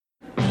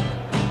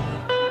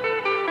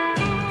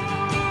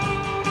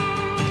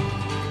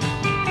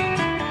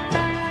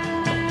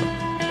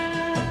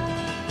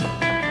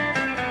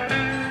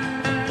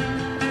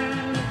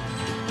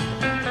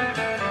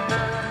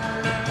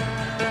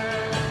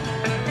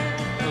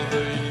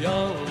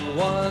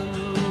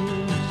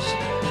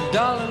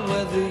Darling,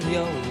 we're the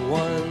young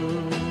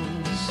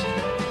ones,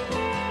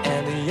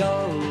 and the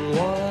young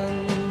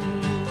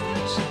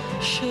ones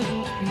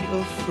shouldn't be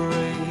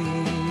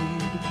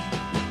afraid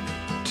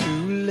to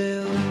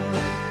live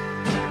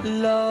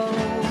low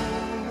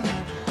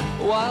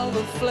while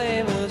the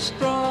flame is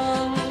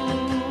strong,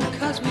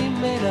 'cause we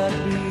may not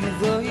be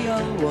the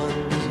young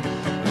ones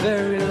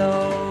very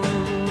long.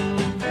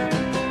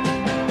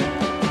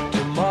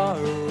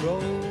 Tomorrow,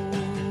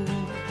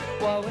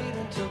 why wait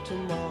until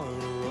tomorrow?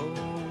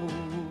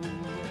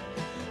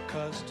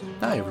 'Cause tomorrow...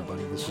 Hi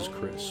everybody, this is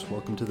Chris.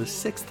 Welcome to the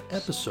 6th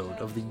episode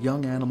of the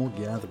Young Animal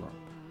Gatherer.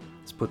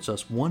 This puts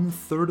us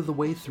 1/3 of the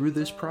way through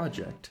this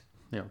project.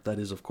 That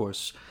is, of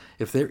course,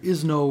 if there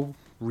is no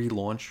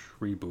relaunch,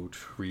 reboot,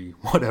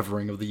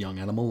 whatevering of the Young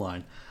Animal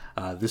line.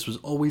 This was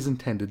always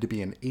intended to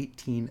be an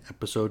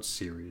 18-episode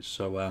series,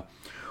 so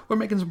we're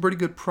making some pretty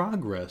good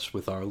progress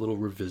with our little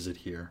revisit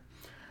here.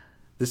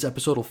 This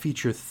episode will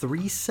feature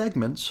 3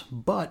 segments,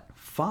 but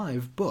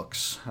 5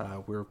 books.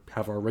 We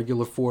have our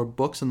regular 4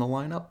 books in the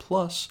lineup,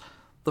 plus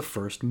the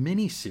first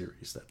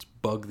mini-series. That's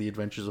Bug: The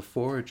Adventures of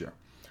Forager.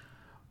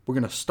 We're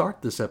going to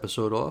start this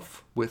episode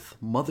off with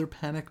Mother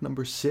Panic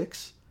number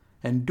 6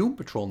 and Doom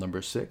Patrol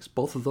number 6.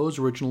 Both of those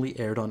originally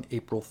aired on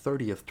April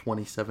 30th,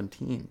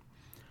 2017.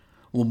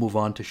 We'll move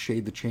on to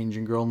Shade the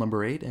Changing Girl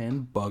number 8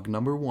 and Bug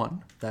number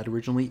 1. That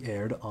originally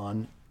aired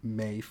on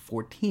May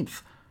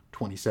 14th,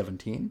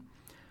 2017.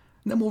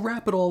 And then we'll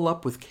wrap it all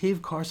up with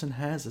Cave Carson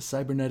Has a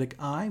Cybernetic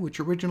Eye, which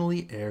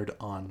originally aired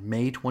on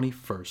May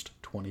 21st,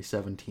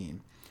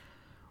 2017.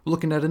 We're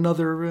looking at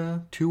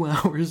another 2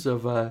 hours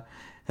of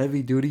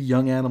heavy-duty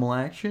young animal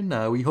action.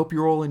 We hope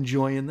you're all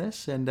enjoying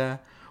this, and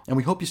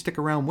we hope you stick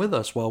around with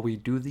us while we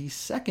do the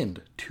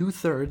second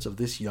 2/3 of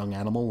this young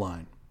animal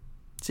line.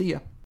 See ya.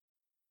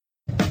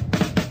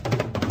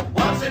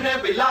 Once in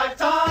every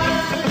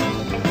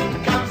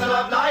lifetime comes a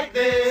love like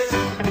this.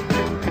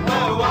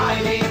 Oh,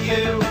 I need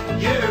you,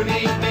 you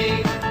need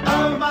me.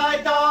 Oh,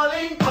 my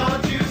darling,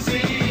 can't you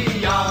see?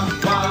 Young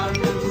ones,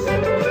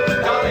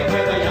 darling,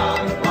 we're the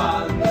young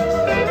ones.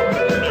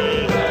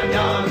 The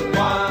young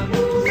ones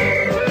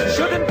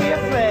shouldn't be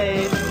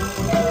afraid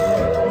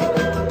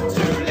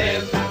to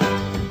live,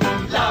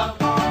 love.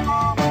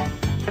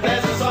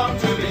 There's a song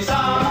to be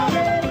sung,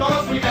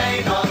 'cause we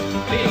may not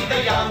be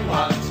the young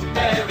ones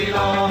very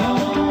long.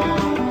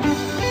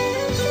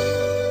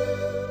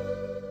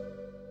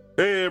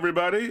 Hey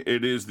everybody,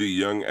 it is the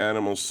Young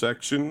Animal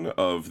section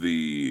of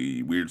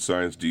the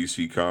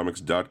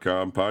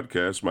WeirdScienceDCComics.com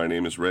podcast. My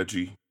name is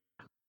Reggie,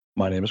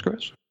 My name is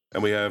Chris.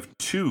 and we have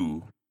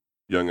 2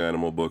 Young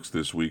Animal books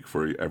this week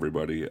for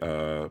everybody.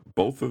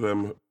 Both of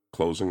them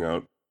closing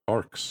out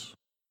arcs.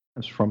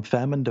 It's from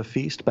famine to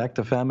feast, back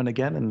to famine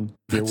again, and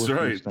That's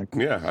right.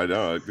 Yeah, I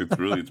know. It's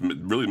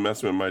really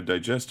messing with my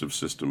digestive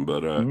system.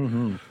 But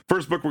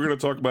first book we're going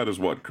to talk about is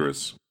what,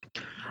 Chris?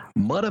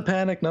 Mother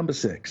Panic number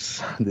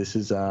 6. This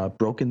is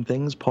Broken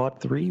Things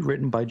Part 3,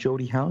 written by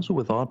Jody Houser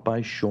with art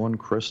by Sean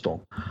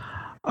Crystal.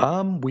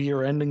 We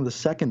are ending the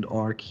second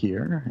arc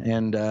here,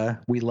 and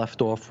we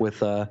left off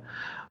with our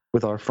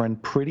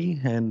friend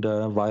Pretty and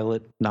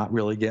Violet not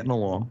really getting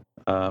along.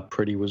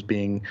 Pretty was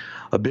being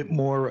a bit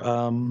more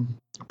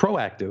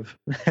proactive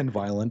and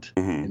violent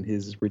in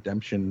his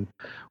redemption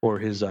or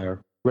his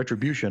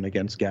retribution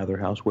against Gather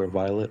House, where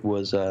Violet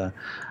was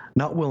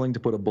not willing to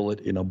put a bullet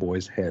in a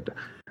boy's head.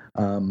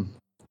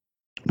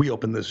 We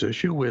open this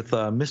issue with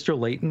Mr.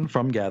 Layton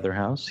from Gather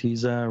House.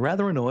 He's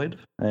rather annoyed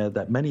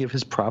that many of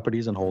his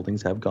properties and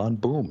holdings have gone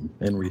boom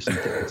in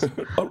recent days.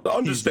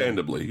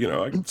 Understandably,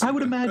 I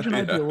would imagine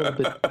I'd be a little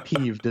bit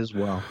peeved as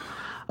well.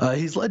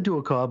 He's led to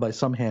a car by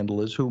some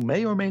handlers who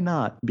may or may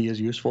not be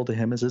as useful to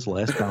him as his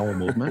last bowel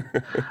movement.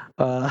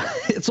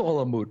 It's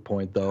all a moot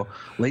point, though.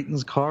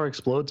 Layton's car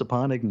explodes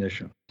upon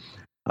ignition.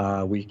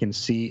 We can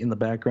see in the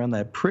background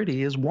that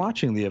Pretty is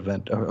watching the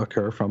event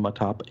occur from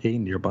atop a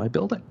nearby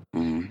building.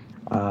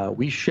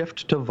 We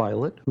shift to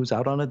Violet, who's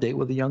out on a date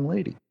with a young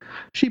lady.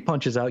 She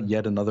punches out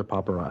yet another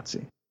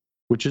paparazzi,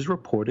 which is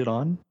reported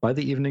on by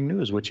the Evening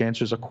News, which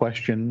answers a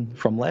question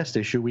from last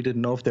issue. We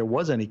didn't know if there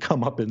was any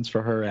comeuppance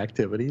for her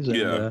activities.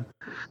 And,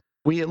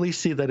 we at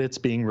least see that it's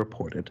being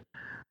reported.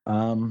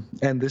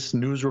 And this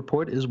news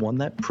report is one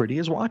that Pretty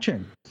is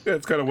watching. Yeah,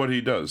 it's kind of what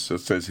he does.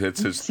 It's his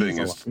thing,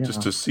 is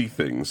just to see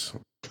things.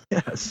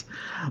 Yes.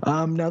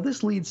 Now,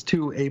 this leads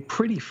to a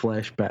Pretty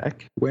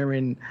flashback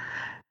wherein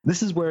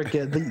this is where it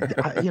gets,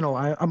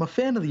 I'm a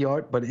fan of the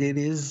art, but it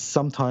is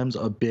sometimes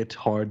a bit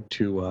hard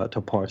to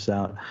parse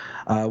out.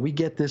 We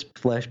get this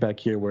flashback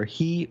here where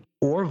he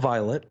or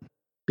Violet,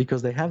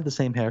 because they have the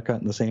same haircut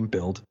and the same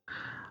build,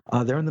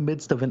 they're in the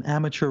midst of an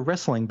amateur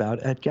wrestling bout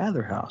at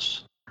Gather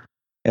House.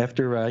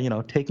 After,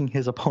 taking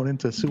his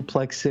opponent to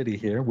Suplex City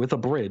here with a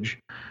bridge,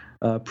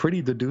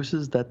 Pretty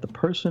deduces that the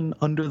person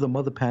under the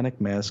Mother Panic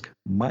mask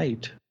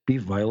might be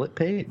Violet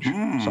Page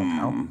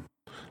somehow.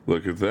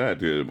 Look at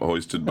that,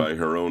 hoisted by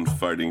her own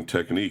fighting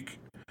technique.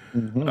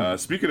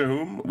 Speaking of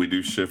whom, we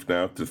do shift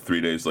now to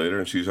 3 days later,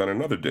 and she's on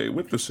another date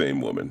with the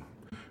same woman.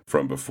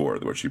 from before,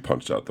 where she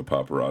punched out the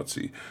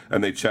paparazzi.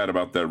 And they chat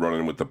about that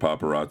run-in with the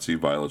paparazzi.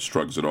 Violet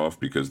shrugs it off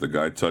because the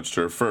guy touched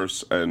her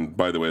first. And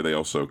by the way, they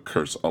also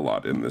curse a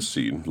lot in this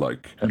scene,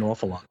 like An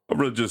awful lot.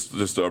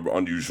 just an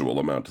unusual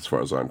amount as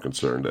far as I'm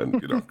concerned,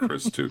 and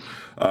Chris too.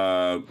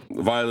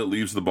 Violet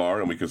leaves the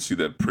bar, and we can see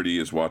that Pretty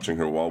is watching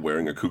her while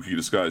wearing a kooky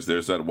disguise.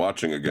 There's that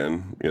watching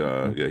again.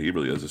 Yeah, he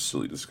really has a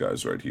silly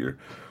disguise right here.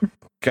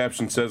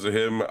 Caption says of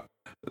him,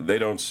 "They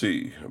don't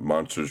see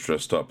monsters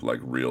dressed up like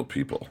real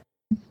people."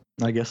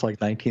 I guess like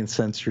 19th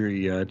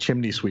century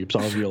chimney sweeps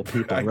are real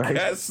people, right? I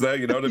guess that,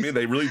 you know what I mean?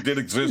 They really did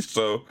exist,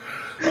 so,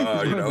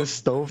 The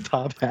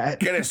stovetop hat.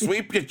 Can I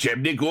sweep your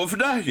chimney,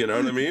 governor? You know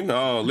what I mean?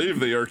 Oh, leave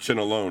the urchin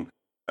alone.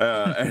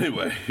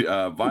 Anyway,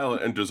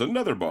 Violet enters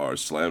another bar,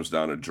 slams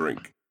down a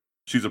drink.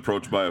 She's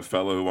approached by a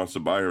fellow who wants to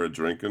buy her a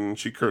drink, and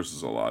she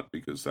curses a lot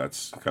because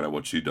that's kind of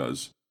what she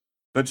does.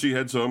 Then she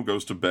heads home,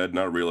 goes to bed,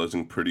 not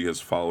realizing Pretty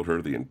has followed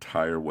her the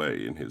entire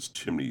way in his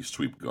chimney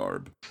sweep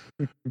garb.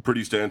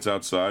 Pretty stands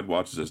outside,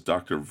 watches as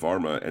Dr.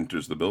 Varma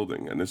enters the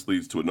building, and this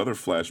leads to another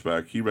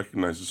flashback. He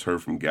recognizes her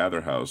from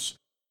Gather House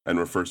and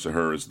refers to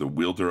her as the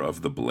wielder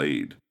of the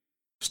blade.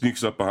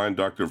 Sneaks up behind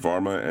Dr.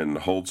 Varma and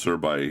holds her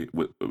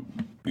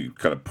he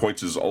kind of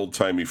points his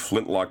old-timey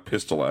flintlock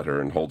pistol at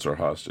her and holds her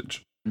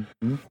hostage.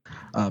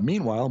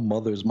 Meanwhile,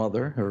 Mother's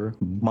mother, her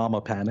Mama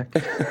Panic,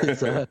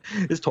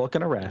 is talking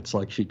to rats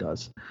like she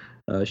does.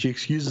 She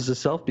excuses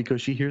herself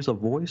because she hears a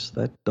voice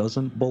that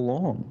doesn't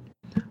belong.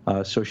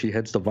 So she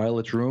heads to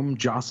Violet's room,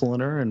 jostling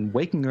her and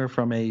waking her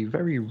from a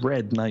very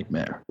red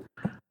nightmare.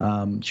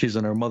 She's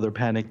in her Mother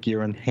Panic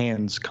gear and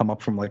hands come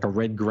up from like a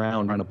red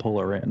ground trying to pull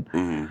her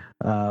in.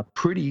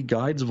 Pretty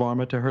guides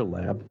Varma to her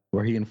lab,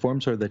 where he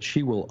informs her that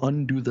she will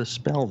undo the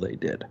spell they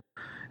did.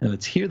 And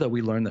it's here that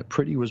we learn that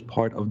Pretty was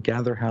part of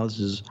Gather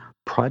House's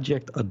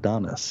Project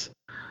Adonis.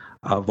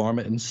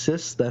 Varma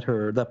insists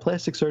that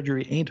plastic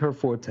surgery ain't her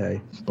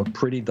forte, but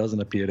Pretty doesn't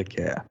appear to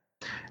care.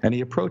 And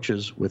he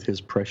approaches with his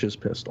precious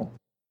pistol.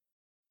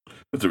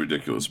 It's a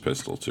ridiculous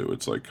pistol, too.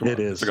 It's like, come It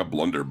on. is. It's like a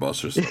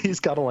blunderbuss or something. He's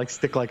got to like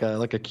stick like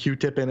a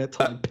Q-tip in it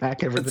to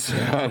pack everything.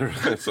 I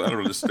don't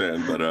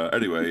understand. But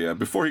anyway,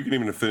 before he can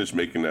even finish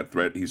making that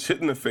threat, he's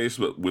hit in the face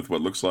with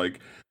what looks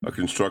like a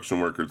construction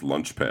worker's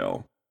lunch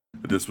pail.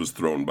 This was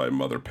thrown by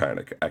Mother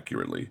Panic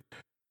accurately.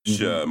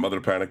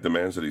 Mother Panic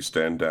demands that he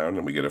stand down,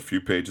 and we get a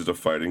few pages of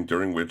fighting,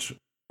 during which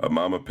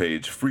Mama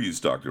Page frees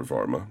Dr.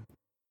 Varma.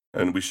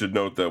 And we should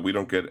note that we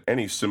don't get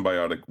any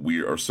symbolic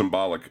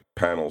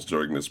panels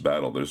during this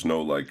battle. There's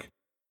no, like,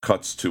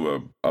 cuts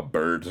to a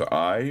bird's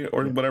eye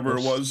or whatever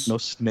it was. No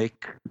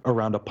snake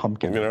around a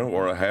pumpkin. You know,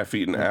 or a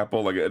half-eaten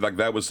apple. Like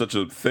that was such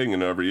a thing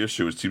in every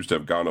issue. It seems to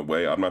have gone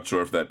away. I'm not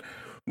sure if that...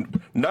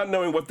 Not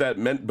knowing what that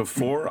meant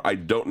before, I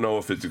don't know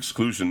if its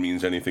exclusion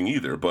means anything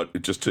either. But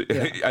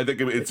I think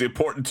it's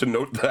important to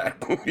note that.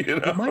 You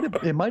know?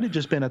 It might have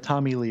just been a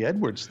Tommy Lee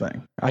Edwards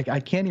thing. I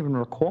can't even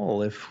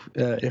recall if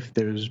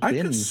there's been.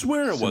 I could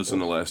swear it was in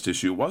the last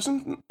issue. It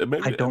wasn't?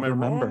 Maybe, I don't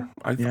remember.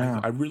 Wrong?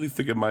 I really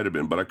think it might have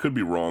been, but I could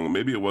be wrong.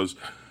 Maybe it was.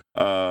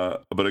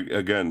 But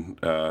again,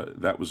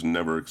 that was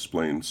never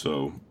explained.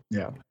 So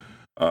yeah.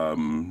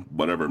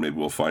 Whatever. Maybe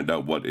we'll find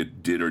out what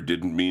it did or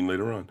didn't mean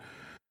later on.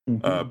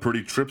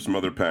 Pretty trips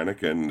Mother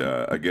Panic and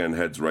again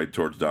heads right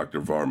towards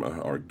Dr.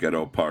 Varma. Our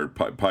ghetto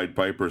Pied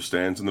Piper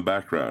stands in the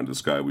background,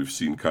 this guy we've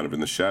seen kind of in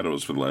the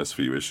shadows for the last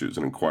few issues,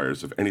 and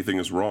inquires if anything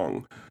is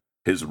wrong.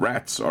 His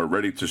rats are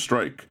ready to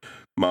strike.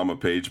 Mama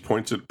Page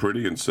points at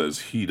Pretty and says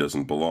he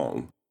doesn't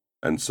belong.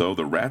 And so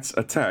the rats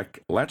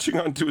attack, latching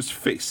onto his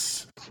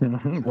face.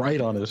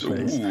 Right on his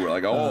face. Ooh,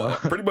 like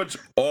pretty much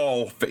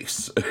all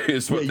face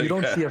is what you they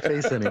don't have. see a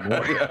face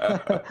anymore.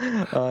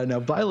 Now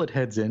Violet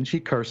heads in,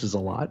 she curses a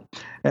lot,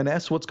 and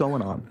asks what's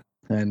going on.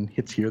 And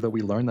it's here that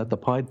we learn that the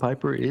Pied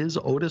Piper is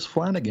Otis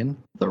Flanagan,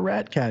 the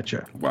rat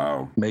catcher.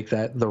 Wow. Make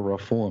that the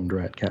reformed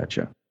rat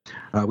catcher.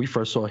 We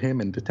first saw him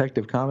in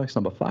Detective Comics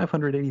number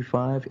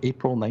 585,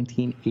 April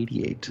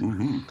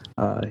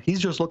 1988.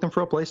 He's just looking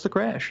for a place to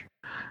crash.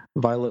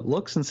 Violet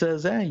looks and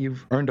says,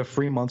 you've earned a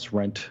free month's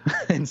rent,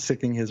 and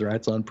sicking his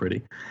rats on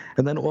Pretty,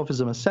 and then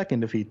offers him a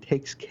second if he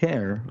takes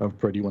care of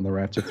Pretty when the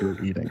rats are through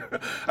eating.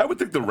 I would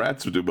think the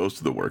rats would do most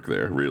of the work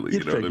there, really.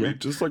 You'd You know what I figure. mean?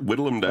 Just like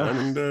whittle them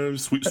down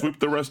and sweep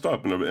the rest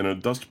up in a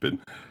dustbin.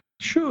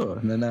 Sure.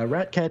 And then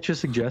Ratcatcher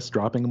suggests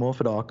dropping him off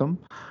at Arkham.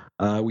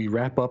 We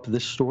wrap up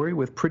this story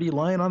with Pretty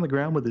lying on the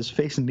ground with his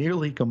face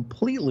nearly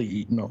completely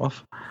eaten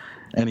off,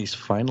 and he's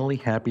finally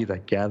happy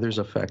that Gather's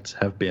effects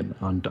have been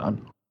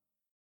undone.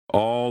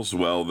 All's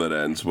well that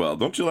ends well.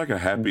 Don't you like a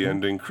happy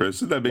ending,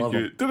 Chris? Did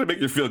it make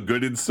you feel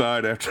good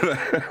inside after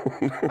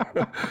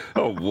that?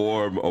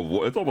 Warm.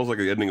 It's almost like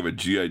the ending of a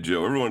G.I.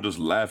 Joe. Everyone just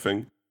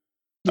laughing.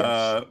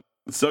 Yes.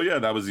 So yeah,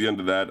 that was the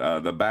end of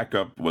that. The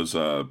backup was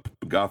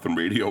Gotham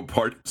Radio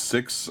Part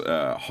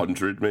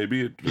 600,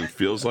 maybe it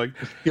feels like.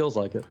 Feels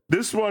like it.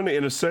 This one,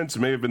 in a sense,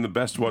 may have been the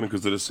best one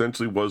because it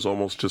essentially was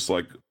almost just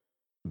like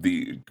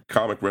the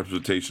comic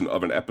representation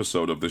of an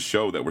episode of the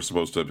show that we're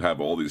supposed to have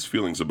all these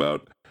feelings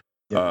about.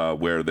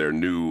 where their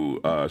new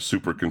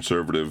super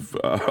conservative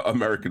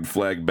American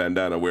flag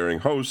bandana wearing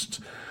host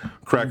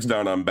cracks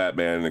down on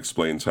Batman and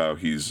explains how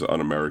he's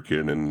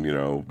un-American and, you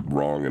know,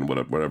 wrong and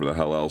whatever the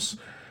hell else.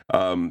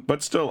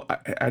 But still,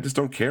 I just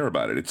don't care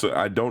about it.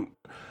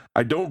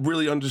 I don't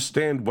really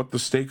understand what the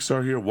stakes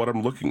are here, what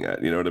I'm looking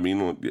at. You know what I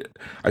mean?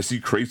 I see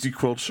Crazy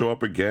Quilt show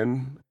up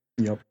again.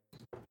 Yep.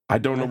 I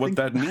don't know what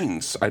that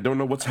means. I don't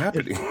know what's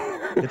happening.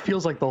 It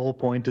feels like the whole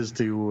point is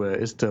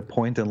to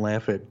point and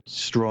laugh at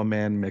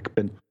Strawman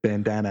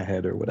McBandana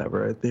Head or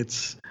whatever.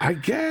 I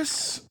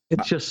guess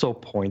it's just so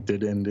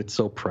pointed and it's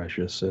so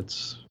precious. It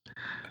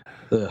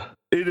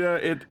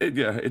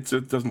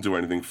doesn't do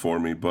anything for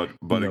me. But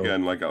No.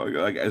 again, like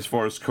as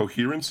far as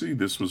coherency,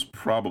 this was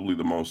probably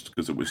the most,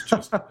 because it was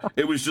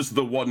just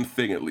the one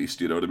thing, at least.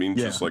 You know what I mean?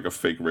 Yeah. Just like a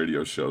fake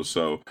radio show.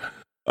 So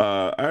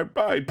I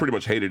pretty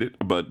much hated it.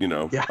 But you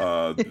know,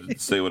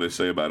 say what I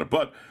say about it.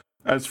 But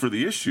as for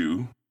the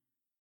issue,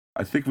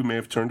 I think we may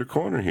have turned a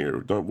corner here.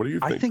 What do you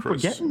think, I think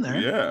Chris? we're getting there.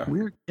 Yeah.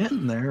 We're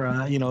getting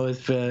there. You know,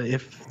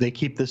 if they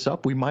keep this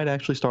up, we might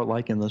actually start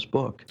liking this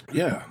book.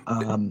 Yeah.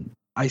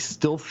 I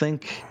still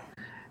think,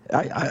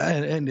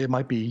 and it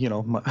might be, you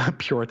know,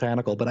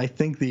 puritanical, but I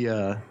think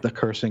the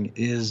cursing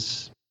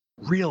is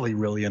really,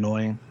 really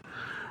annoying.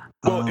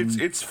 Well,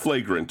 it's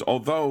flagrant,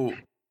 although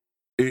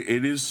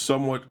it is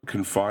somewhat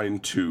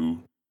confined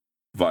to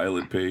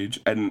Violet Page,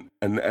 and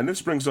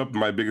this brings up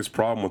my biggest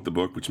problem with the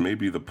book, which may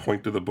be the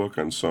point of the book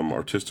on some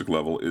artistic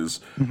level, is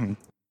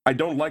I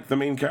don't like the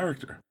main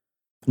character.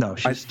 No,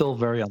 she's still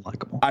very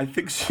unlikable. I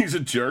think she's a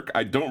jerk.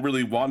 I don't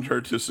really want her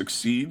to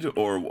succeed,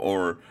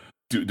 or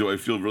do I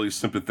feel really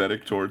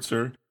sympathetic towards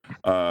her?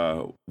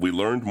 We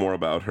learned more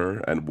about her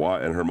and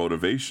why and her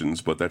motivations,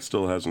 but that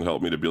still hasn't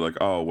helped me to be like,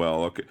 oh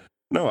well, okay.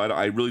 No,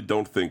 I really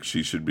don't think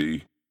she should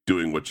be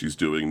doing what she's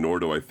doing, nor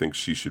do I think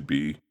she should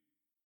be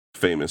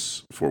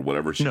famous for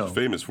whatever she's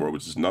famous for,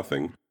 which is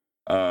nothing.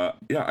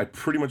 I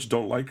pretty much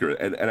don't like her,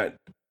 and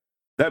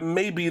that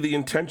may be the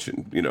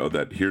intention, you know,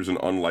 that here's an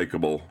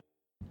unlikable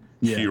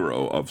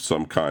hero of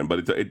some kind,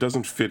 but it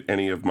doesn't fit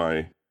any of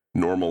my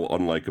normal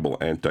unlikable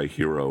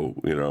anti-hero,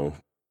 you know,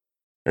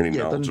 any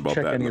knowledge about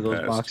check that any in of the those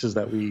past. boxes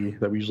that we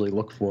usually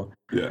look for.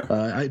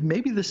 Yeah.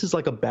 Maybe this is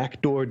like a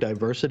backdoor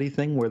diversity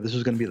thing where this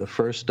is going to be the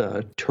first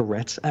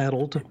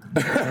Tourette's-addled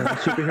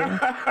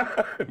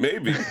superhero.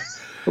 Maybe.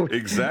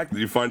 Exactly.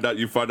 You find out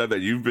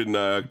that you've been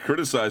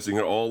criticizing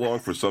her all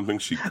along for something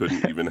she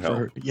couldn't even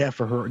help.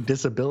 For her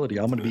disability.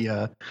 I'm going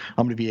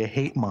to be a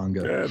hate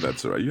monger. Yeah,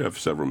 that's all right. You have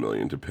several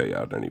million to pay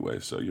out anyway,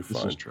 so you're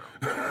fine. This is true.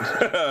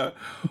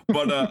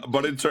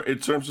 But in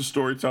terms of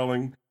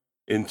storytelling,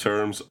 in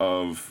terms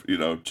of, you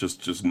know,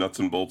 just nuts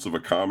and bolts of a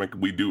comic,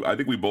 I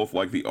think we both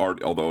like the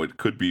art, although it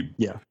could be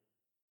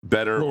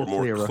better or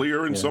more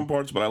clear in some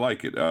parts, but I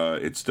like it.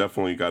 It's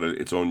definitely got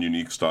its own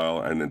unique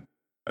style, and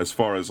as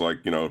far as,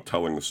 like, you know,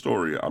 telling the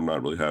story, I'm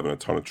not really having a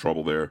ton of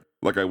trouble there,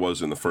 like I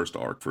was in the first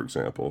arc, for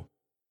example.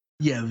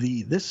 Yeah,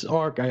 this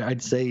arc,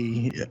 I'd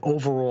say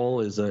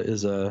overall is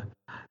a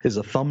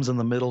thumbs in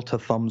the middle to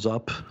thumbs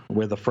up,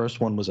 where the first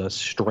one was a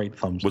straight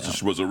thumbs down.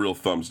 Which was a real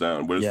thumbs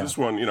down. Whereas this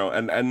one, you know,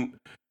 and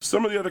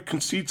some of the other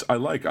conceits I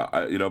like.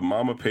 You know,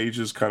 Mama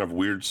Page's kind of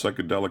weird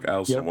psychedelic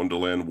Alice in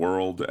Wonderland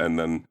world, and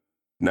then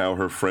now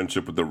her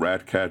friendship with the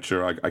rat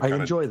catcher. I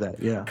enjoy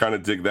that, yeah. Kind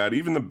of dig that.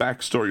 Even the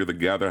backstory of the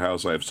Gather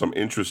House, I have some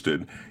interest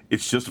in.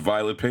 It's just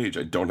Violet Page.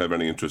 I don't have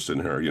any interest in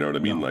her. You know what I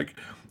mean? No. Like,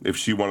 if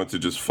she wanted to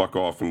just fuck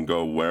off and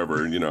go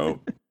wherever, you know...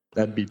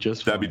 That'd be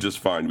just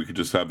fine. We could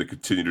just have the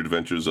continued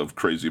adventures of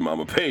crazy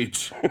Mama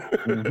Page.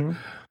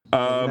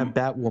 Have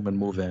Batwoman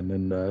move in,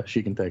 and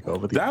she can take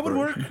over. That would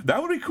work.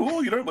 That would be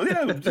cool. You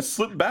know, just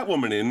slip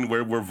Batwoman in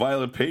where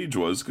Violet Page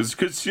was,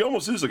 because she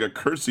almost is like a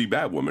cursy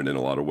Batwoman in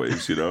a lot of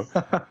ways. You know,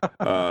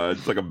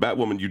 it's like a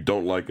Batwoman you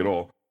don't like at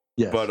all.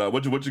 Yes. But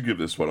what'd you give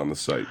this one on the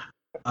site?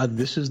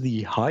 This is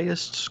the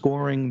highest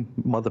scoring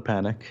Mother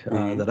Panic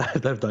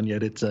that I've done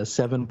yet. It's a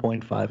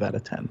 7.5 out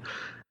of 10.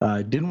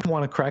 I didn't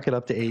want to crack it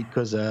up to 8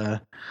 because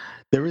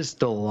there is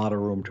still a lot of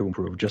room to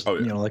improve. Just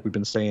you know, like we've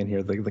been saying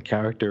here, the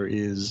character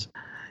is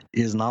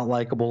not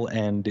likable,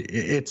 and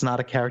it's not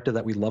a character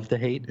that we love to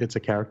hate. It's a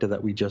character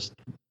that we just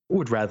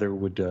would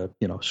you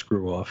know,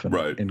 screw off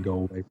and go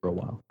away for a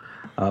while.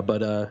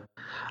 But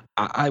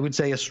I would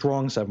say a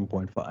strong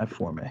 7.5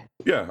 for me.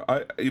 Yeah,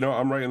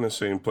 I'm right in the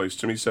same place.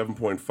 To me,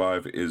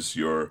 7.5 is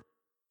your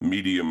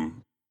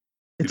medium.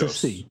 It's a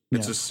C.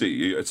 It's a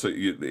C.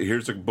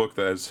 Here's a book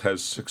that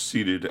has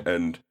succeeded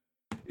and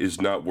is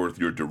not worth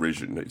your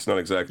derision. It's not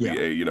exactly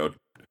a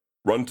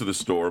run to the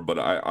store, but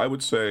I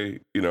would say,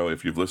 you know,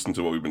 if you've listened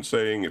to what we've been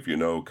saying, if you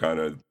know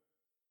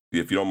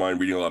if you don't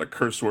mind reading a lot of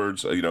curse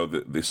words, you know,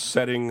 the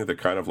setting, the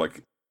kind of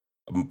like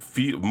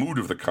mood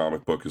of the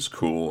comic book is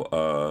cool.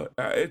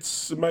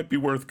 It might be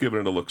worth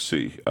giving it a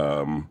look-see.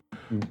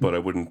 But I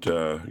wouldn't,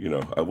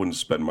 I wouldn't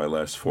spend my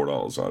last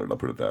 $4 on it. I'll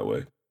put it that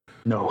way.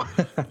 No.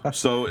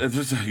 So,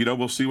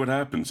 we'll see what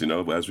happens. You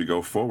know, as we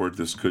go forward,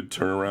 this could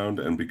turn around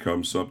and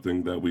become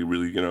something that we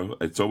really, you know,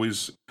 it's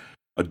always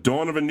a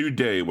dawn of a new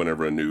day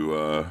whenever a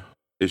new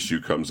issue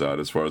comes out,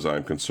 as far as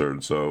I'm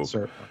concerned. So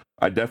Certainly.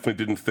 I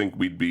definitely didn't think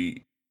we'd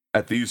be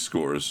at these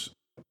scores,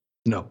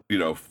 No.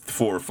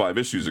 4 or 5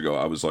 issues ago.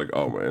 I was like,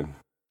 oh man.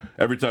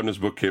 Every time this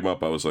book came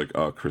up, I was like,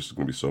 oh, Chris is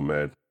going to be so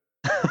mad.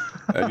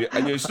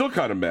 and you're still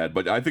kind of mad,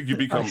 but I think you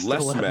become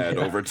less am, mad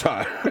yeah. over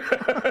time.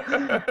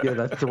 Yeah,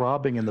 that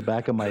throbbing in the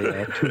back of my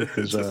tooth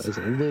is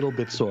a little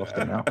bit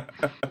softer now.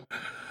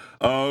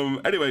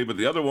 Anyway, but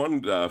the other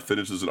one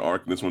finishes an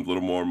arc, and this one's a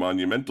little more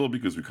monumental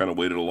because we kind of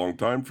waited a long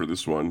time for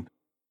this one,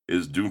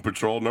 is Doom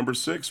Patrol number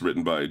 6,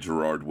 written by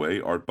Gerard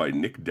Way, art by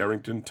Nick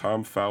Darrington,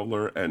 Tom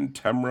Fowler, and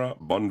Tamra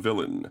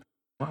Bonvillain.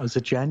 Wow, is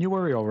it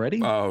January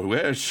already? Oh,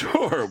 yeah,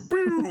 sure.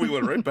 Boom, we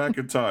went right back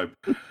in time.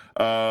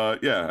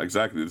 Yeah,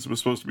 exactly. This was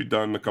supposed to be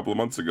done a couple of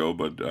months ago,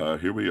 but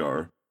here we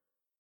are.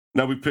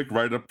 Now, we pick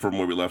right up from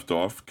where we left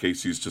off.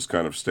 Casey's just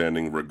kind of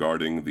standing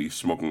regarding the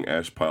smoking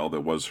ash pile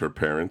that was her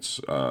parents.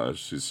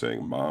 She's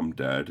saying, Mom,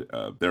 Dad,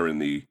 they're in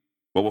the...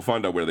 Well, we'll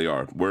find out where they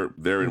are.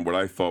 They're in what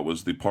I thought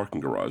was the parking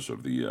garage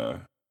of the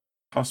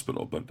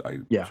hospital, but I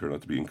turned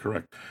out to be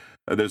incorrect.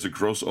 There's a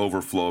gross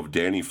overflow of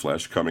Danny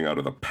flesh coming out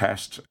of the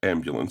past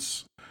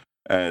ambulance,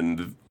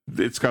 and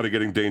it's kind of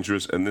getting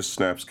dangerous, and this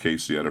snaps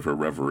Casey out of her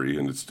reverie,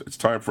 and it's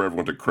time for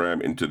everyone to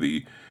cram into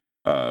the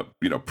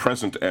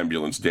present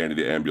ambulance, Danny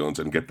the ambulance,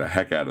 and get the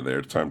heck out of there.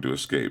 It's time to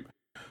escape.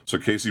 So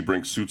Casey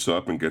brings suits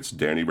up and gets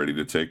Danny ready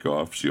to take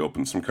off. She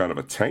opens some kind of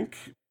a tank,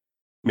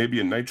 maybe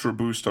a nitro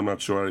boost. I'm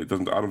not sure. I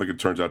don't think it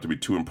turns out to be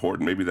too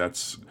important. Maybe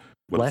that's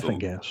Laughing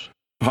gas.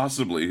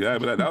 Possibly, yeah,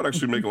 but that would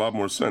actually make a lot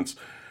more sense.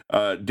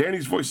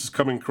 Danny's voice is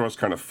coming across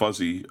kind of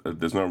fuzzy.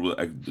 There's not really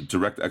a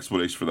direct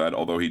explanation for that,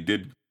 although he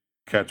did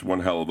catch one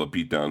hell of a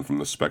beatdown from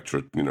the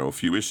Spectra, a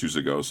few issues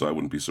ago, so I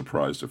wouldn't be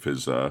surprised if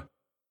his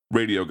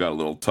radio got a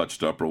little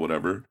touched up or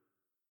whatever.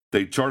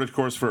 They charted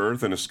course for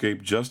Earth and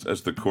escape just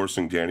as the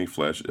coursing Danny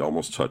flesh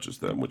almost touches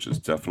them, which is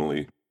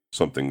definitely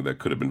something that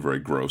could have been very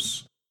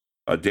gross.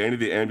 Danny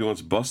the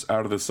ambulance busts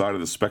out of the side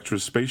of the Spectra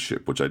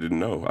spaceship, which I didn't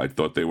know. I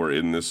thought they were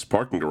in this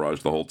parking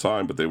garage the whole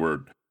time, but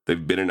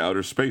they've been in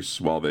outer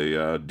space while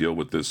they deal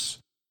with this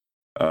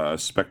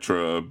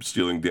Spectra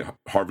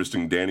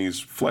harvesting Danny's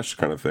flesh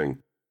kind of thing.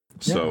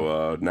 Yeah.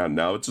 So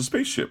now it's a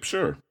spaceship,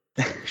 sure.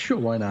 Sure,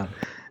 why not?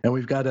 And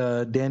we've got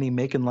Danny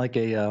making like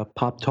a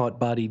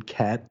Pop-Tart-bodied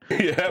cat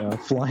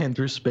flying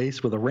through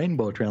space with a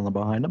rainbow trailing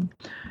behind him.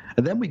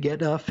 And then we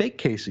get fake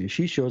Casey.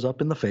 She shows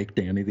up in the fake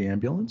Danny the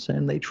ambulance,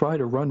 and they try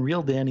to run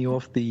real Danny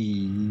off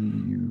the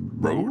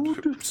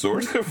road?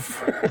 Sort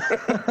of.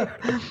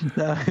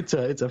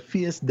 It's a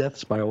fierce death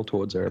spiral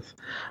towards Earth.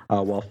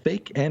 While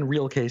fake and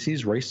real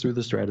Casey's race through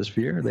the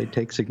stratosphere, they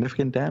take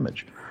significant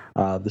damage.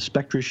 The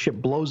Spectra's ship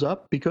blows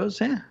up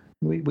because,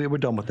 we were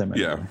done with them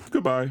anyway. Yeah,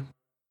 goodbye.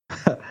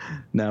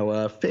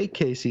 Now, fake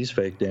Casey's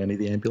fake Danny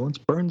the ambulance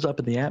burns up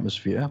in the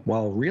atmosphere,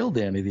 while real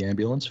Danny the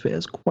ambulance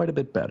fares quite a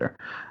bit better.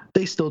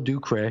 They still do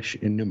crash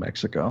in New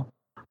Mexico,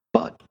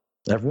 but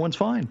everyone's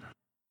fine.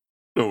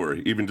 Don't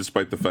worry, even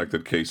despite the fact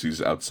that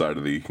Casey's outside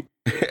of the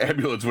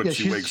ambulance when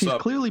she wakes up. She's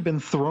up. clearly been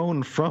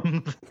thrown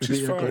from the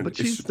vehicle, fine. but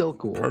she's still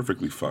cool.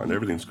 Perfectly fine.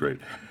 Everything's great.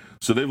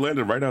 So they've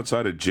landed right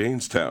outside of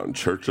Janestown,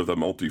 Church of the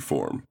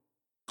Multiform.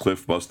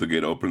 Cliff busts the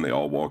gate open, they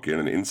all walk in,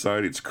 and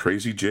inside it's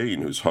Crazy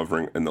Jane, who's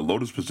hovering in the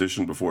lotus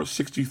position before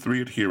 63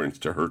 adherents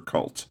to her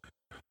cult.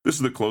 This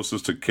is the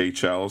closest to Kay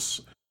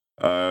Chalice,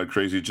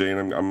 Crazy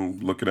Jane I'm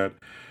looking at,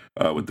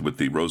 with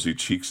the rosy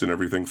cheeks and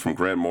everything, from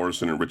Grant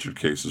Morrison and Richard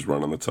Case's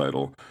run on the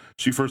title.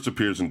 She first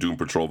appears in Doom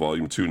Patrol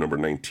Volume 2, number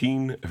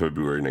 19,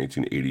 February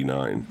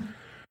 1989.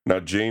 Now,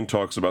 Jane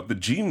talks about the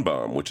Gene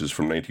Bomb, which is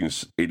from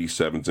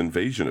 1987's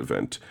Invasion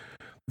event.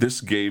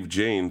 This gave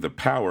Jane the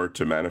power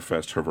to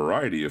manifest her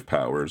variety of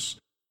powers,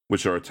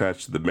 which are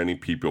attached to the many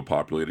people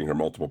populating her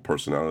multiple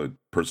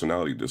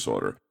personality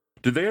disorder.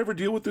 Did they ever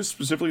deal with this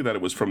specifically, that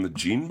it was from the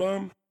Gene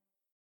Bomb?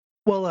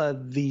 Well,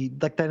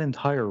 that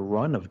entire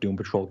run of Doom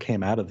Patrol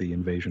came out of the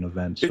Invasion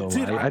event, so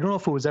I don't know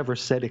if it was ever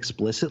said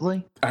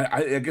explicitly.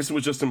 I guess it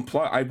was just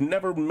implied. I've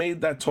never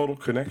made that total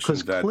connection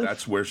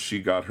that's where she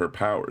got her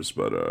powers,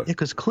 but yeah,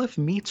 because Cliff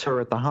meets her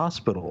at the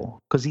hospital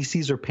because he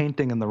sees her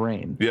painting in the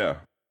rain. Yeah.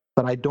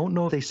 But I don't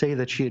know if they say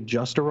that she had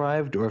just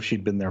arrived or if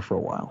she'd been there for a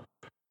while.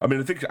 I mean,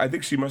 I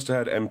think she must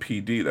have had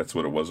MPD. That's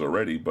what it was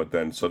already. But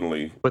then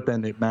suddenly,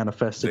 it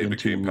manifested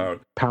into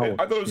power.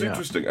 I thought it was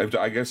interesting.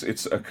 I guess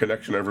it's a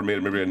connection I never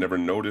made. Maybe I never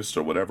noticed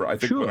or whatever. I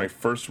think when I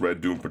first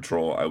read Doom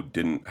Patrol, I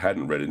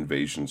hadn't read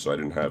Invasion, so I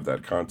didn't have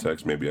that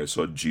context. Maybe I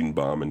saw Gene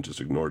Bomb and just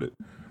ignored it.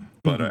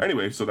 But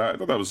anyway, so I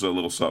thought that was a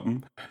little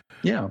something.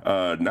 Yeah.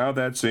 Now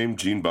that same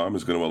Gene Bomb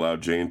is going to allow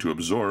Jane to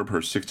absorb her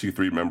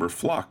 63-member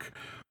flock,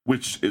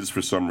 which is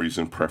for some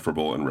reason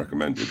preferable and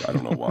recommended. I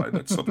don't know why.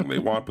 That's something they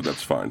want, but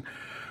that's fine.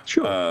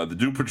 Sure. The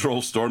Doom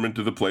Patrol storm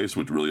into the place,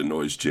 which really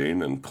annoys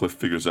Jane, and Cliff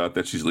figures out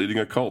that she's leading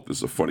a cult. This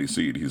is a funny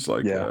scene. He's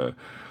like,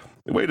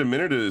 wait a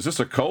minute, is this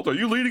a cult? Are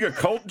you leading a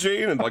cult,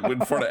 Jane? And like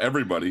in front of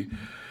everybody.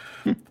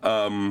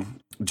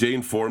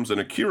 Jane forms an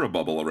Akira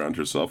bubble around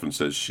herself and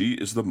says she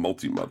is the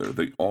multi-mother,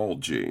 the all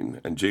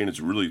Jane. And Jane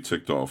is really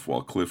ticked off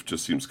while Cliff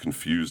just seems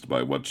confused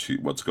by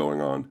what's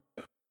going on.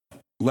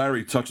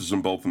 Larry touches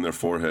them both in their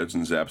foreheads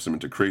and zaps them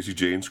into Crazy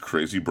Jane's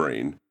crazy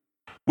brain,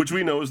 which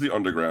we know is the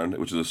Underground,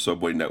 which is a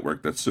subway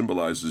network that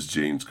symbolizes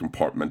Jane's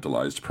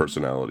compartmentalized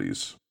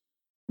personalities.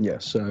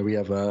 Yes, we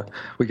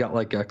got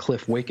like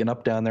Cliff waking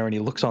up down there, and he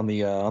looks on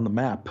the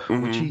map,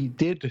 which he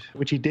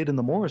did in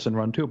the Morrison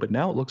run too, but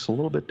now it looks a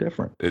little bit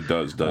different. It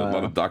does. A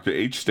lot of Dr.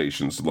 H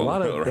stations. A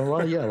lot of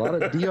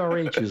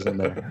DRHs in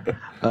there.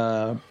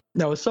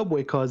 Now a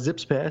subway car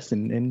zips past,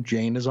 and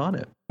Jane is on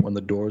it. When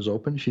the doors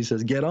open, she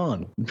says, "Get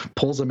on!"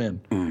 Pulls him in,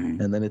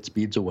 and then it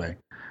speeds away.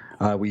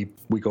 We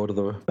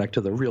go back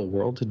to the real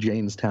world, to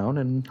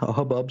Janestown, and a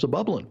hubbub's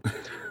a-bubbling.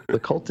 The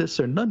cultists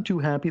are none too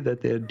happy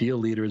that their deal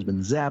leader has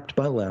been zapped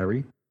by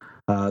Larry,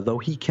 though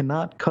he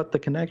cannot cut the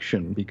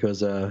connection,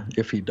 because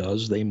if he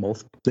does, they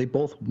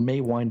both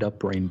may wind up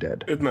brain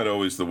dead. Isn't that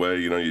always the way?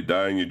 You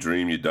die in your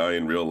dream, you die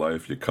in real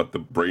life, you cut the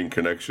brain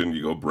connection,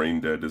 you go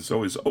brain dead. It's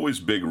always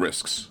big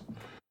risks.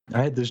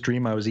 I had this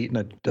dream I was eating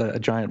a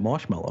giant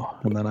marshmallow,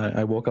 and then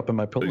I woke up and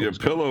my pillow Your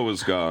pillow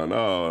was gone.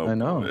 Oh. I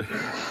know.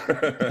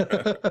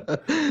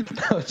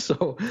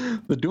 So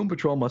the Doom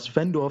Patrol must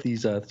fend off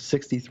these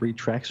 63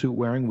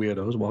 tracksuit-wearing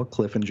weirdos while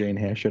Cliff and Jane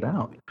hash it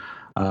out.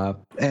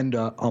 And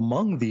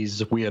among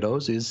these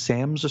weirdos is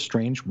Sam's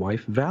estranged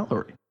wife,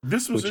 Valerie.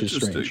 This was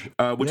interesting.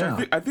 I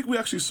think we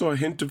actually saw a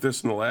hint of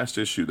this in the last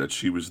issue, that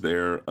she was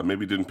there.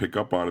 Maybe didn't pick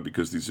up on it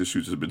because these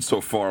issues have been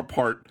so far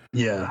apart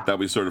that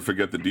we sort of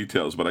forget the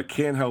details. But I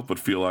can't help but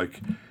feel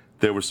like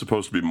there was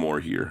supposed to be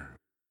more here.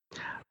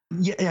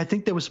 Yeah, I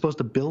think they were supposed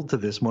to build to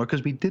this more,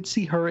 because we did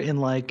see her in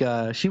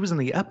she was in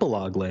the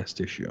epilogue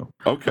last issue.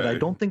 Okay. But I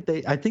don't think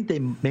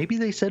maybe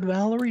they said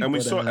Valerie. And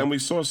we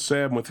saw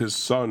Sam with his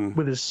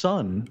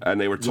son. And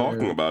they were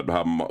talking about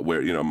how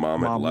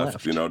mom had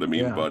left. You know what I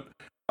mean? Yeah. But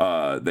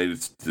they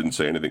just didn't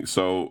say anything.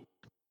 So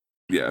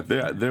yeah,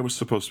 there was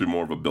supposed to be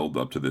more of a build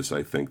up to this,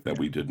 I think, that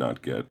we did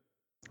not get.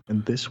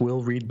 And this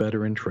will read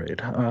better in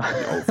trade.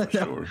 For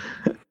sure.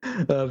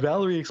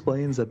 Valerie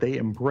explains that they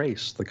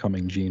embrace the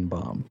coming gene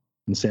bomb.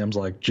 And Sam's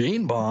like,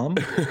 "Gene bomb?"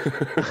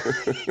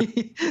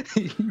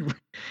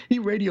 He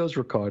radios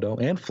Ricardo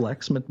and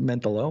Flex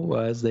Mentalo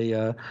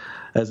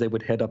as they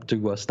would head up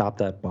to stop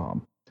that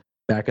bomb.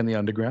 Back in the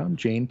Underground,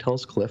 Jane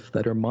tells Cliff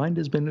that her mind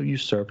has been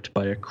usurped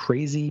by a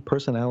crazy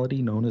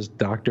personality known as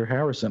Dr.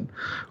 Harrison,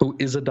 who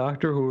is a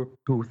doctor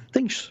who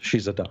thinks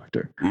she's a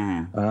doctor.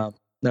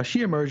 Now,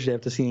 she emerged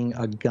after seeing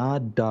a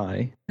god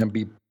die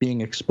and being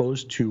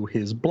exposed to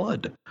his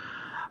blood.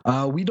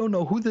 We don't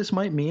know who this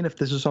might mean, if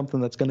this is something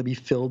that's going to be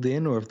filled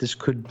in, or if this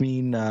could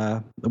mean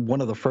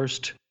one of the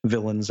first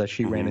villains that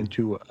she ran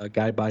into, a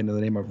guy by the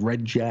name of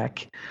Red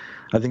Jack.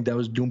 I think that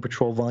was Doom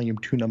Patrol Volume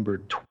 2, number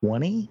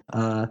 20,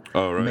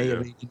 May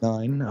of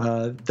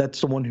 89.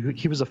 That's the one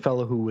he was a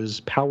fellow who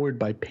was powered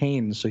by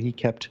pain, so he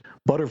kept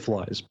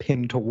butterflies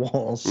pinned to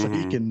walls so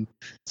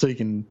he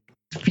can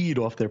feed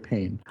off their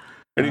pain.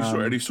 And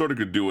he sort of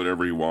could do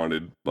whatever he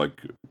wanted,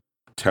 like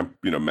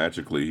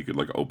magically he could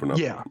open up.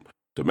 Yeah.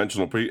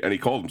 Dimensional and he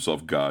called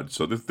himself God.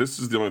 So this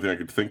is the only thing I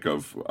could think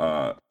of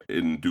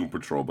in Doom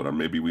Patrol, but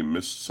maybe we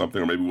missed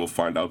something, or maybe we'll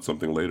find out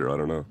something later. I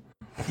don't know.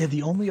 Yeah,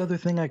 the only other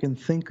thing I can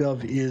think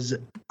of is,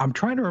 I'm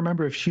trying to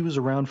remember if she was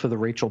around for the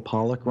Rachel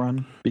Pollack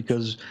run,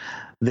 because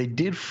they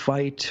did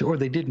fight, or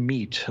they did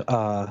meet.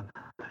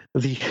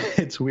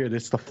 It's weird.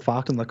 It's the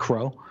Fox and the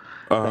Crow.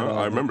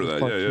 I remember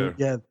that.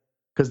 Yeah.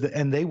 Because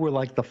they were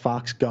like the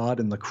Fox God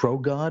and the Crow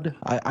God.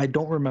 I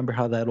don't remember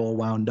how that all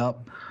wound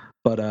up.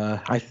 But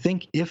I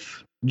think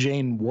if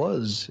Jane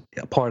was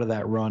a part of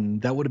that run,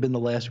 that would have been the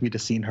last we'd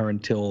have seen her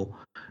until,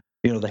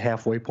 the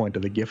halfway point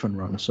of the Giffen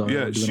run. So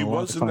yeah, she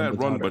was in that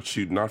run, but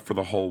not for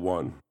the whole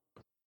one.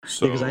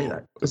 So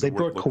because they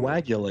brought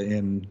Coagula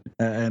in,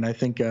 and I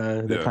think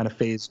they kind of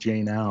phased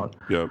Jane out.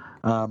 Yeah.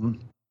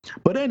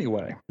 But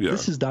anyway,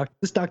 this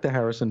Dr.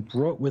 Harrison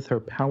brought with her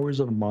powers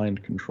of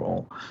mind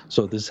control.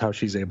 So this is how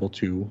she's able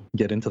to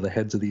get into the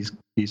heads of these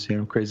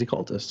crazy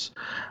cultists.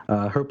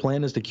 Her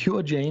plan is to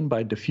cure Jane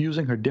by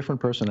diffusing her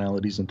different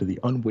personalities into the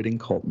unwitting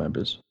cult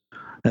members.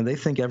 And they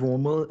think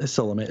everyone will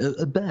assimilate,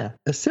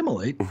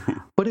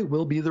 but it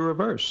will be the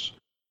reverse.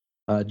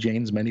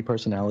 Jane's many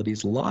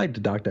personalities lied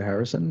to Dr.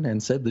 Harrison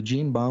and said the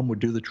gene bomb would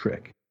do the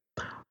trick.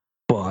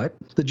 But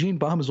the gene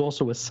bomb is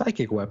also a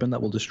psychic weapon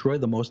that will destroy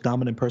the most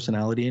dominant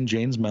personality in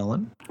Jane's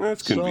melon.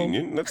 That's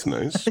convenient. That's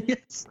nice.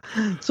 Yes.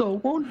 So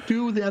it won't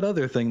do that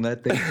other thing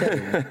that they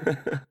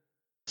said.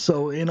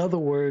 So in other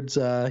words,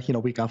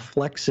 we got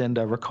Flex and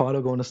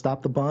Ricardo going to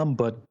stop the bomb,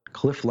 but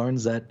Cliff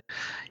learns that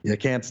you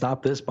can't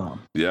stop this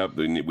bomb. Yeah,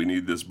 we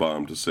need this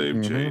bomb to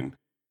save Jane.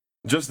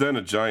 Just then,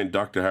 a giant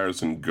Dr.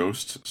 Harrison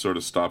ghost sort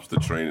of stops the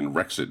train and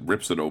rips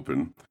it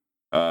open.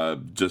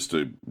 Just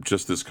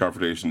this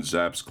confrontation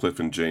zaps Cliff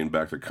and Jane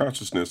back to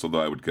consciousness,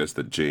 although I would guess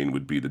that Jane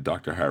would be the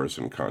Dr.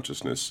 Harrison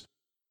consciousness.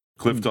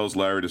 Cliff tells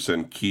Larry to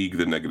send Keeg,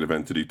 the negative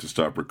entity, to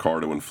stop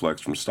Ricardo and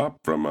Flex from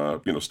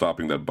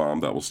stopping that bomb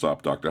that will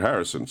stop Dr.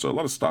 Harrison. So a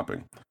lot of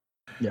stopping.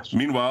 Yes.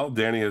 Meanwhile,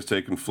 Danny has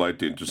taken flight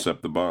to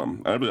intercept the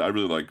bomb. I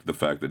really like the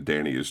fact that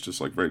Danny is just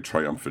like very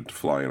triumphant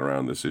flying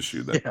around this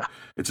issue. That Yeah.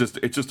 it's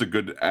just a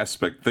good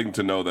aspect thing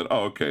to know that,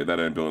 oh, okay, that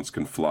ambulance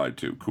can fly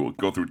too. Cool.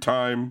 Go through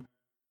time.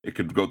 It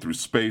could go through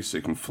space.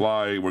 It can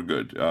fly. We're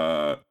good.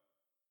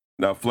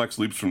 Now Flex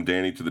leaps from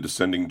Danny to the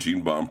descending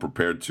gene bomb,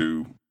 prepared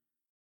to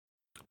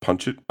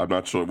punch it. I'm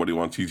not sure what he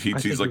wants. I think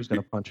He's he like was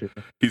going to punch it.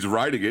 he's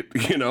riding it,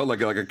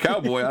 like a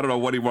cowboy. I don't know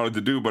what he wanted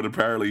to do, but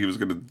apparently he's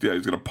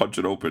gonna punch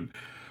it open.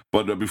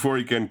 But before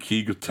he can,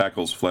 Keeg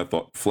tackles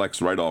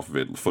Flex right off of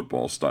it,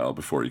 football style,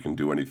 before he can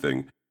do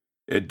anything.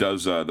 It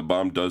does. The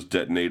bomb does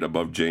detonate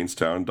above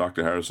Janestown.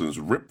 Dr. Harrison is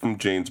ripped from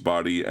Jane's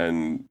body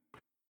and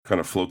kind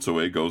of floats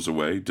away, goes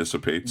away,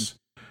 dissipates.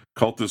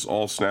 Cultists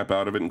all snap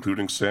out of it,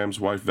 including Sam's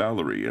wife,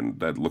 Valerie, and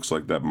that looks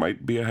like that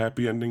might be a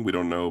happy ending. We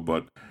don't know,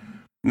 but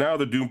now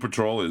the Doom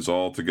Patrol is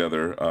all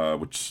together,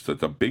 which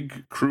is a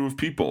big crew of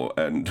people,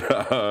 and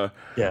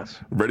Yes.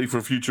 ready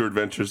for future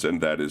adventures,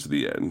 and that is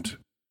the end.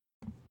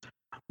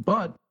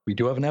 But we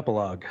do have an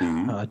epilogue.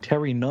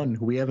 Terry Nunn,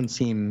 who we haven't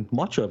seen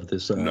much of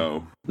this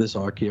No. this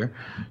arc here,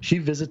 she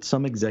visits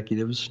some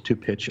executives to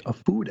pitch a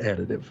food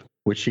additive,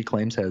 which she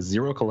claims has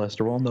 0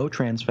 cholesterol, no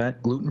trans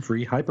fat,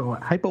 gluten-free,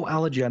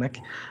 hypoallergenic,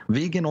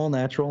 vegan,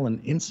 all-natural,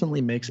 and instantly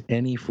makes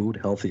any food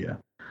healthier.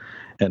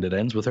 And it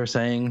ends with her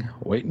saying,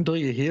 "Wait until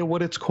you hear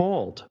what it's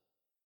called."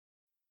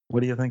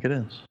 What do you think it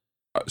is?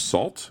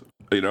 Salt?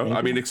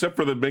 I mean, except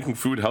for the making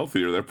food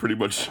healthier, they're pretty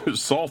much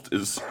salt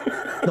is.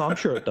 No, I'm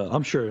sure it does.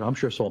 I'm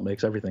sure salt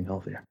makes everything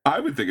healthier. I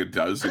would think it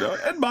does,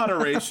 in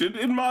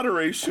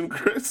moderation,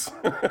 Chris.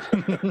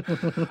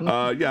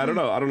 Yeah, I don't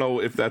know. I don't know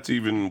if that's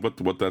even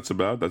what that's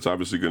about. That's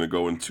obviously going to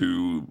go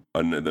into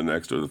the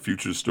next or the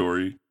future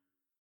story.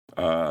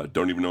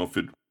 Don't even know if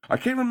it. I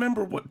can't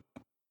remember what.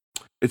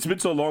 It's been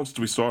so long since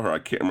we saw her. I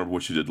can't remember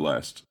what she did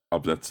last.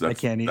 That's I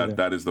can't either.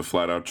 That is the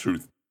flat out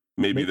truth.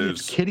 Maybe Maybe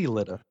there's. it's kitty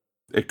litter.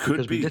 It could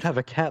Because we be. did have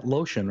a cat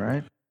lotion,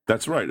 right?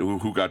 That's right.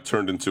 Who got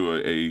turned into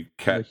a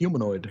cat A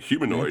humanoid.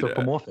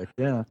 Anthropomorphic,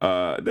 yeah.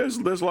 There's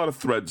a lot of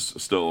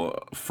threads still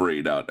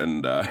frayed out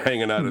and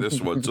hanging out of this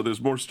one, so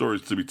there's more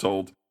stories to be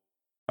told.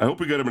 I hope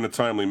we get them in a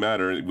timely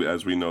manner.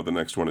 As we know, the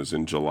next one is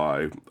in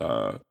July,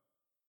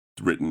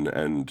 written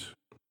and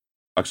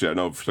actually I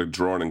know it's like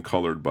drawn and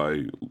colored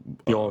by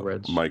The All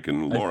Reds. Mike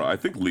and Laura. I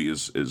think Lee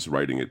is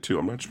writing it too.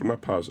 I'm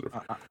not positive.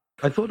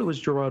 I thought it was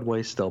Gerard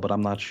Way still, but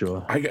I'm not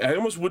sure. I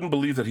almost wouldn't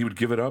believe that he would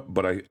give it up,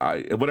 but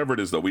I whatever it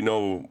is though, we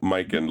know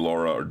Mike and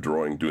Laura are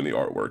doing the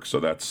artwork, so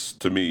that's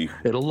to me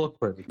It'll look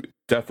pretty.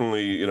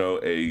 definitely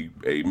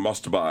a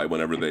must buy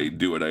whenever they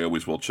do it. I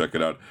always will check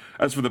it out.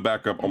 As for the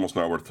backup, almost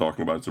not worth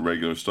talking about. It's the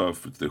regular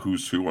stuff. It's the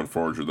who's who on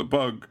Forager the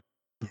Bug,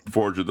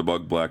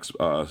 Black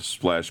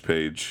splash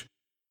page.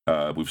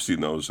 We've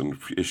seen those in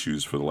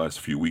issues for the last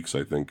few weeks,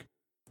 I think,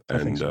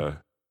 and so.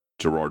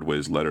 Gerard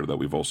Way's letter that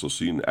we've also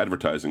seen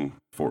advertising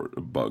for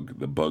the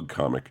Bug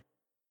comic.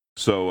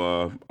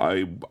 So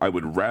I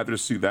would rather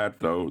see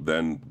that though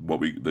than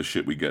the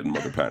shit we get in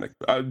Mother Panic.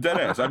 Dead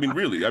ass. I mean,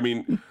 really. I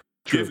mean,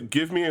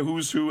 give me a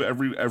who's who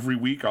every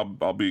week.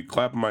 I'll be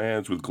clapping my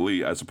hands with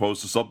glee, as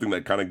opposed to something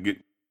that kind of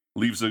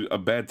leaves a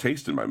bad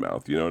taste in my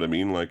mouth. You know what I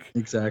mean? Like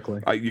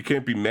Exactly. you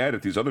can't be mad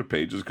at these other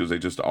pages because they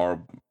just are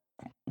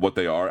what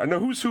they are. I know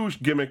who's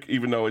gimmick,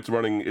 even though it's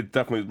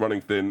definitely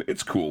running thin.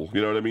 It's cool. You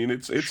know what I mean?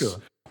 It's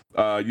Sure.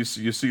 You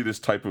see this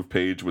type of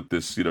page with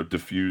this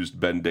diffused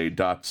Ben-Day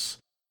dots.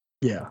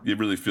 Yeah. You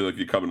really feel like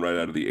you're coming right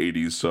out of the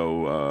 80s.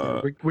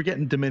 So We're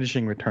getting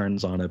diminishing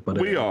returns on it, but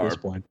We at are, this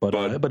point. But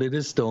it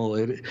is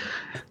still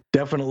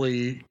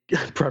definitely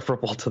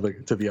preferable to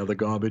the other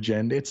garbage,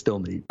 and it's still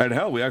neat. and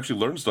hell, we actually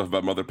learned stuff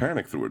about Mother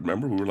Panic through it.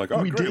 Remember, we were like,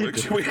 oh, We great!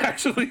 did. We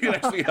actually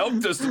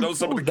helped us to know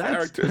some of the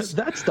characters.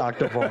 That's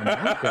Dr. Vaughn.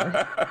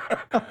 Okay.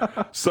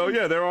 So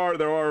yeah, there are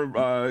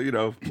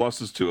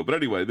pluses to it. But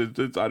anyway,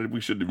 we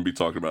shouldn't even be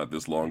talking about it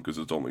this long because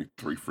it's only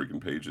 3 freaking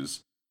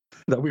pages.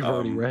 That we've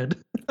already read.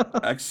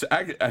 As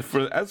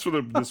for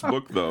this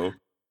book though,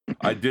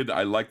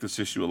 I like this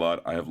issue a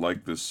lot. I have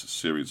liked this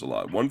series a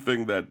lot. One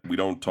thing that we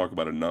don't talk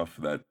about enough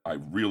that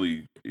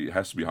it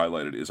has to be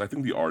highlighted is I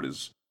think the art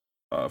is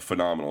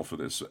phenomenal for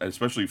this,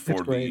 especially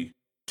for the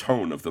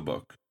tone of the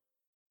book.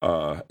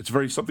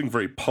 It's something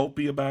very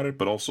pulpy about it,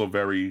 but also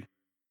very,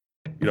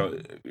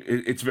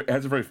 it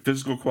has a very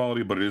physical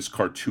quality, but it is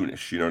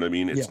cartoonish. You know what I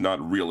mean? It's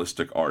not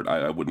realistic art.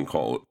 I wouldn't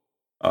call it.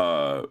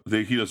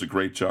 He does a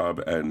great job,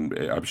 and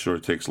I'm sure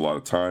it takes a lot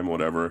of time,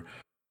 whatever.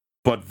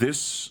 But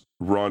this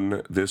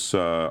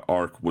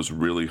arc was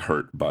really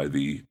hurt by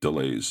the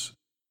delays.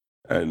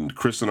 And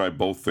Chris and I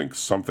both think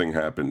something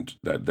happened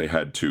that they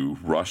had to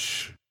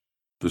rush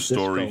the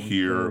story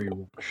here. Very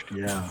rushed,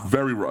 yeah.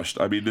 Very rushed.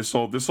 I mean, this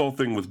whole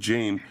thing with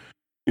Jane,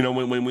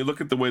 when we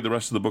look at the way the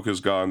rest of the book has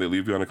gone, they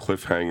leave you on a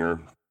cliffhanger,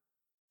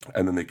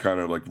 and then they kind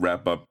of like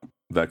wrap up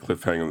that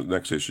cliffhanger in the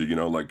next issue.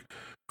 Like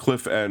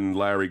Cliff and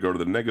Larry go to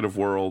the negative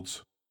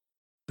worlds.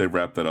 They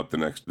wrap that up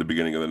the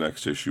beginning of the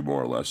next issue,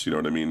 more or less. You know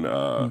what I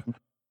mean?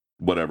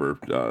 Whatever.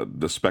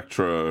 The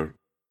Spectra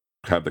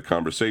have the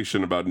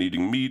conversation about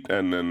needing meat,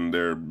 and then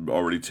they're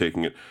already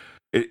taking it.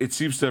 it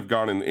seems to have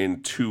gone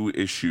in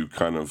 2-issue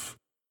kind of,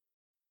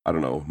 I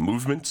don't know,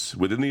 movements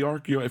within the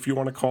arc, if you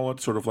want to call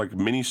it, sort of like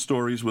mini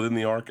stories within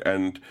the arc.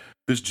 And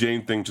this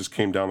Jane thing just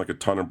came down like a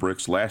ton of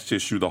bricks. Last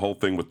issue, the whole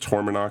thing with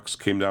Torminox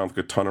came down like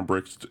a ton of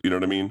bricks. You know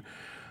what I mean?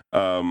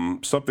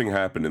 Something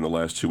happened in the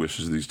last 2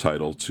 issues of these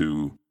titles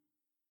to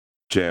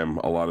jam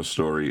a lot of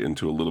story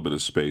into a little bit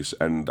of space.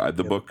 And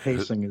the book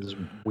pacing is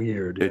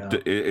weird.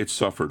 It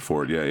suffered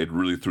for it. Yeah, it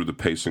really threw the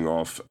pacing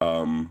off.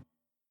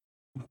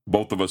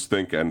 Both of us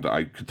think, and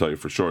I can tell you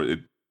for sure, it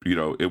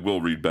will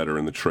read better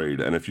in the trade.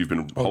 And if you've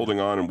been holding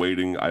on and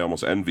waiting, I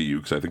almost envy you,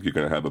 because I think you're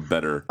going to have a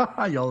better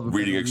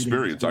reading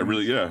experience. I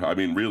really,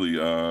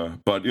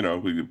 but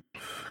we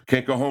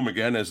can't go home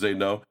again, as they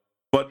know.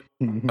 But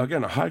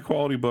again, a high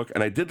quality book,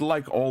 and I did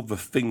like all the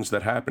things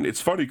that happened.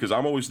 It's funny because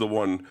I'm always the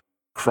one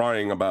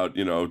crying about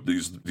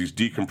these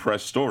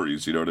decompressed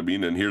stories. You know what I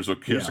mean? And here's a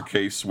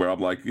case where I'm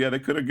like, they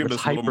could have given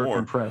us a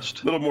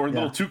little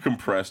little too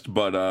compressed,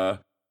 but.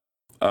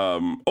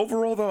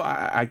 Overall, though,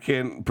 I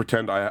can't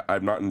pretend I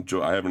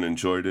haven't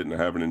enjoyed it, and I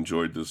haven't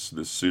enjoyed this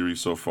series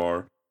so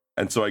far.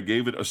 And so I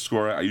gave it a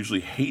score. I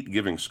usually hate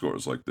giving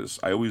scores like this.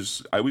 I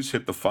always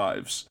hit the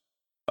 5s,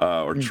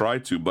 or try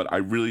to, but I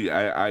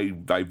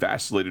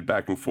vacillated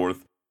back and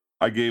forth.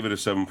 I gave it a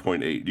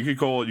 7.8. You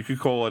could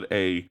call it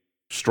a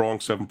strong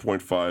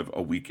 7.5,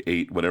 a weak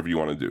 8, whatever you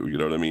want to do. You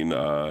know what I mean?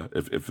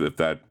 If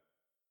that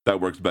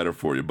works better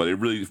for you. But it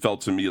really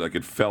felt to me like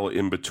it fell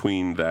in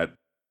between that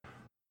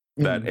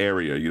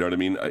area, you know what I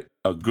mean?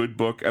 A good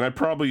book, and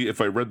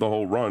if I read the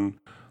whole run,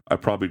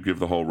 I'd probably give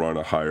the whole run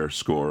a higher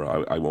score.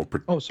 I won't.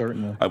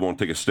 Certainly. I won't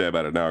take a stab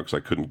at it now because I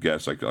couldn't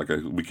guess. We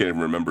can't even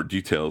remember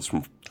details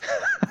from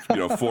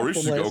 4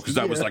 issues ago, because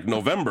that was like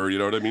November. You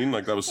know what I mean?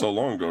 Like that was so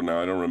long ago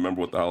now. I don't remember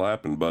what the hell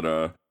happened.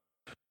 But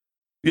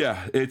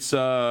it's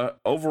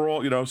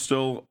overall,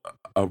 still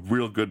a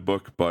real good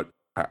book. But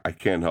I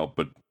can't help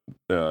but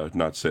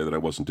not say that I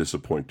wasn't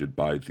disappointed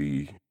by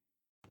the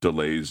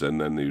delays and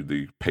then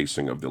the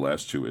pacing of the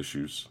last 2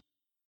 issues.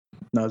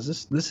 Now,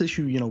 this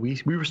issue,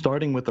 we were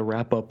starting with the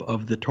wrap up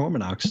of the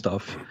Torminox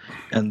stuff,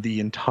 and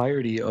the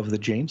entirety of the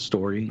Jane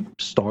story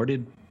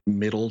started,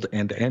 middled,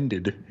 and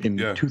ended in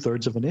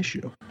 2/3 of an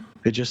issue.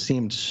 It just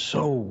seemed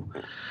so.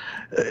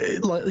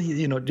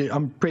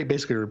 I'm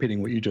basically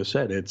repeating what you just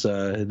said. It's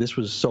this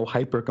was so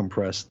hyper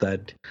compressed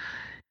that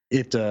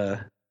we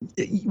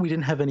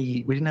didn't have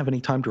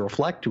any time to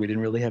reflect. We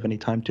didn't really have any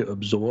time to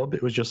absorb.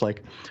 It was just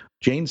like,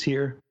 Jane's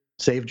here,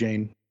 save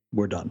Jane,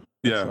 we're done.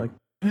 Yeah.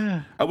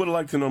 I would have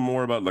liked to know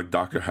more about like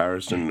Dr.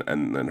 Harrison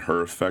and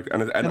her effect,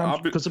 and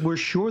because we're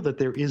sure that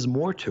there is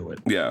more to it.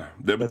 Yeah,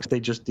 they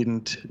just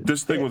didn't.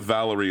 This thing with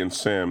Valerie and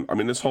Sam. I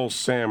mean, this whole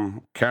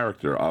Sam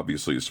character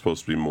obviously is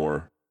supposed to be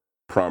more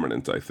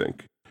prominent, I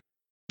think.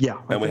 Yeah,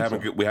 and we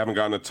haven't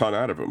gotten a ton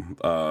out of him.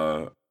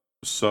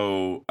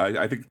 So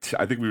I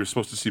think we were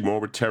supposed to see more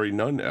with Terry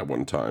Nunn at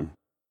one time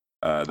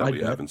that we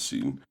haven't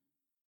seen.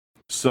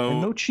 So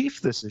and no Chief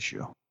this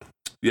issue.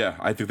 Yeah,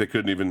 I think they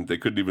couldn't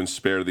even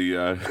spare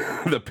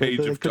the page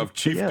of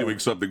Chief doing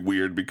something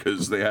weird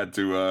because they had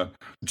to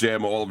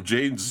jam all of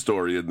Jane's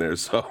story in there.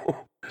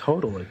 So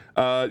totally.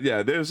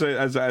 There's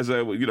as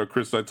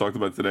Chris and I talked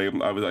about today.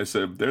 I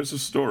said there's a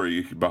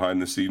story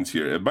behind the scenes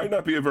here. It might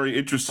not be a very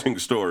interesting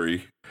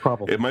story.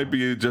 Probably. It might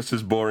be just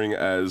as boring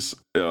as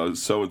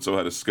so and so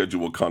had a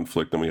schedule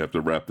conflict and we have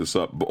to wrap this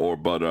up.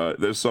 But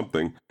there's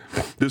something.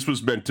 This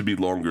was meant to be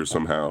longer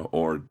somehow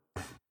or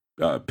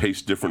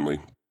paced differently.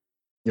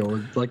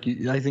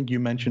 I think you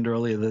mentioned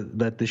earlier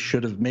that this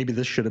should have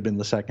been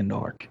the second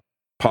arc.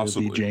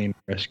 Possibly. The Jane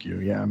rescue,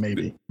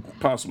 maybe.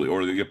 Possibly,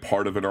 or they get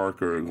part of an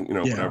arc, or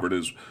whatever it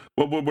is.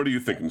 What are you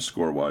thinking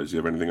score wise? Do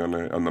you have anything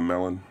on the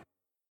melon?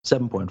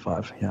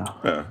 7.5. Yeah.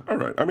 Yeah. All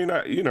right. I mean,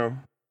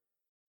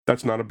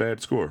 that's not a bad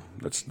score.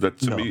 That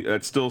to me,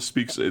 that still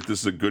speaks. This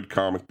is a good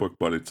comic book,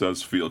 but it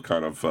does feel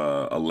kind of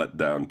a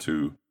letdown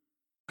to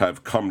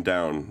have come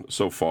down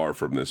so far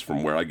from this,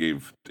 from where I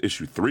gave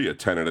issue 3 a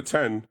 10 out of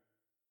 10.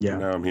 Yeah.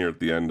 Now I'm here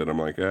at the end, and I'm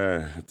like,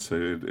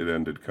 it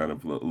ended kind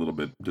of a little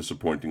bit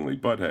disappointingly.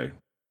 But hey,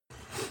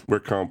 we're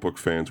comic book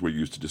fans. We're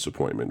used to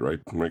disappointment, right?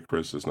 Right,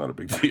 Chris? It's not a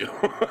big deal.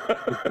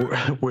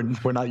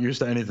 we're not used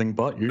to anything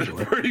but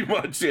usually. Pretty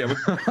much, yeah.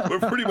 We're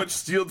pretty much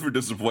steeled for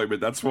disappointment.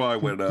 That's why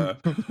when a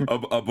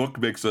book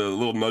makes a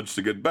little nudge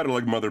to get better,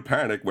 like Mother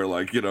Panic, we're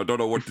like, don't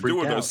know what to do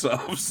with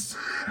ourselves.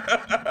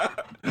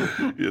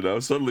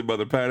 Suddenly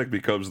Mother Panic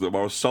becomes the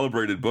most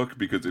celebrated book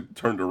because it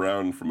turned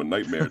around from a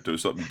nightmare to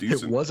something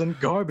decent. It wasn't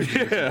garbage.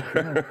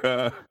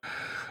 Yeah.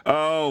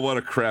 Oh, what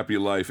a crappy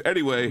life.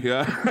 Anyway,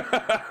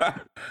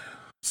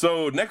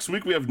 so next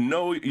week we have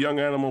no Young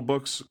Animal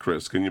books,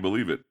 Chris. Can you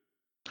believe it?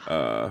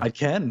 I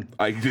can.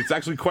 It's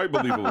actually quite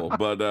believable,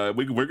 but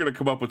we're going to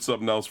come up with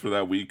something else for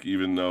that week,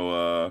 even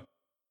though,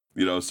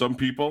 some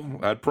people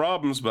had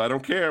problems, but I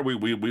don't care.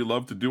 We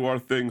love to do our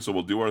thing, so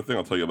we'll do our thing.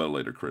 I'll tell you about it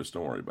later, Chris.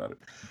 Don't worry about it.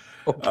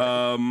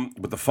 Okay.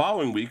 But the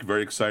following week,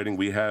 very exciting,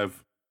 we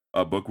have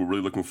a book we're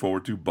really looking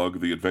forward to, Bug,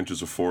 The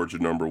Adventures of Forager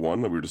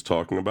 #1 that we were just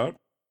talking about,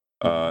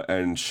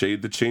 and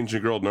Shade the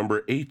Changing Girl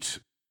 #8.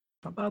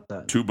 How about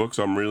that? 2 books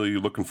I'm really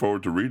looking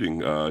forward to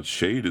reading.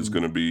 Shade is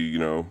going to be,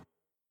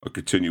 a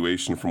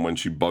continuation from when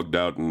she bugged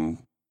out and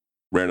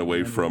ran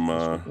away from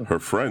her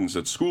friends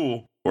at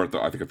school, or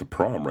I think at the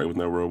prom, right? Wasn't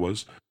that where it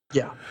was?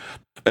 Yeah.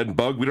 And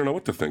Bug, we don't know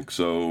what to think,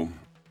 so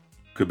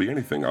could be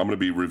anything. I'm going to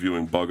be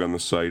reviewing Bug on the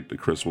site.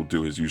 Chris will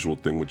do his usual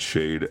thing with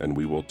Shade, and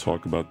we will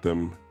talk about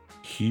them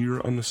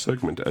here on the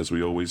segment, as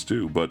we always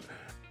do. But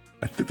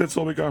I think that's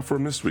all we got for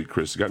him this week,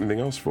 Chris. You got anything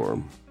else for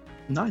him?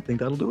 No, I think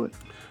that'll do it.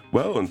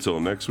 Well,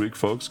 until next week,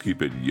 folks,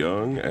 keep it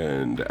young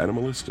and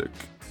animalistic.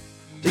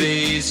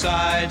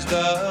 Besides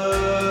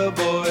the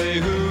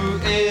boy who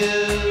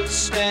is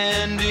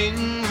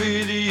standing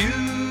with you,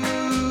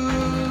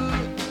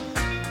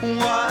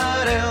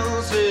 what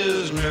else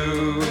is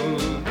new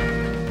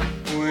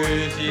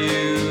with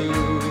you?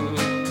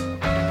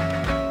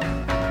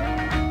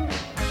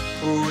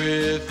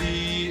 With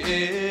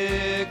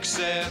the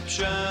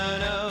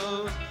exception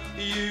of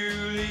you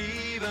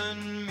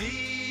leaving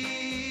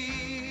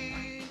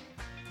me,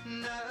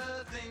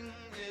 nothing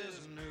is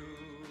new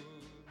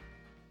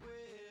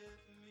with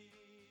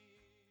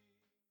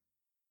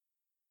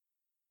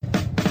me.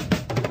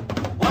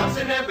 Once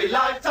in every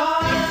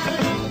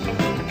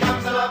lifetime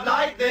comes a love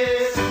like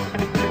this.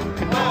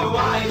 Oh,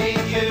 I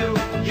need you,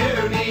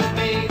 you need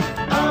me.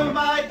 Oh,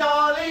 my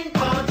darling,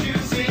 can't you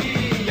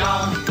see?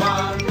 Young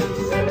ones,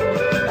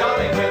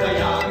 darling, we're the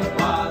young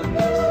ones.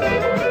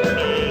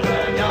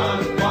 The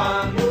young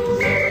ones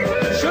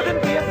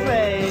Shouldn't be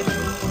afraid.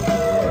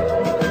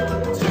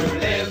 to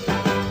live,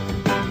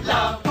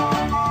 love.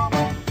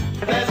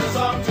 There's a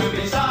song to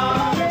be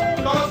sung,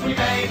 'cause we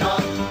may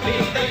not be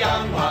the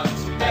young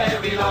ones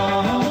very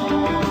long.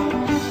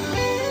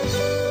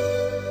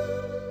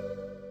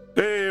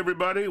 Hey,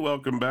 everybody.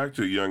 Welcome back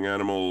to Young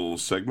Animal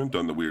segment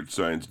on the Weird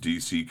Science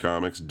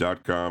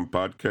DCComics.com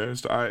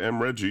podcast. I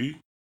am Reggie.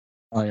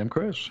 I am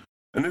Chris.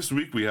 And this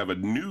week we have a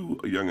new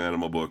Young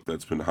Animal book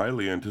that's been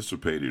highly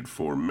anticipated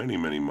for many,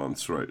 many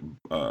months, right?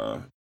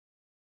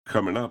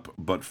 Coming up.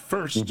 But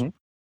first,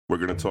 we're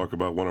going to talk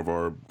about one of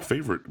our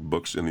favorite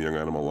books in the Young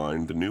Animal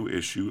line, the new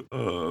issue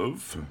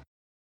of...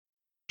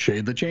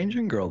 Shade the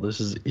Changing Girl.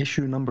 This is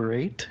issue number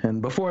 8.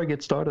 And before I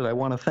get started, I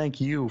want to thank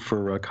you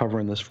for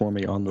covering this for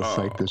me on the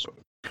site this week.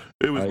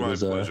 It was my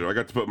pleasure. I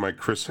got to put my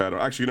Chris hat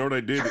on. Actually, you know what I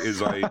did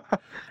is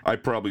I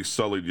probably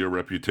sullied your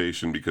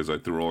reputation because I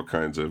threw all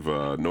kinds of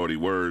naughty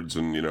words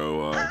and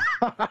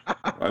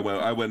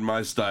I went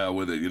my style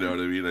with it. You know what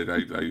I mean? I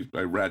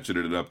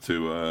ratcheted it up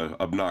to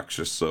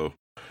obnoxious. So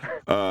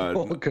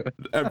Good.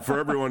 and for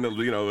everyone that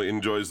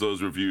enjoys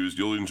those reviews,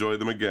 you'll enjoy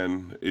them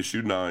again.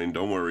 Issue 9.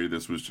 Don't worry,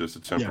 this was just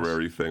a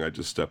temporary thing. I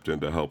just stepped in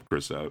to help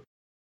Chris out.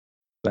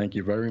 Thank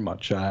you very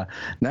much.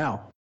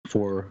 Now,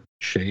 for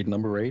Shade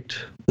number 8,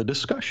 the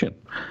discussion.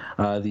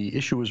 The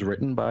issue was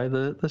written by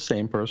the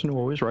same person who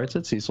always writes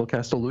it, Cecil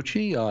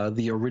Castellucci.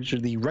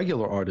 The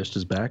regular artist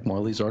is back,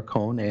 Marley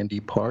Zarcone, Andy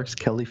Parks,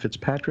 Kelly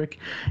Fitzpatrick,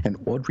 and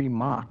Audrey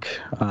Mock.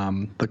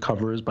 The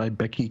cover is by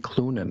Becky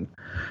Cloonan.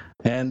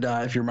 And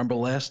if you remember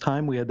last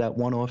time, we had that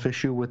one-off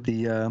issue with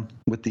the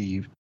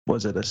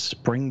was it a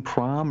spring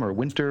prom or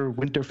winter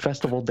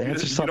festival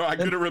dance or something? I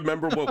couldn't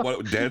remember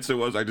what dance it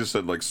was. I just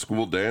said like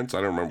school dance.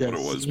 I don't remember what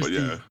it was, but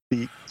yeah.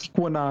 The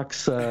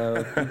equinox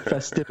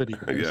festivity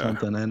or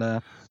something.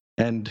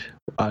 And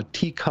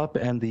Teacup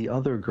and the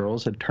other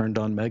girls had turned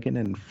on Megan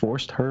and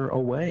forced her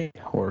away,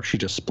 or she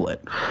just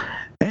split.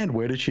 And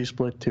where did she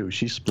split to?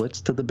 She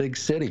splits to the big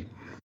city.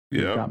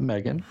 Yeah, got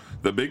Megan.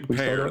 The big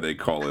pear, they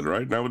call it,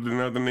 right? Now, didn't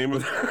have the name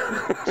of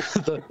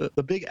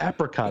the big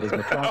apricot is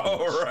Metropolis.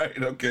 Oh, right,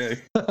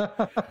 okay.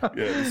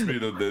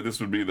 This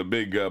would be the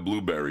big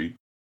blueberry.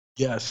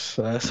 Yes,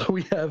 so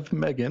we have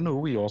Megan, who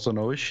we also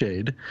know as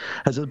Shade,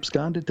 has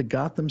absconded to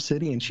Gotham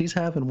City, and she's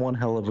having one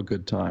hell of a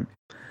good time.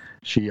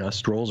 She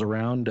strolls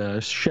around,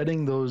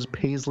 shedding those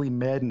Paisley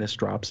madness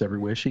drops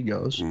everywhere she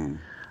goes.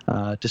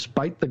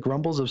 Despite the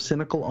grumbles of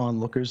cynical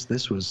onlookers,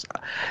 this was,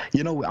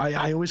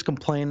 I always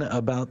complain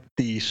about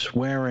the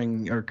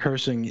swearing or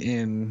cursing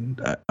in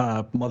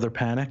Mother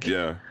Panic.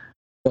 Yeah.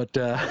 But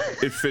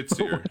it fits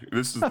here.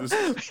 This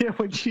yeah,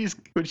 when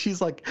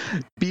she's like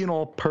being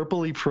all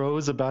purpley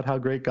prose about how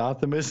great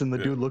Gotham is, and the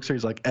dude looks at her,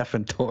 he's like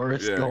effing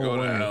Taurus. Yeah, go to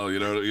away. hell.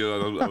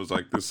 I was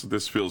like,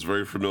 this feels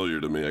very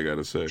familiar to me, I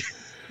gotta say.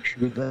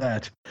 With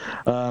that.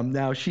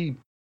 Now she,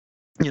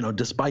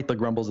 despite the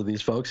grumbles of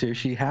these folks here,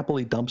 she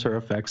happily dumps her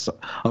effects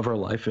of her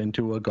life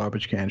into a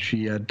garbage can.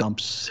 She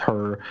dumps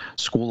her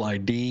school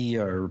ID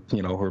or,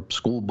 her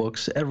school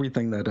books,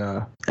 everything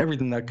that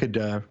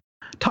could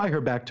tie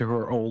her back to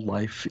her old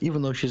life,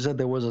 even though she said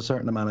there was a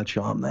certain amount of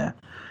charm there.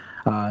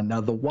 Now,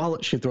 the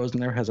wallet she throws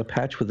in there has a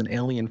patch with an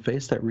alien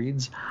face that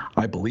reads,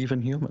 "I believe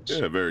in humans."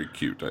 Yeah, very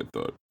cute, I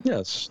thought.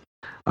 Yes.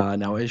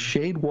 Now, as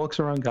Shade walks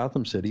around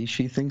Gotham City,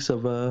 she thinks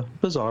of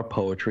bizarre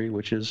poetry,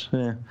 which is,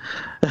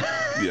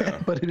 Yeah.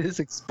 but it is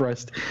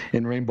expressed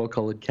in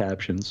rainbow-colored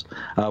captions,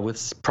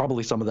 with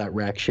probably some of that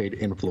rack shade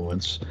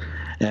influence,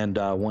 and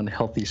one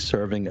healthy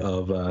serving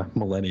of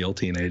millennial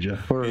teenager,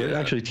 or Yeah.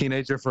 actually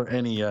teenager for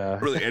any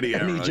Really, any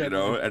era, you gender.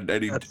 know, and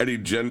any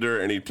gender,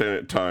 any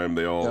time,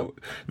 they all.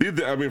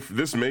 I mean,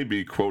 this may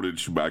be quoted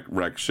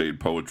rack shade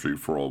poetry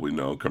for all we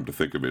know. Come to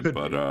think of it,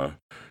 but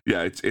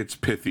yeah, it's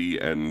pithy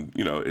and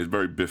it's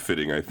very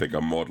befitting. I think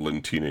a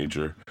maudlin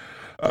teenager.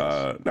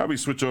 Now we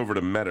switch over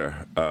to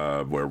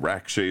Meta, where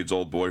Rack Shade's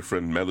old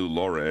boyfriend Melu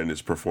Loran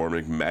is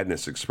performing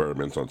madness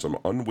experiments on some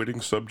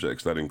unwitting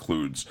subjects. That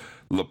includes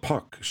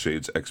Lepuck,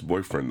 Shade's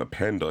ex-boyfriend,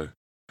 the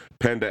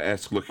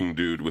panda-esque looking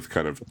dude with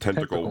kind of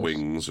tentacle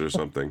wings or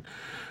something.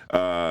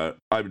 I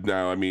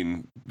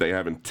mean, they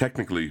haven't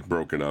technically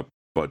broken up,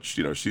 but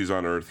she's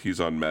on Earth, he's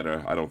on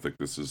Meta. I don't think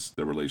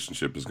their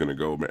relationship is going to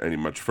go any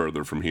much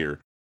further from here.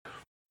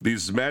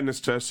 These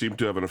madness tests seem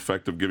to have an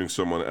effect of giving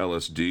someone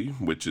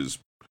LSD, which is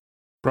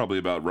probably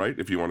about right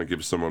if you want to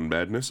give someone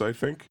madness, I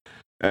think.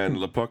 And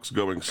Lepuck's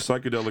going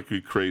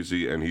psychedelically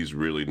crazy, and he's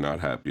really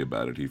not happy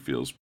about it. He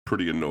feels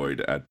pretty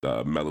annoyed at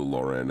Melu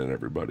Loran and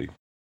everybody.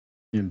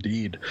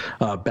 Indeed.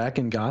 Back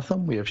in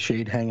Gotham, we have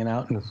Shade hanging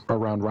out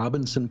around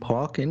Robinson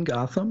Park in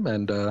Gotham,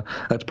 and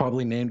that's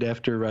probably named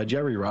after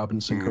Jerry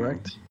Robinson,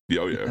 correct?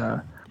 Oh,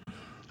 yeah.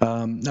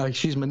 Now,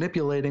 she's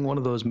manipulating one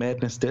of those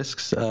madness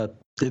discs.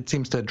 It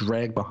seems to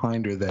drag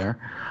behind her there.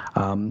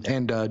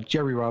 And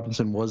Jerry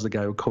Robinson was the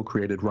guy who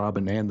co-created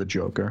Robin and the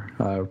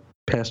Joker.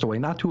 Passed away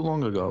not too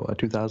long ago,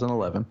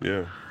 2011.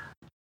 Yeah.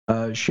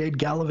 Shade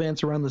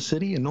gallivants around the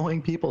city,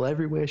 annoying people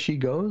everywhere she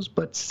goes,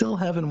 but still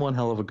having one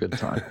hell of a good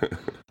time.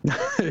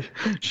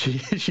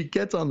 She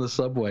gets on the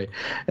subway,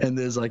 and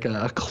there's like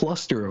a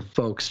cluster of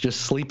folks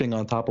just sleeping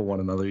on top of one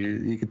another.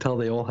 You can tell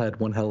they all had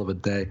one hell of a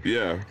day.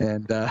 Yeah.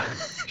 And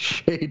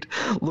Shade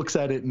looks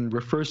at it and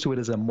refers to it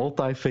as a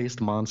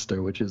multi-faced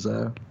monster, which is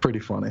pretty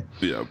funny.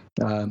 Yeah.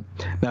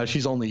 Now,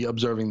 she's only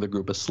observing the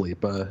group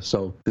asleep,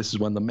 so this is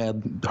when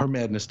her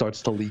madness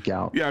starts to leak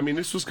out. Yeah, I mean,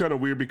 this was kind of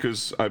weird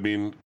because, I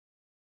mean,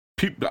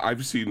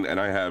 I've seen, and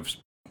I have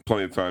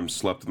plenty of times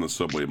slept in the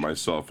subway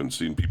myself and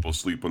seen people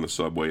sleep on the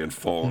subway and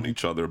fall on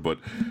each other, but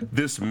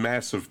this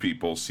mass of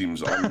people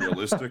seems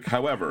unrealistic.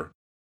 However,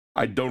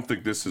 I don't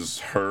think this is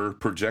her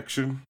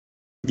projection.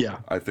 Yeah.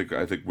 I think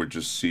we're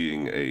just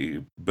seeing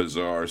a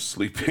bizarre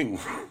sleeping,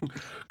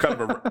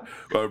 kind of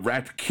a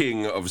rat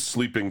king of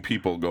sleeping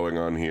people going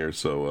on here.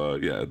 So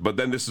yeah, but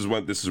then this is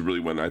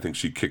really when I think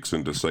she kicks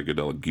into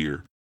psychedelic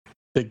gear.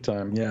 Big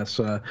time, yes.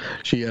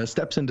 She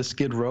steps into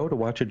Skid Row to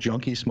watch a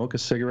junkie smoke a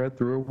cigarette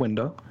through a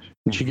window.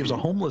 And she gives a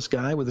homeless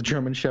guy with a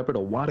German Shepherd a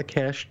wad of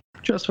cash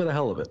just for the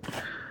hell of it.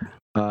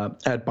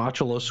 At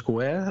Bachelor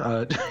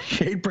Square,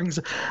 Shade brings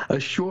a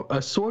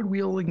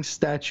sword-wielding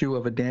statue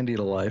of a dandy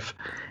to life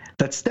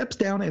that steps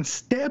down and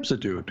stabs a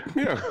dude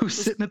who's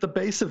sitting at the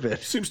base of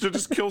it. Seems to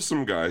just kill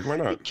some guy. Why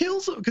not? He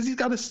kills him because he's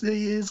got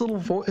his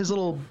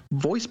little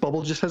voice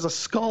bubble just has a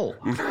skull.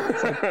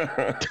 It's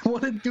like,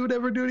 what did dude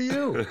ever do to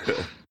you?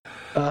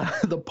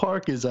 The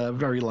park is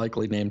very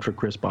likely named for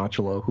Chris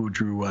Bachalo, who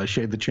drew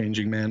Shade the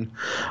Changing Man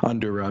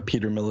under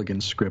Peter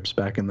Milligan's scripts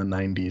back in the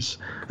 90s,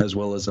 as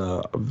well as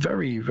a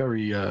very,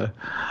 very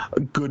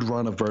good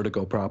run of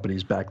Vertigo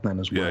properties back then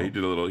as well. Yeah, he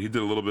did a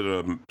little bit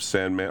of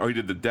Sandman. Oh, he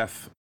did the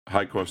Death,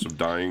 High Cost of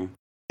Dying.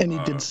 And he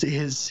did see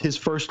his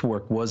first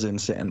work was in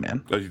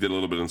Sandman. He did a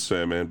little bit in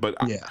Sandman, but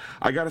yeah.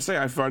 I gotta say,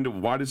 I find it.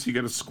 Why does he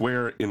get a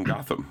square in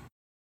Gotham?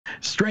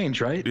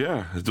 Strange, right?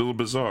 Yeah, it's a little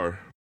bizarre.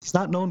 He's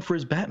not known for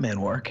his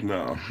Batman work.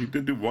 No, he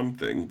did do one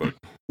thing, but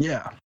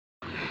yeah.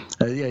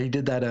 He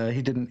did that.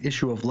 He did an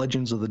issue of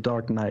Legends of the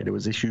Dark Knight. It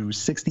was issue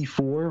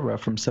 64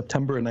 from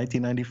September of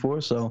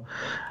 1994. So,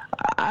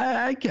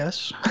 I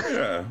guess.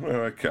 Yeah,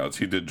 well, that counts.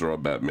 He did draw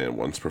Batman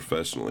once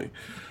professionally.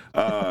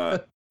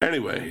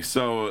 Anyway,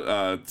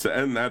 so to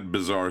end that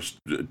bizarre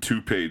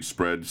two-page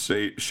spread,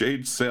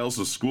 Shade sails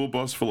a school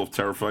bus full of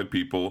terrified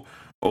people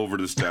over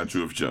to the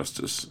Statue of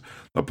Justice,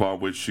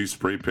 upon which she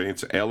spray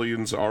paints,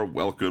 "Aliens are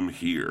welcome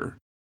here."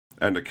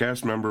 And a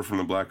cast member from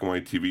the black and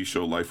white TV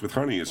show Life with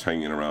Honey is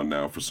hanging around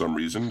now for some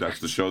reason. That's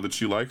the show that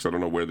she likes. I don't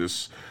know where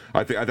this...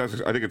 I think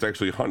it's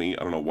actually Honey.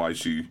 I don't know why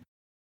she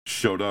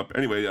showed up.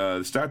 Anyway,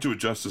 the Statue of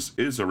Justice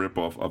is a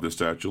ripoff of the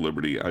Statue of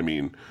Liberty. I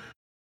mean,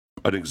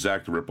 an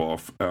exact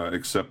ripoff,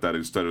 except that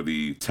instead of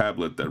the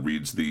tablet that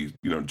reads the,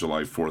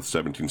 July 4th,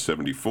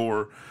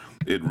 1774,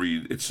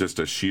 it's just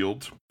a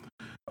shield.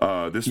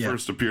 This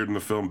first appeared in the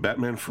film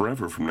Batman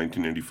Forever from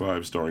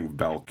 1985, starring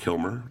Val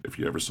Kilmer, if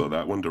you ever saw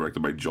that one,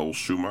 directed by Joel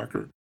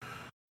Schumacher.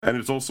 And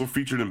it's also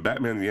featured in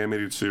Batman the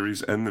Animated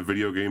Series and the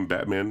video game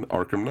Batman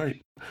Arkham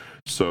Knight.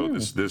 So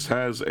this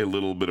has a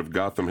little bit of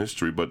Gotham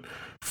history, but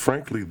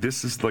frankly,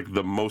 this is like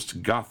the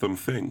most Gotham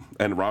thing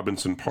and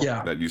Robinson Park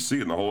that you see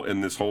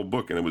in this whole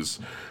book. And it was,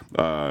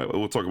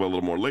 we'll talk about it a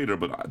little more later,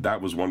 but that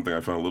was one thing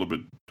I found a little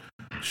bit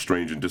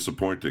strange and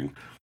disappointing.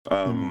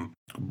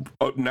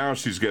 Now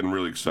she's getting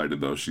really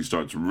excited, though. She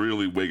starts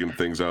really wigging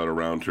things out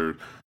around her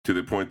to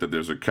the point that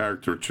there's a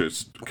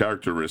caricaturist,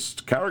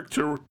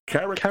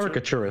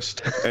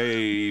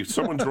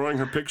 someone drawing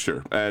her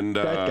picture, and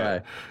That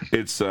guy.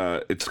 it's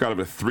kind of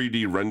a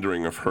 3D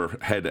rendering of her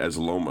head as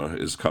Loma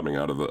is coming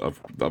out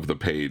of the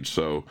page.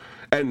 So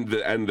and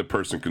the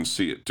person can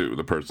see it too.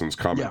 The person's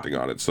commenting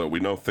on it, so we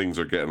know things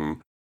are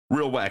getting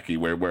real wacky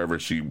wherever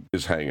she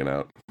is hanging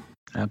out.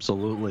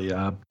 Absolutely.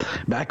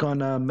 Back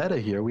on Meta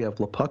here, we have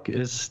LePuck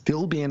is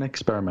still being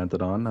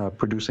experimented on,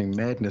 producing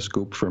Madness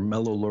Goop for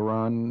Mello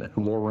Loran,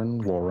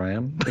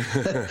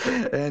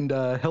 and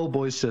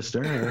Hellboy's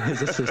sister,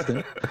 his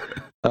assistant.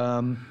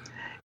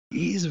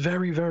 He's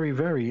very, very,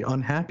 very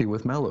unhappy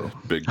with Mello.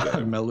 Big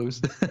time. Mello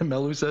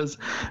says,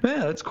 "Yeah,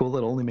 that's cool.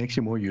 That only makes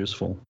you more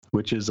useful,"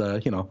 which is,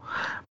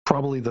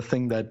 probably the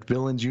thing that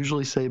villains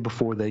usually say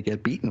before they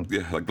get beaten.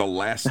 Yeah, like the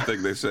last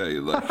thing they say,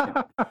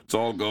 like it's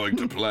all going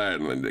to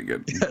plan, and they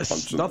get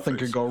punched in the Nothing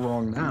face. could go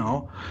wrong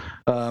now.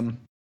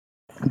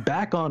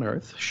 Back on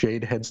Earth,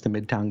 Shade heads to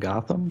Midtown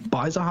Gotham,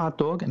 buys a hot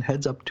dog, and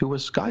heads up to a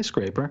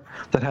skyscraper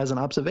that has an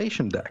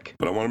observation deck.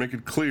 But I want to make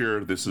it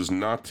clear, this is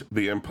not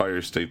the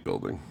Empire State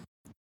Building.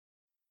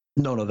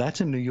 No,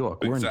 that's in New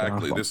York. We're Exactly. in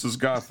Gotham. This is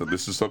Gotham.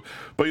 This is some,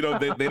 but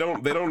they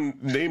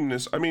don't name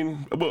this. I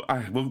mean, we'll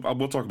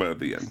talk about it at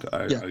the end.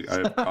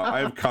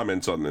 I have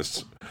comments on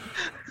this.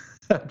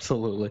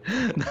 Absolutely.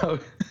 Now,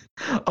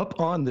 up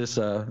on this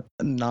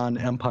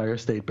non-Empire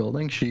State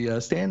Building, she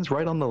stands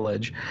right on the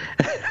ledge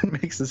and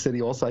makes the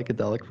city all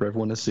psychedelic for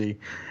everyone to see.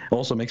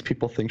 Also makes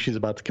people think she's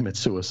about to commit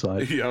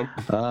suicide. Yeah.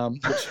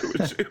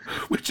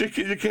 Which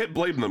you can't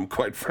blame them,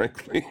 quite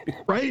frankly.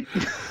 Right?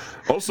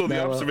 Also,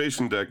 the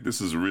observation deck, this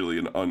is really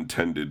an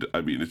untended,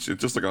 I mean, it's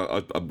just like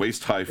a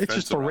waist-high fence. It's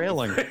just a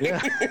railing.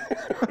 Yeah.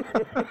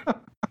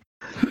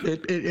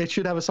 It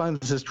should have a sign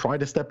that says "Try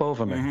to step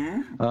over me."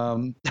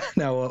 Mm-hmm.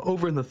 Now,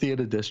 over in the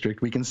theater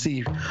district, we can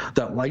see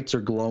that lights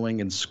are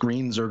glowing and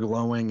screens are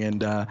glowing,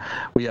 and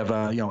we have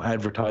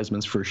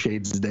advertisements for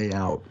Shade's Day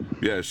Out.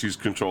 Yeah, she's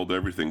controlled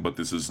everything, but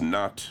this is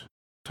not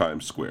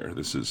Times Square.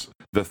 This is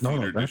the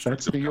theater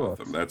district of New York.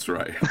 Gotham. That's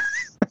right.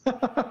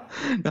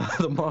 Now,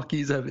 the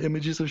marquees have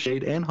images of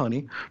Shade and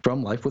Honey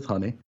from Life with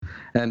Honey,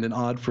 and an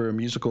ad for a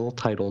musical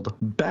titled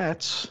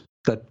Bats.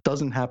 That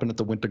doesn't happen at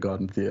the Winter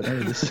Garden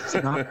Theater. This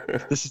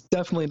is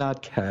definitely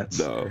not Cats.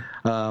 No.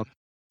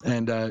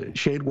 And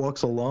Shade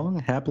walks along,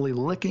 happily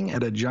licking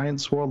at a giant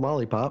swirl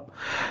lollipop,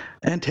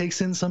 and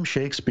takes in some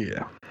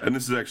Shakespeare. And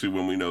this is actually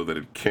when we know that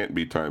it can't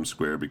be Times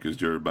Square, because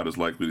you're about as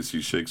likely to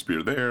see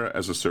Shakespeare there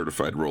as a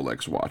certified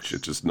Rolex watch.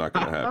 It's just not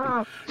going to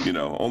happen.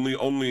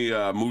 Only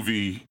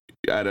movie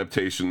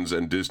adaptations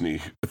and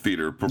Disney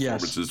theater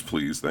performances,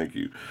 please. Thank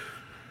you.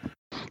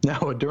 Now,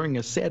 during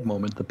a sad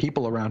moment, the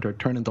people around her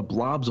turn into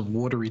blobs of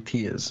watery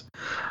tears.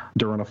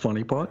 During a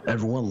funny part,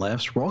 everyone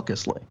laughs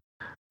raucously.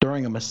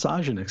 During a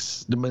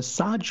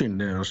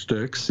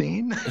misogynistic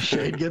scene,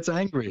 Shade gets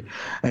angry,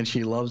 and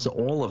she loves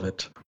all of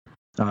it.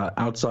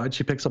 Outside,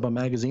 she picks up a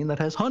magazine that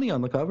has Honey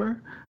on the cover,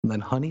 and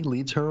then Honey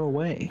leads her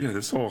away. Yeah,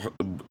 this whole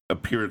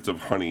appearance of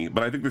Honey,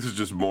 but I think this is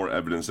just more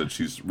evidence that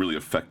she's really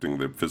affecting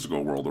the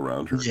physical world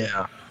around her.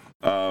 Yeah.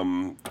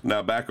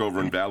 Now back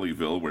over in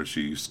Valleyville, where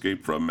she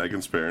escaped from,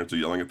 Megan's parents are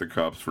yelling at the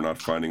cops for not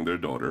finding their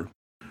daughter.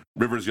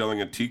 River's yelling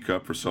at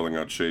Teacup for selling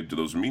out Shade to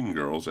those mean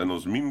girls, and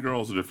those mean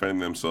girls are defending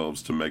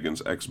themselves to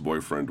Megan's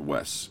ex-boyfriend,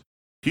 Wes.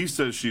 He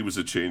says she was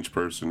a changed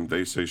person.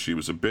 They say she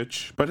was a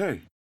bitch. But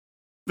hey,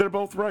 they're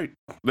both right.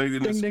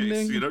 In this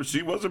case,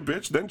 she was a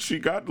bitch. Then she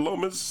got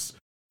Loma's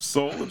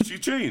soul, and she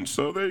changed.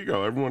 So there you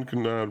go. Everyone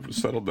can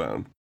settle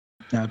down.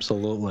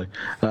 Absolutely.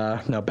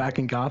 Now, back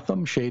in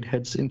Gotham, Shade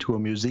heads into a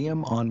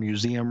museum on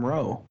Museum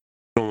Row.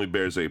 It only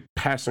bears a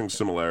passing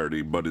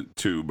similarity, but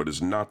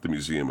is not the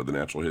Museum of the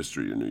Natural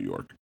History in New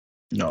York.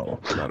 No,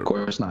 of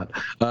course not.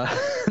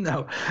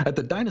 Now, at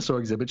the dinosaur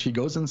exhibit, she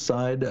goes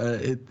inside.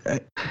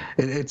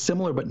 It's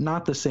similar, but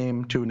not the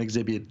same to an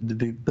exhibit,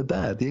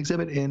 the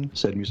exhibit in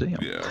said museum.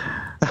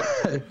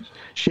 Yeah.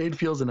 Shade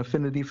feels an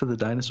affinity for the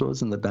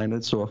dinosaurs in the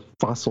dinosaur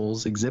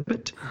fossils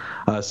exhibit,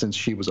 since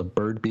she was a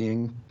bird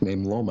being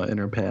named Loma in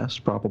her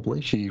past,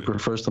 probably. She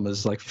refers to them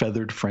as like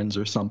feathered friends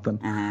or something.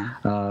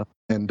 Mm-hmm.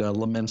 And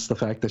laments the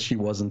fact that she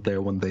wasn't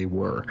there when they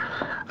were.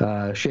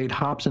 Shade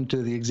hops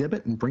into the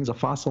exhibit and brings a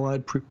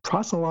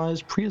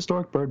fossilized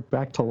prehistoric bird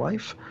back to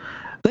life.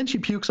 Then she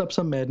pukes up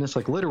some madness,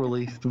 like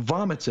literally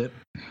vomits it.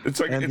 It's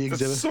like,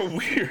 it's so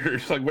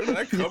weird. Like, where did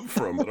that come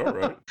from? But all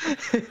right.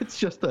 It's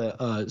just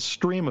a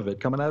stream of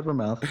it coming out of her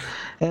mouth,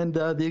 and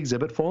the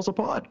exhibit falls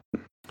apart.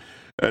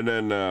 And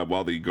then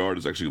while the guard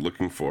is actually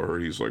looking for her,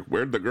 he's like,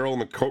 "Where'd the girl in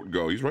the coat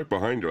go?" He's right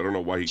behind her. I don't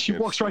know why She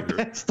walks right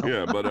past him.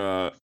 Yeah,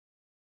 but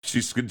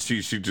she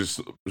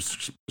just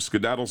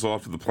skedaddles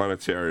off to the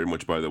planetarium,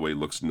 which, by the way,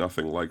 looks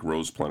nothing like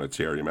Rose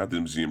Planetarium at the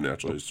Museum of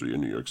Natural History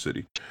in New York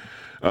City,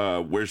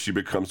 where she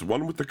becomes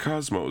one with the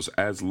cosmos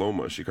as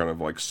Loma. She kind of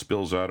like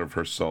spills out of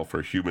herself,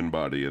 her human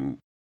body, and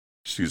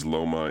she's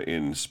Loma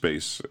in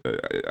space.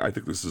 I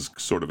think this is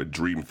sort of a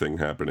dream thing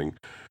happening.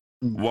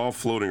 While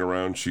floating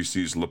around, she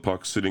sees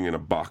Lepuck sitting in a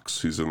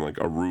box. He's in like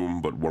a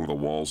room, but one of the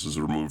walls is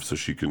removed so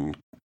she can,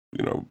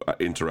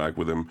 interact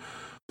with him.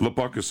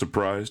 Lepuck is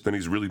surprised, and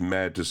he's really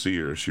mad to see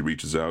her. She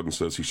reaches out and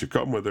says he should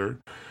come with her.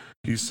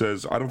 He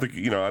says, I don't think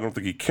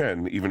he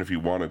can, even if he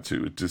wanted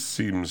to. It just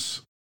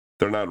seems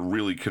they're not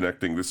really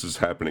connecting. This is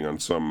happening on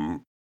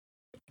some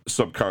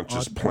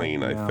subconscious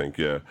plane, I think,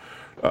 yeah.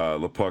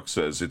 Lepuck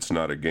says, it's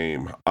not a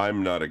game.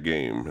 I'm not a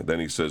game. Then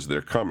he says,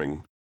 they're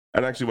coming.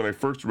 And actually, when I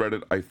first read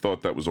it, I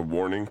thought that was a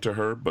warning to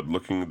her, but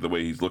looking at the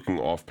way he's looking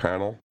off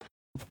panel,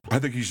 I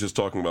think he's just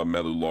talking about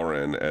Melu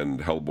Loran and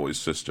Hellboy's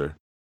sister.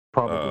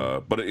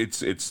 Probably. But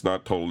it's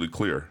not totally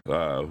clear.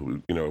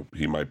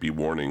 He might be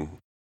warning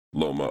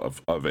Loma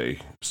of a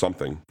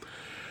something.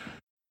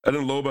 And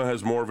then Loma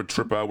has more of a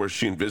trip out where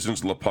she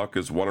envisions Lepuck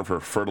as one of her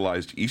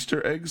fertilized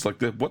Easter eggs.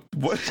 Like, what?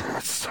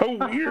 It's so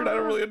weird. I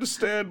don't really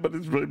understand, but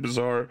it's really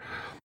bizarre.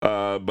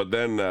 But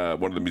then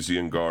one of the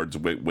museum guards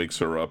wakes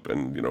her up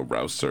and,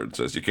 rouses her and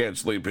says, you can't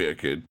sleep here,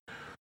 kid.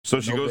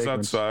 So she goes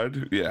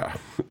outside, yeah,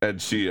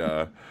 and she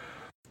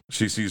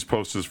sees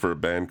posters for a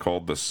band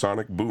called the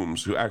Sonic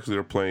Booms, who actually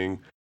are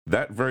playing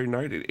that very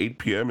night at 8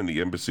 p.m. in the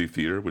Embassy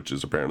Theater, which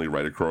is apparently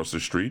right across the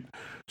street.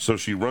 So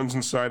she runs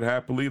inside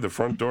happily, the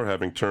front door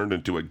having turned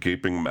into a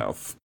gaping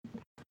mouth.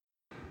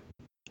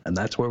 And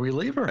that's where we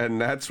leave her.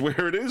 And that's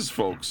where it is,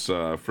 folks,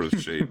 for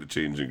Shade, the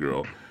Changing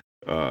Girl.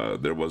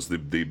 There was the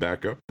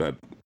backup that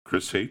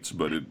Chris hates,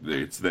 but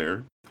it's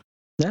there.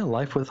 Yeah,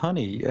 Life with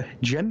Honey.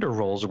 Gender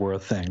roles were a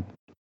thing.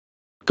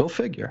 Go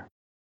figure.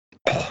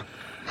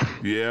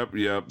 Yep.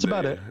 That's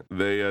about it.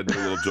 They do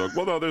a little joke.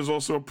 Well, no, there's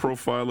also a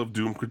profile of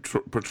Doom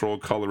Patrol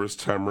colorist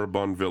Tamara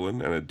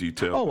Bonvillain and a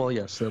detail. Oh, well,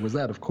 yes, there was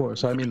that, of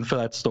course. I mean, for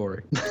that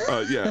story.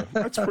 Yeah,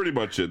 that's pretty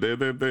much it.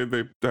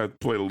 They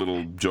played a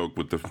little joke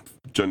with the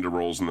gender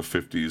roles in the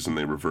 50s, and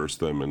they reversed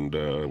them, and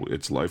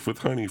it's Life with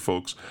Honey,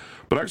 folks.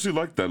 But I actually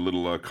liked that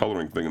little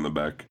coloring thing in the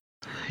back.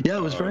 Yeah,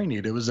 it was very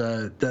neat. It was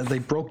they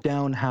broke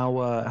down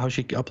how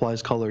she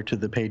applies color to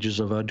the pages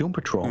of Doom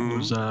Patrol. It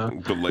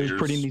was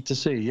pretty neat to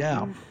see.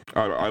 Yeah,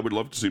 I would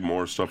love to see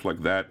more stuff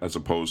like that as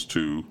opposed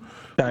to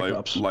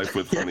Life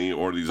with Honey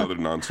or these other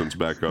nonsense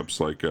backups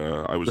like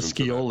I was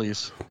the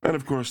Sciolis, and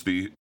of course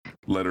the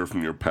letter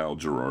from your pal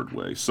Gerard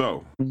Way.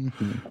 So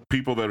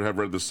people that have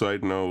read the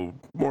site know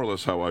more or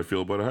less how I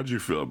feel. But how did you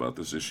feel about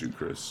this issue,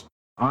 Chris?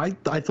 I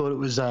thought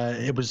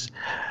it was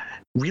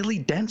really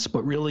dense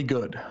but really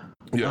good.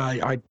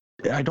 Yeah.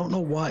 I don't know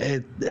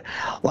why.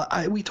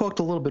 We talked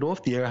a little bit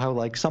off the air how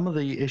like some of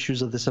the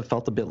issues of this have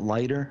felt a bit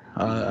lighter.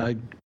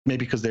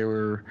 Maybe because they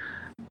were,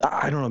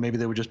 I don't know, maybe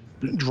they were just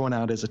drawn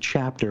out as a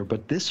chapter.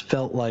 But this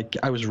felt like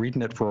I was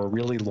reading it for a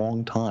really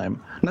long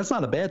time, and that's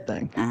not a bad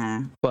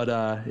thing. But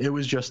it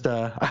was just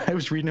I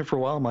was reading it for a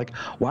while. I'm like,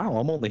 wow,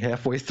 I'm only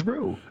halfway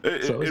through.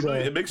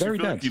 It makes you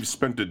feel like you've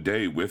spent a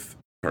day with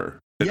her.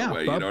 Yeah,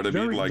 way, you know what I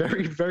mean? Like,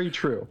 very, very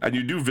true. And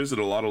you do visit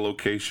a lot of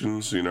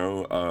locations,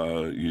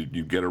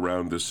 you get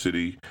around this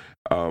city.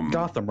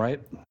 Gotham, right?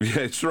 Yeah,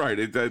 it's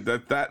right.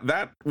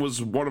 That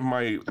was one of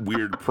my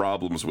weird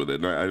problems with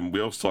it. And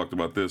we also talked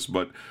about this,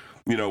 but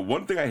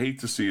one thing I hate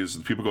to see is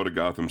people go to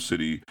Gotham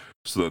City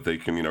so that they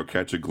can,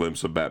 catch a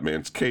glimpse of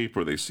Batman's cape,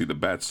 or they see the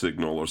bat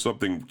signal or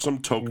something, some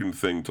token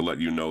thing to let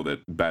you know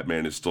that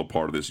Batman is still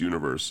part of this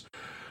universe.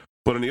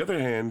 But on the other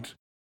hand,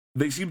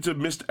 they seem to have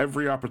missed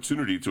every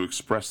opportunity to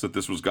express that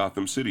this was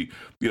Gotham City.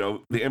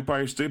 The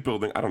Empire State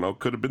Building, I don't know,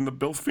 could have been the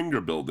Bill Finger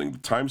Building.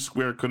 Times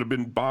Square could have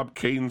been Bob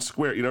Kane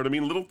Square. You know what I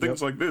mean? Little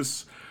things like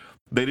this.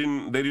 They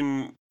didn't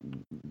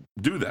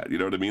do that. You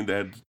know what I mean?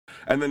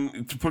 And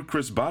then to put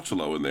Chris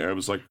Bachalo in there, I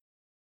was like,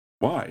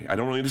 why? I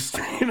don't really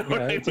understand.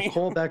 It's a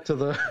callback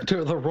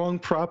to the wrong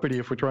property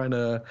if we're trying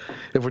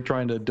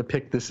to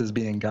depict this as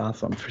being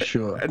Gotham for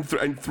sure.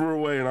 And threw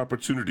away an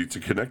opportunity to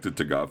connect it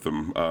to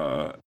Gotham.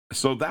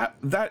 So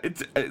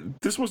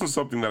this wasn't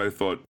something that I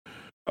thought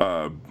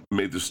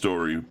made the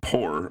story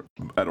poor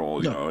at all.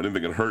 I didn't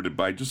think it hurt it,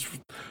 but I just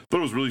thought it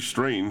was really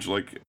strange.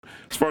 Like,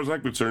 as far as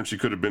I'm concerned, she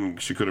could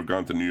have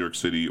gone to New York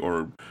City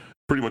or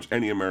pretty much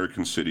any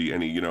American city,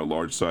 any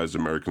large-sized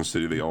American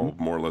city. They all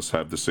more or less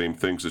have the same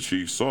things that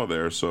she saw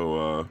there.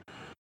 So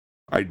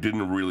I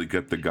didn't really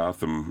get the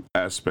Gotham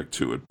aspect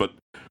to it, but.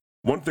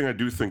 One thing I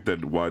do think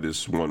that why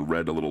this one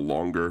read a little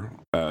longer,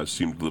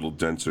 seemed a little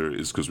denser,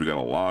 is because we got a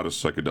lot of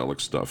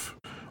psychedelic stuff,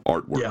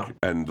 artwork,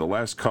 and the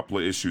last couple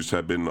of issues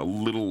have been a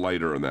little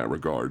lighter in that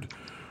regard.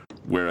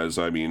 Whereas,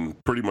 I mean,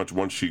 pretty much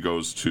once she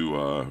goes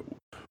to,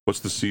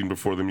 what's the scene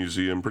before the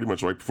museum? Pretty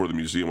much right before the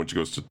museum, when she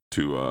goes to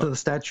the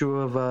Statue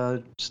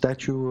of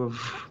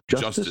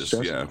Justice.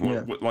 Yeah.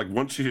 Like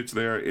once she hits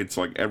there, it's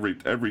like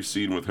every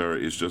scene with her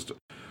is just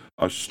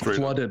a straight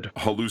flooded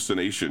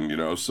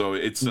hallucination. So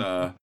it's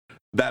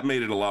that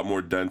made it a lot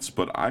more dense,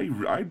 but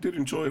I did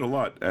enjoy it a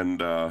lot. And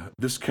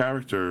this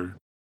character,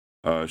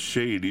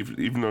 Shade,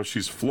 even though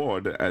she's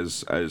flawed,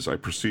 as I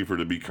perceive her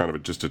to be kind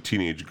of just a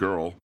teenage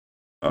girl,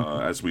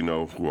 as we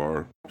know, who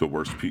are the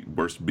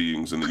worst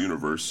beings in the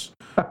universe.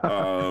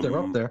 They're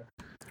up there.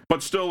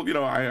 But still,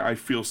 I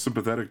feel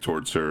sympathetic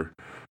towards her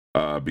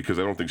because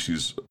I don't think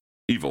she's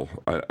evil.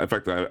 In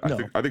fact, I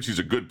No. think she's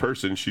a good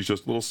person. She's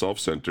just a little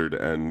self-centered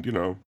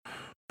and,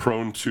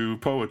 prone to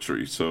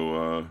poetry.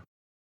 So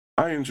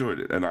I enjoyed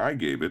it, and I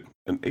gave it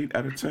an 8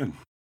 out of 10.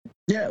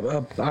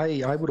 Yeah,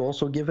 I would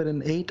also give it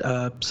an 8.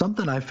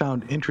 Something I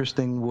found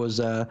interesting was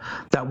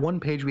that one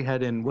page we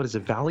had in, what is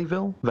it,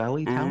 Valleyville?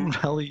 Town?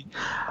 Valley?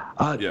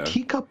 Yeah.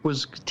 Teacup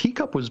was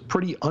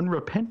pretty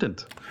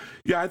unrepentant.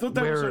 Yeah, I thought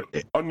that was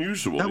Where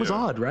unusual. That was yeah.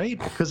 odd, right?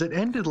 Because it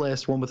ended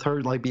last one with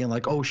her like being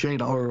like, "Oh Shane,"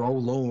 or "Oh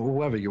Lo," or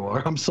whoever you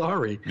are, I'm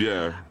sorry.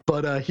 Yeah.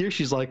 But here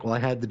she's like, "Well, I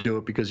had to do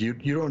it because you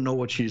don't know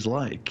what she's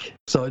like."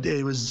 So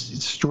it was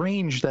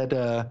strange that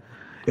a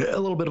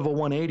little bit of a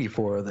 180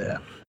 for her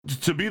there.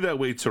 To be that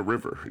way to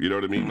River, you know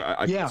what I mean?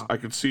 I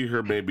could see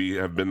her maybe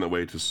have been the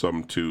way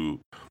to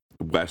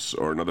Wes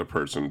or another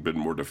person, been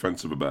more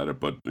defensive about it,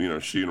 but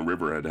she and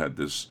River had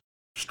this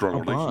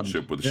strong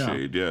relationship with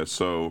Shade. Yeah,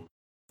 so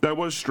that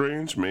was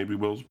strange. Maybe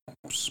we'll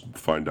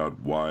find out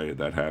why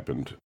that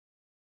happened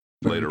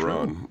later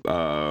on.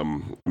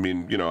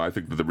 I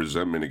think that the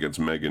resentment against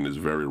Megan is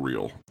very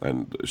real,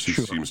 and she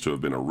seems to have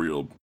been a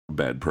real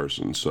bad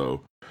person.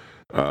 So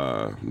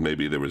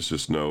maybe there was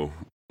just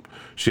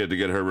she had to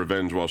get her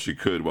revenge while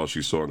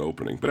she saw an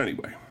opening. But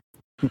anyway,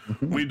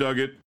 we dug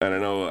it, and I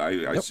know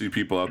I see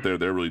people out there,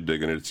 they're really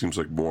digging it. It seems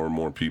like more and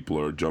more people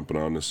are jumping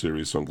on this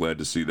series, so I'm glad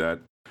to see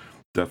that.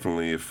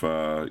 Definitely, if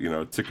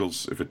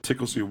it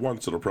tickles you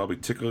once, it'll probably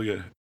tickle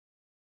you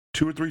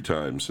 2 or 3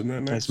 times. Isn't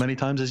that nice? As many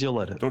times as you'll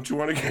let it. Don't you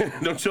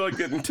like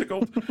getting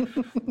tickled?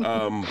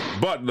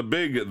 But the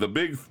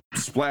big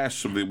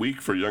splash of the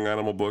week for Young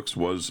Animal Books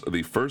was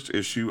the first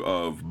issue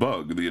of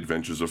Bug: The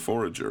Adventures of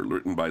Forager,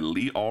 written by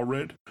Lee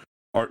Allred,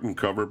 art and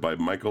cover by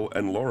Michael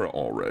and Laura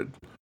Allred.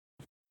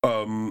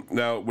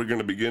 Now we're going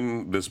to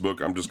begin this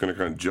book. I'm just going to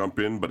kind of jump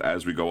in, but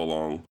as we go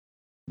along,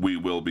 we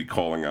will be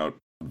calling out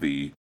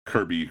the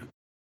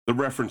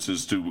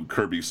references to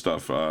Kirby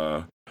stuff.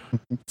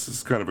 This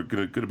is kind of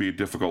going to be a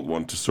difficult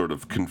one to sort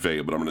of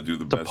convey, but I'm going to do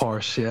the best.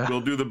 Parse, yeah.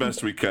 We'll do the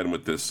best we can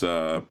with this.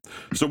 So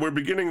we're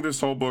beginning this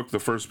whole book. The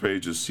first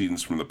page is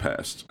scenes from the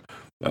past.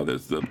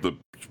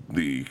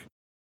 The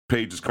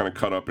page is kind of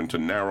cut up into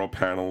narrow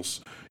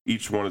panels.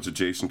 Each one is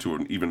adjacent to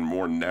an even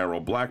more narrow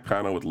black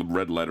panel with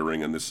red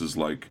lettering, and this is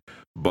like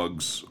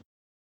Bug's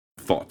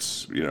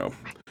thoughts,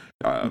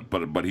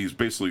 but he's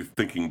basically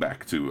thinking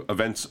back to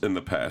events in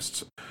the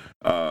past.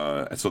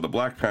 So the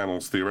black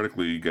panels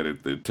theoretically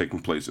they're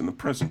taking place in the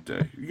present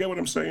day. You get what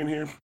I'm saying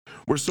here?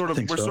 We're sort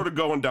of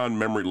going down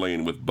memory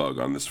lane with Bug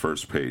on this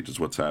first page is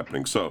what's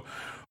happening. So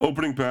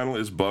opening panel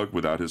is Bug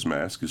without his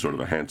mask. He's sort of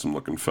a handsome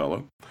looking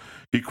fella.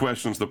 He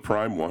questions the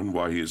Prime One,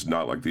 why he is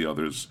not like the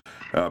others.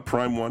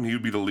 Prime One, he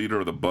would be the leader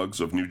of the Bugs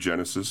of New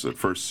Genesis, at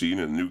first seen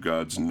in New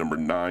Gods number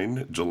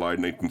 9, July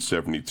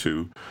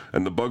 1972.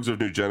 And the Bugs of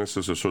New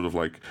Genesis are sort of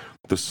like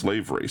the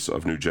slave race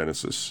of New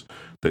Genesis.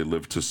 They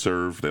live to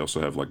serve. They also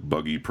have like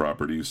buggy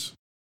properties.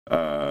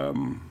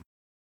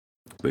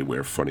 They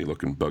wear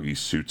funny-looking buggy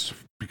suits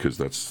because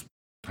that's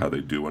how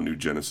they do on New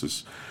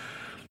Genesis.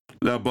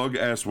 Now, Bug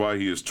asks why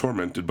he is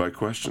tormented by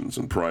questions,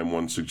 and Prime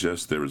One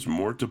suggests there is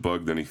more to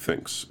Bug than he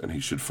thinks, and he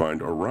should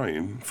find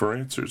Orion for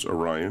answers.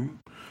 Orion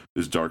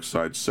is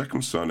Darkseid's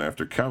second son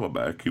after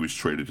Calabac. He was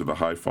traded to the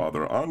High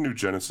Father on New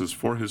Genesis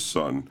for his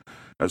son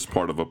as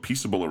part of a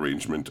peaceable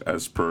arrangement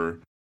as per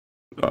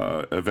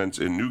events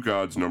in New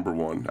Gods number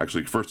 1.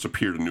 Actually, first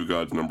appeared in New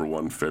Gods number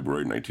 1,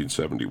 February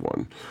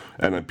 1971.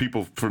 And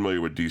people familiar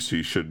with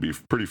DC should be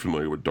pretty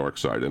familiar with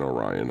Darkseid and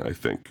Orion, I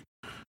think.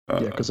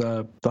 Because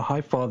the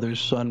High Father's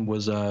son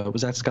was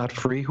that Scott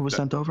Free who was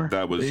sent over?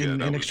 That was in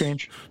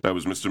exchange. That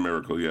was Mr.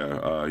 Miracle.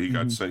 Yeah, he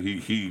got sent.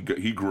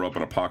 He grew up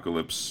in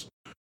Apocalypse.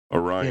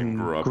 Orion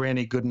grew up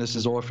Granny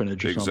Goodness's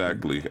orphanage. Or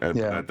exactly,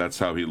 something. And that's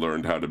how he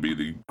learned how to be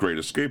the great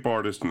escape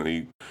artist. And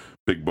then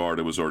Big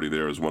Barda was already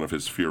there as one of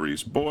his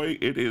furies. Boy,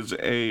 it is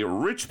a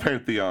rich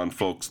pantheon,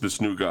 folks.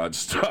 This New God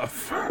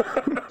stuff.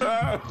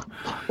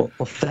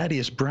 Well,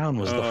 Thaddeus Brown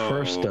was the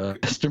first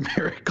Mr.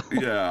 Miracle.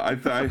 Yeah,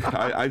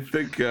 I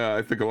think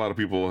a lot of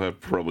people have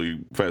probably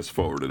fast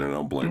forwarded, and I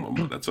don't blame them,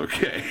 but that's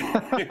okay.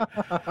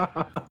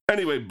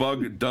 Anyway,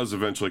 Bug does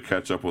eventually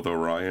catch up with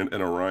Orion,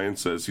 and Orion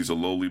says he's a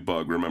lowly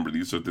bug. Remember,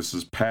 this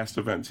is past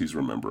events he's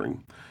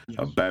remembering.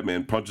 Yes.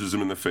 Batman punches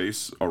him in the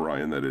face,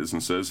 Orion that is,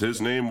 and says his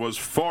name was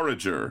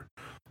Forager.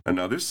 And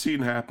now this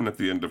scene happened at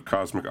the end of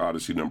Cosmic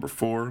Odyssey number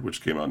 4,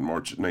 which came out in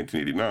March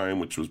 1989,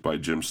 which was by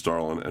Jim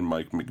Starlin and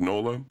Mike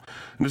Mignola. And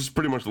this is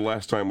pretty much the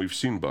last time we've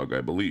seen Bug,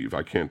 I believe.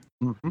 I can't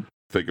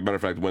think. As a matter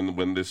of fact,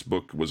 when this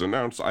book was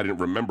announced, I didn't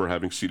remember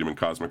having seen him in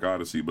Cosmic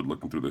Odyssey, but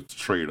looking through the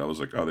trade, I was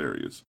like, oh, there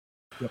he is.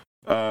 Yep.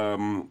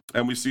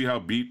 And we see how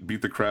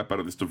Beat the crap out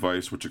of this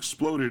device, which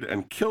exploded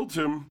and killed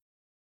him.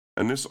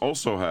 And this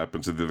also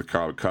happens in the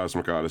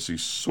Cosmic Odyssey,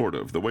 sort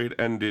of. The way it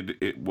ended,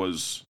 it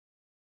was...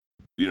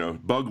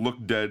 Bug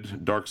looked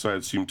dead.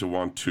 Darkseid seemed to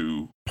want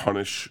to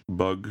punish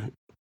Bug.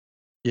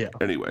 Yeah.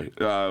 Anyway,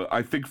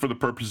 I think for the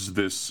purposes of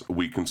this,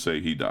 we can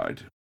say he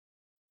died.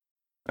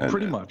 And,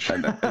 Pretty much.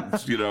 And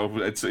it's, you know,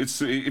 it's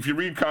if you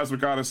read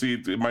Cosmic Odyssey,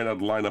 it might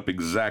not line up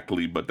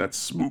exactly, but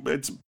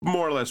it's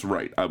more or less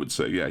right, I would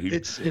say. Yeah,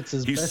 It's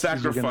as best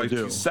as you're gonna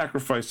do. he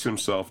sacrificed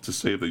himself to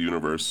save the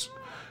universe,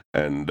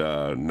 and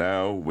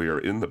now we are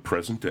in the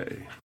present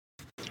day.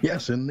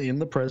 Yes, in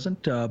the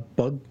present,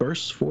 Bug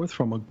bursts forth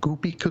from a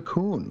goopy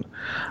cocoon,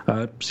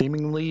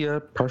 seemingly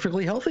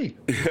perfectly healthy.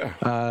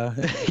 Yeah.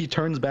 He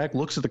turns back,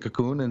 looks at the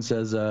cocoon, and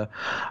says, "I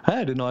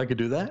didn't know I could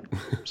do that."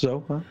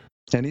 So,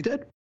 and he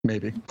did.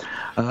 Maybe.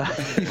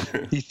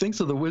 He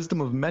thinks of the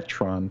wisdom of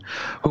Metron,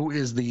 who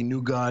is the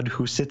new god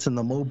who sits in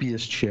the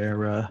Mobius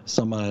chair.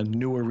 Some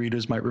newer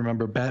readers might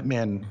remember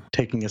Batman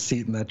taking a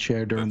seat in that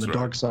chair during That's the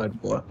right.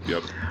 Darkseid War.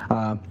 Yep.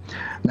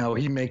 Now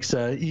he makes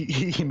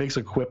he makes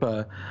a quip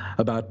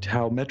about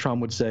how Metron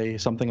would say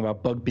something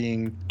about Bug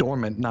being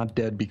dormant, not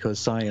dead, because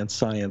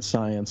science, and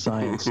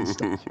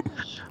stuff.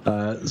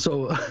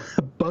 So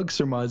Bug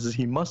surmises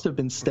he must have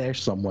been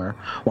stashed somewhere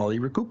while he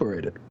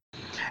recuperated.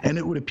 And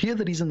it would appear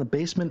that he's in the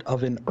basement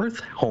of an Earth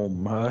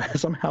home,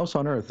 some house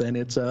on Earth, and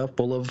it's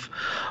full of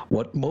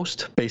what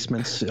most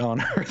basements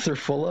on Earth are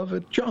full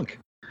of, junk.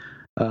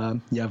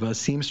 You have a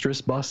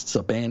seamstress busts,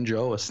 a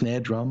banjo, a snare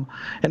drum,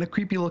 and a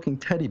creepy-looking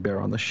teddy bear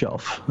on the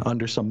shelf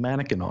under some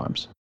mannequin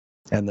arms.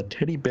 And the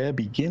teddy bear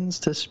begins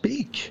to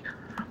speak.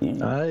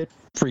 It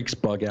freaks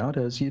Bug out,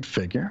 as you'd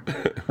figure,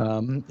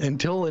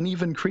 until an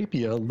even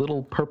creepier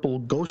little purple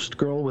ghost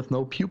girl with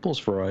no pupils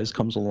for eyes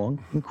comes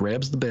along and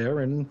grabs the bear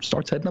and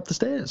starts heading up the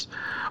stairs.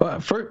 But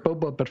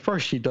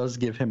first she does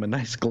give him a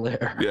nice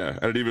glare. Yeah,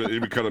 and it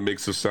even kind of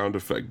makes the sound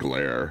effect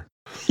glare.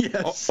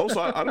 Yes. Also,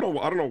 I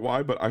don't know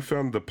why, but I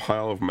found the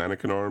pile of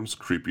mannequin arms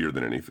creepier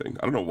than anything.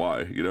 I don't know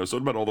why. You know,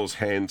 something about all those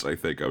hands. I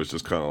think I was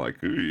just kind of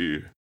like,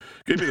 ooh,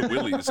 give me the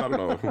willies. I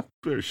don't know.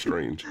 Very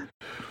strange.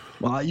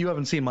 Well, you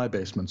haven't seen my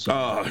basement, so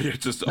Oh,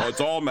 it's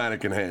all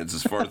mannequin hands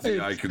as far as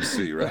the eye can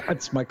see, right?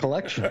 that's my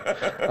collection.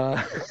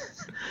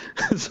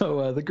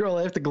 So the girl,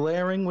 after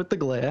glaring with the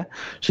glare,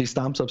 she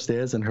stomps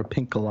upstairs in her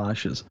pink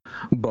galoshes.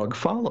 Bug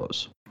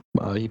follows.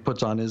 He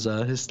puts on his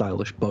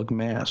stylish Bug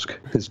mask,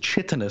 his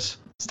chitinous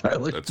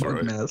stylish That's Bug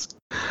right. mask.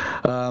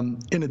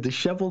 In a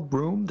disheveled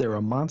room, there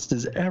are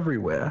monsters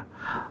everywhere.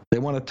 They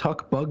want to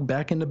tuck Bug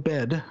back into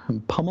bed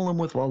and pummel him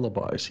with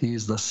lullabies.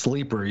 He's the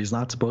sleeper. He's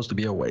not supposed to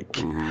be awake.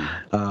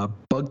 Mm-hmm.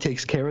 Bug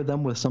takes care of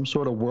them with some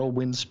sort of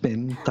whirlwind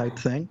spin type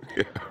thing.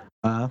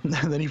 And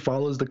then he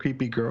follows the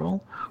creepy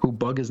girl, who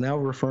Bug is now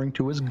referring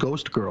to as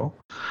Ghost Girl,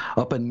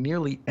 up a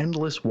nearly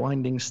endless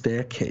winding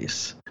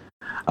staircase.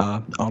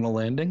 On a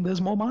landing,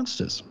 there's more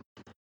monsters.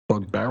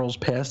 Bug barrels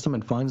past them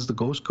and finds the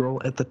Ghost Girl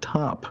at the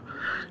top.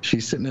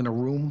 She's sitting in a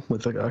room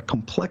with a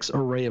complex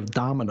array of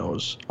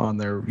dominoes on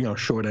their,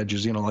 short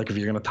edges. Like if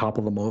you're going to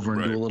topple them over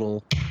and do Right. a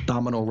little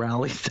domino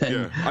rally thing.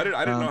 Yeah, I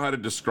didn't know how to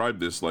describe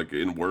this like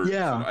in words.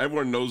 Yeah.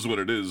 Everyone knows what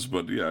it is,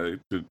 but yeah,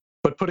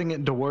 But putting it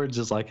into words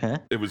is like, huh?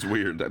 it was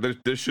weird.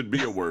 There should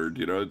be a word,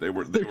 They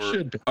were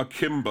should be.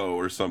 akimbo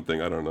or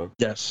something. I don't know.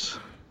 Yes.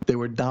 They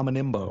were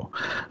dominimbo.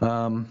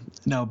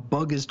 Now,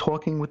 Bug is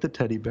talking with the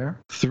teddy bear,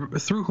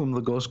 through whom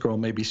the Ghost Girl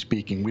may be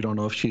speaking. We don't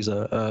know if she's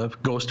a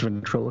ghost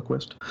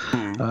ventriloquist.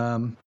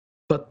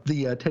 But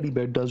the teddy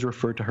bear does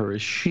refer to her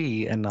as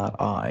she and not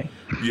I.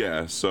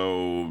 Yeah,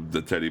 so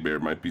the teddy bear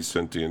might be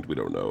sentient. We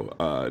don't know.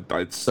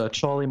 It's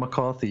Charlie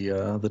McCarthy,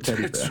 the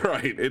teddy That's bear.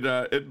 right.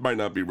 It might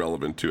not be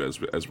relevant to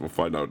as we'll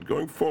find out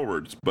going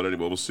forward. But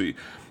anyway, we'll see.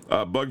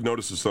 Bug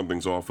notices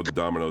something's off with the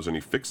dominoes and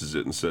he fixes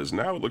it and says,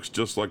 "Now it looks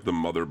just like the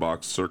Mother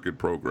Box circuit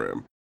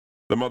program."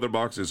 The Mother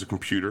Box is a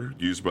computer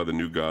used by the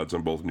new gods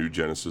on both New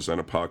Genesis and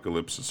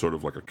Apocalypse. It's sort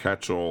of like a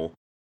catch-all.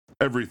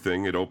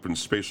 Everything. It opens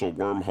spatial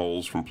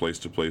wormholes from place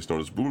to place known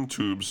as boom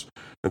tubes.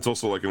 It's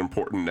also like an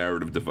important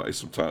narrative device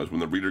sometimes. When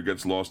the reader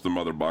gets lost in the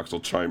Mother Box, they'll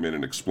chime in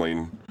and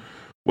explain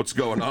what's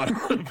going on a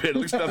little bit. At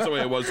least that's the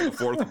way it was in the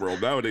Fourth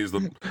World. Nowadays,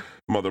 the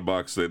Mother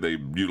Box, they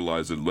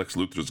utilize it. Lex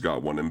Luthor's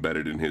got one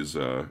embedded in his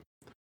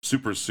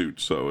super suit.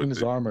 So In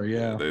his armor,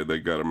 yeah. They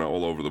got him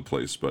all over the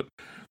place, but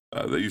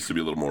they used to be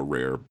a little more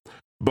rare.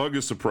 Bug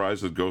is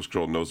surprised that Ghost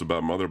Girl knows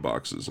about Mother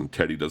Boxes, and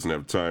Teddy doesn't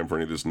have time for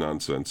any of this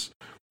nonsense.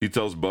 He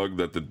tells Bug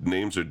that the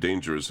names are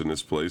dangerous in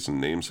this place and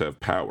names have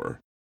power.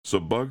 So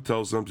Bug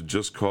tells them to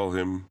just call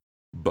him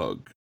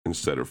Bug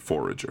instead of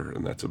Forager,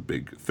 and that's a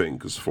big thing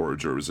because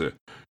Forager is a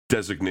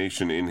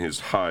designation in his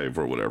hive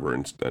or whatever,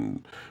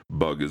 and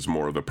Bug is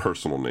more of a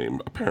personal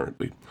name,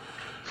 apparently.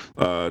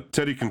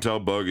 Teddy can tell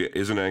Bug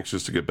isn't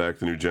anxious to get back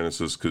to New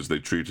Genesis because they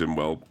treat him,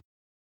 well,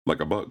 like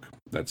a bug.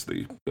 That's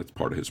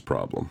part of his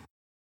problem.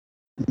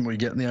 We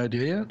getting the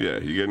idea yet? Yeah,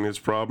 you getting his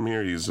problem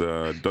here? He's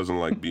doesn't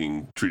like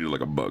being treated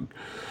like a bug.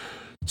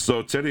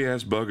 So Teddy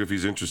asks Bug if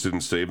he's interested in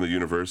saving the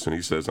universe, and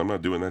he says, "I'm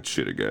not doing that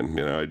shit again.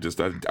 I just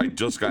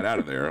got out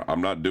of there.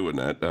 I'm not doing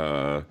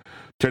that."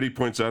 Teddy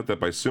points out that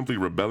by simply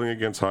rebelling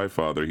against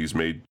Highfather,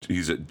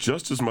 he's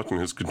just as much in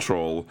his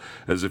control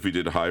as if he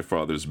did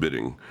Highfather's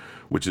bidding,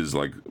 which is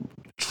like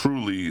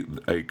truly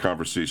a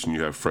conversation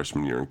you have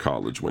freshman year in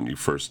college when you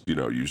first,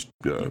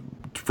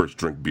 first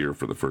drink beer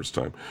for the first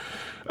time.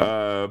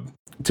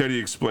 Teddy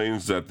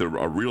explains that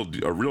a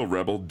real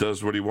rebel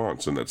does what he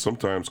wants, and that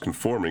sometimes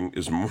conforming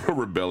is more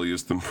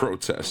rebellious than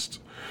protest.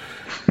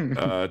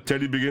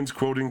 Teddy begins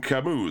quoting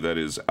Camus, that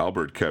is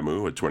Albert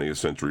Camus, a 20th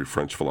century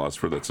French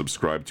philosopher that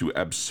subscribed to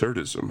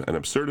absurdism. And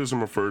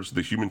absurdism refers to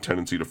the human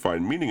tendency to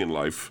find meaning in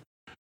life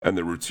and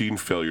the routine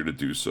failure to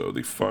do so.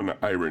 The fun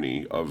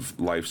irony of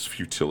life's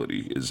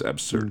futility is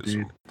absurdism.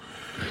 Indeed.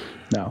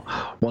 Now,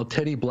 while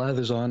Teddy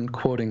blathers on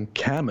quoting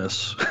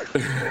Camus,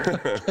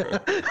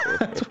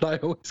 that's what I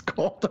always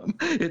called him.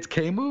 It's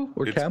Camus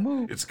or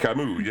Camus? It's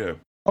Camus, yeah.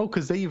 Oh,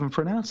 because they even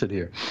pronounce it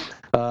here.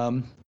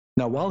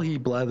 Now, while he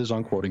blathers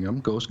on quoting him,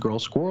 Ghost Girl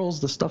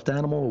squirrels the stuffed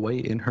animal away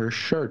in her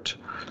shirt,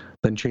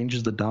 then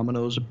changes the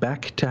dominoes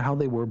back to how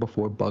they were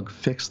before Bug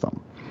fixed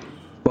them.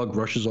 Bug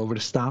rushes over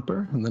to stop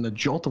her, and then a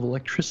jolt of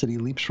electricity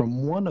leaps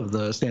from one of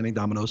the standing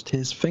dominoes to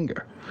his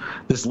finger.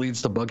 This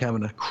leads to Bug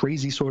having a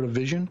crazy sort of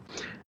vision,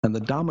 and the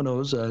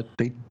dominoes,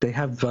 they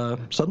have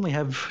suddenly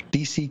have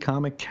DC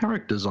comic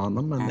characters on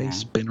them, and they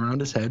spin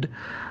around his head,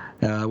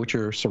 which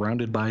are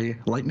surrounded by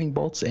lightning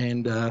bolts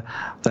and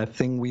that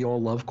thing we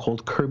all love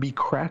called Kirby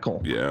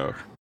Crackle. Yeah.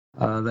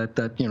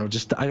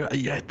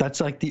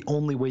 That's like the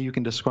only way you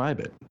can describe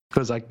it,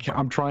 because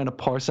I'm trying to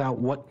parse out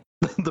what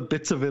the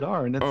bits of it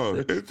are, and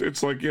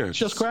it's like, yeah, it's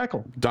just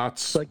crackle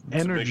dots, it's like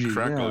energy. Make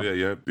crackle.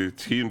 Yeah.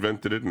 He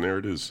invented it, and there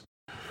it is.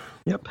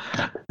 Yep.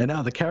 And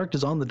now the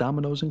characters on the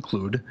dominoes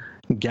include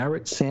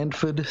Garrett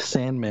Sanford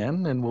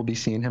Sandman, and we'll be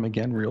seeing him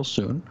again real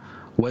soon.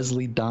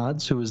 Wesley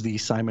Dodds, who is the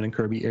Simon and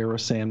Kirby era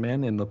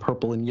Sandman in the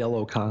purple and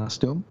yellow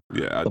costume.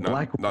 Yeah,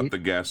 not the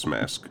gas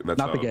mask.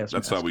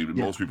 That's how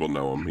most people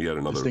know him. He had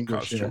another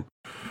costume.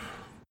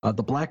 Yeah.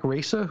 The Black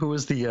Racer, who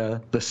is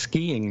the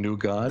skiing new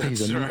god.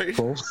 He's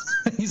neutral.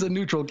 He's a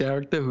neutral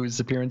character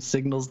whose appearance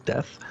signals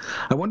death.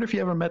 I wonder if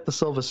you ever met the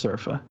Silver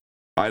Surfer.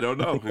 I don't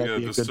know.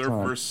 The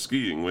surfer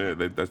skiing.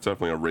 That's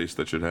definitely a race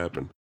that should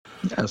happen.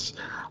 Yes.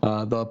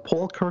 The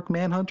Paul Kirk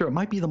Manhunter. It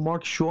might be the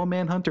Mark Shaw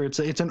Manhunter. It's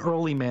an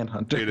early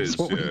Manhunter. It is,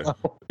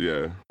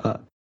 yeah.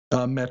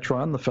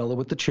 Metron, the fellow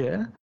with the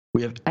chair.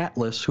 We have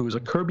Atlas, who is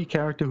a Kirby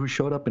character who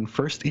showed up in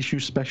first issue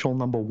special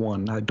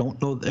 #1. I don't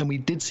know, and we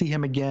did see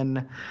him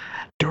again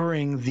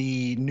during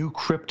the new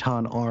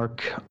Krypton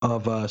arc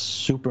of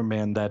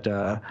Superman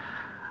that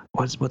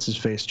what's his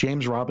face?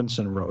 James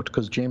Robinson wrote,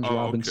 because James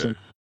Robinson. Okay.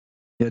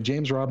 Yeah,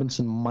 James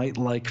Robinson might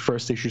like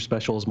first issue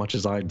special as much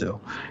as I do.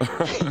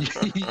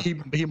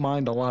 he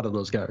mined a lot of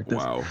those characters.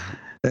 Wow.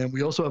 And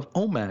we also have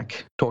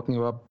OMAC talking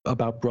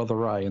about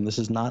Brother Eye, and this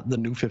is not the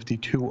new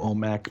 52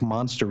 OMAC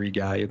monstery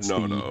guy.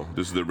 No.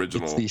 This is the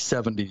original. It's the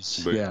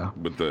 70s.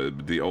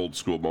 With the old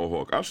school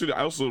mohawk. Actually,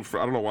 I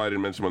don't know why I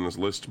didn't mention him on this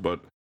list,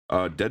 but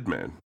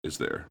Deadman is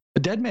there.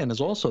 Deadman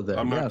is also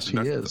there. Yes, he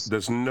is.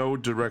 There's no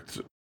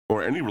direct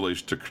or any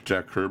relation to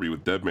Jack Kirby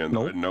with Deadman that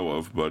I know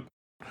of, but.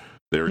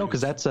 No,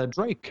 because that's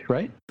Drake,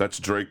 right? That's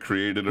Drake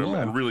created him,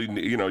 and really,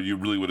 you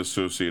really would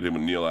associate him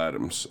with Neil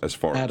Adams as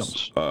far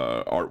as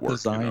artwork.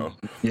 Design.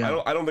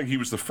 Yeah. I don't think he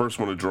was the first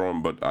one to draw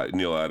him, but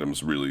Neil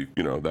Adams really,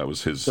 that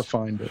was his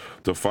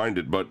defined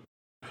it. But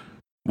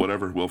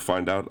whatever, we'll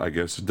find out, I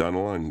guess, down the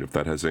line if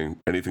that has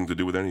anything to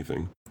do with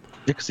anything.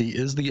 Because he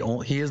is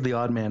the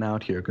odd man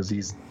out here, because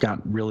he's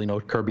got really no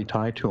Kirby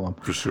tie to him.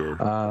 For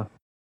sure.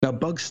 Now,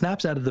 Bug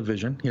snaps out of the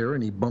vision here,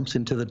 and he bumps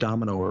into the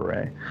domino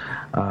array.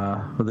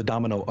 The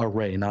domino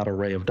array, not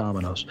array of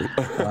dominoes.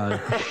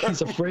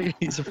 He's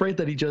afraid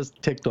that he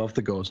just ticked off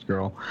the Ghost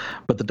Girl,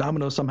 but the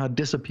dominoes somehow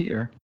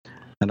disappear,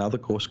 and now the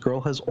Ghost Girl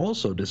has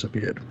also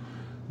disappeared.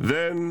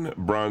 Then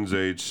Bronze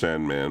Age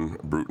Sandman,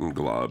 Brute, and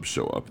Glob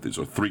show up. These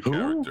are 3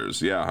 characters.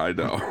 Yeah, I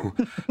know.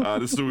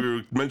 This is what we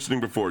were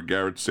mentioning before,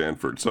 Garrett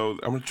Sanford. So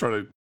I'm going to try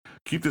to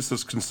keep this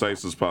as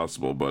concise as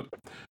possible, but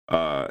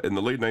in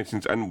the late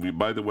 19th, and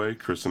by the way,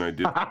 Chris and I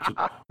did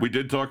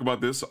talk about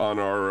this on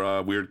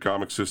our Weird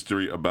Comics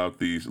history about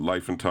the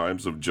life and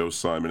times of Joe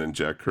Simon and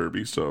Jack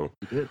Kirby, so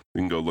you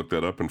can go look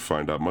that up and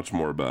find out much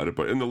more about it.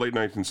 But in the late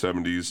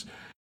 1970s,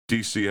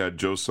 DC had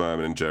Joe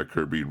Simon and Jack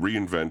Kirby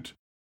reinvent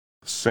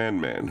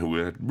Sandman,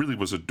 who really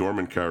was a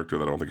dormant character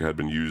that I don't think had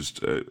been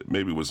used,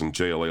 maybe was in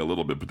JLA a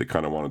little bit, but they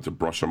kind of wanted to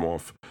brush him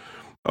off.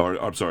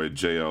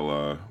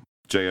 JSA.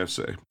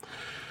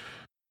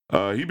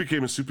 He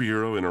became a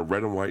superhero in a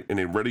red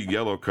and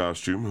yellow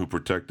costume who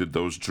protected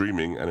those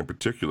dreaming, and in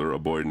particular a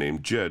boy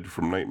named Jed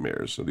from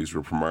nightmares. So these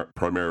were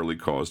primarily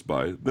caused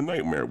by the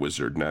Nightmare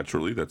Wizard.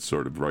 Naturally, that's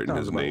sort of right in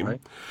his name.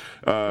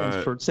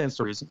 Right. Stands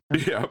to reason.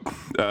 Yeah.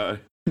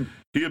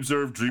 He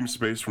observed dream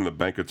space from the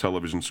bank of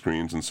television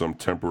screens in some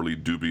temporarily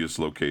dubious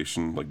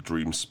location, like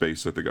Dream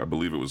Space, I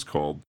believe it was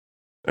called.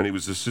 And he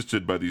was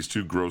assisted by these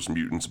 2 gross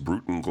mutants,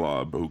 Brute and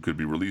Glob, who could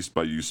be released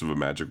by use of a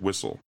magic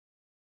whistle.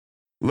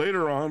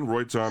 Later on,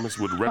 Roy Thomas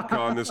would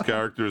retcon this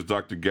character as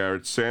Dr.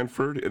 Garrett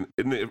Sanford.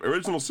 In the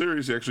original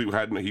series,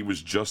 he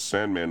was just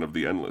Sandman of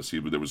the Endless.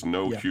 There was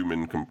no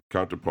human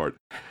counterpart.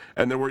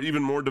 And there were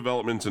even more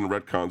developments and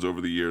retcons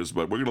over the years,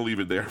 but we're going to leave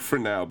it there for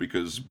now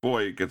because,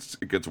 boy, it gets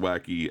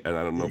wacky, and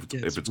I don't know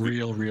if it's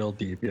real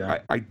deep, yeah.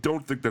 I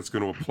don't think that's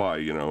going to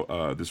apply,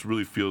 This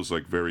really feels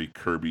like very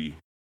Kirby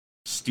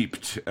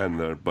steeped,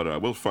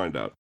 but we'll find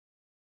out.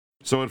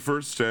 So at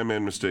first,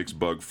 Sandman mistakes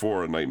Bug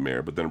for a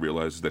nightmare, but then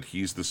realizes that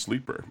he's the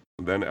sleeper.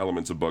 Then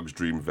elements of Bug's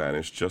dream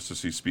vanish just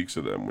as he speaks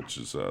of them, which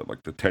is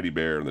like the teddy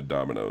bear and the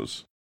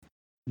dominoes.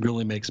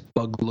 Really makes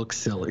Bug look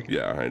silly.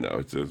 Yeah, I know.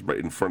 It's right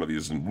in front of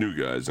these new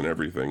guys and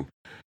everything.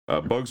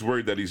 Bug's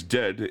worried that he's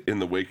dead in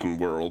the waking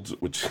world,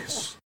 which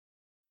is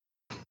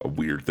a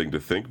weird thing to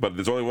think, but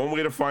there's only one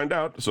way to find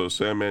out, so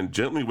Sandman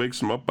gently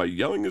wakes him up by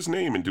yelling his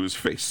name into his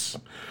face.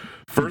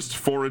 First,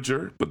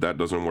 Forager, but that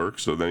doesn't work,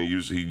 so then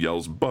he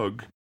yells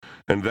Bug.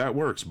 And that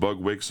works. Bug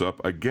wakes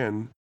up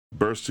again,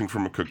 bursting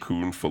from a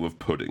cocoon full of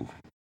pudding.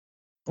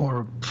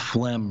 Or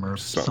phlegm or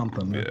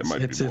something. Yeah,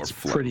 it's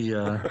pretty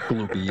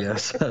gloopy,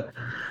 yes.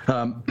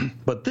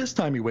 But this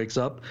time he wakes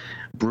up,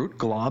 Brute,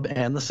 Glob,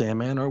 and the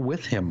Sandman are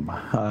with him.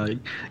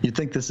 You'd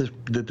think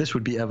this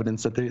would be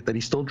evidence that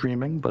he's still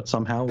dreaming, but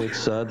somehow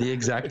it's the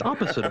exact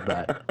opposite of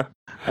that.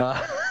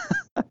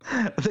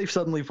 They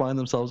suddenly find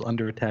themselves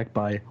under attack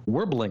by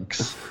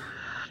Werblinks.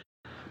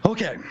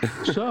 Okay,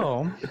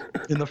 so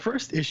in the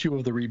first issue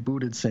of the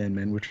rebooted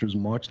Sandman, which was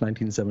March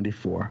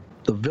 1974,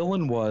 the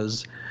villain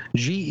was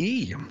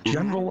GE,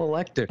 General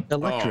Electric.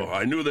 Oh,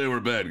 I knew they were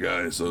bad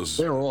guys.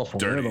 They're awful.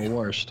 Dirty. They're the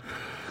worst.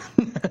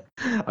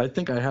 I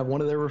think I have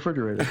one of their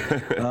refrigerators.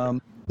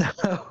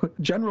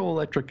 General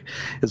Electric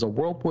is a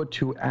World War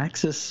II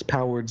Axis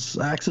power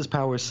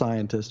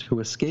scientist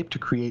who escaped to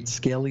create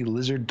scaly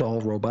lizard doll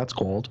robots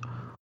called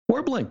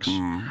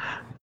Werblinks.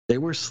 They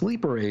were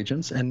sleeper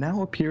agents and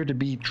now appear to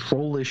be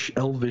trollish,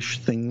 elvish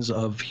things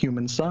of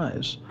human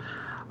size.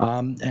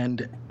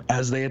 And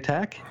as they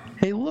attack,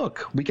 hey,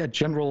 look, we got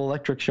General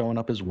Electric showing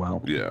up as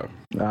well. Yeah.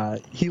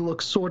 He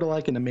looks sort of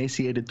like an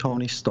emaciated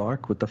Tony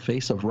Stark with the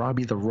face of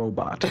Robbie the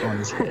Robot on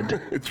his head.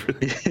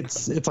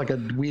 It's like a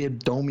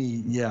weird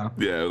domey, yeah.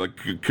 Yeah, like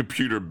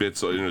computer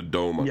bits in a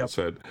dome on his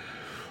head.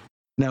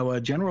 Now,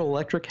 General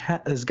Electric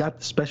has got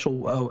a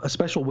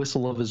special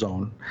whistle of his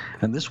own,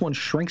 and this one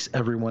shrinks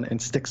everyone and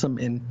sticks them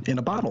in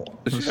a bottle.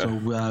 Yeah.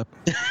 So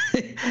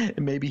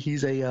maybe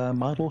he's a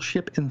model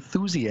ship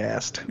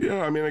enthusiast.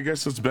 Yeah, I mean, I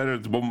guess it's better.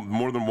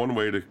 More than one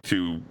way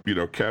to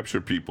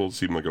capture people. It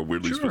seemed like a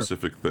weirdly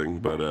specific thing,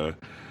 but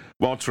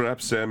while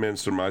trapped, Sandman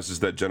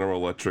surmises that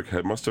General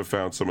Electric must have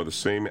found some of the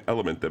same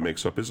element that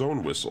makes up his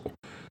own whistle.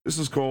 This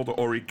is called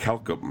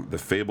orichalcum, the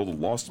fabled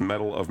lost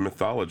metal of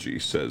mythology,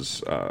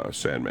 says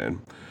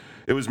Sandman.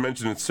 It was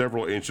mentioned in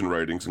several ancient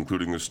writings,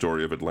 including the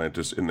story of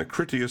Atlantis in the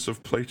Critias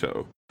of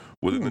Plato.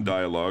 Within the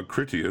dialogue,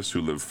 Critias,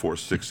 who lived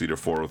 460 to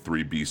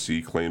 403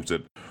 BC, claims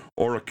that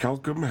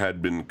orichalcum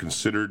had been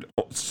considered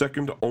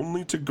second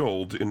only to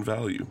gold in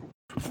value.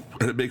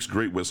 And it makes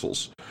great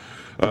whistles.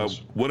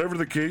 Whatever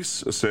the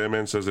case,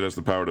 Sandman says it has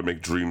the power to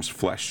make dreams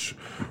flesh,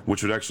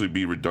 which would actually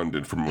be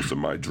redundant for most of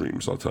my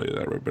dreams, I'll tell you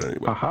that, right? But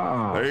anyway.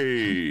 Aha.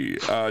 Hey,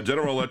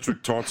 General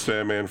Electric taunts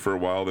Sandman for a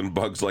while, then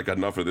Bug's like,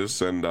 enough of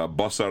this, and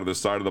busts out of the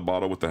side of the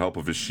bottle with the help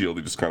of his shield.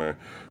 He just kind of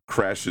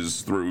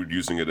crashes through,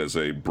 using it as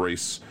a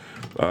brace.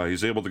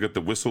 He's able to get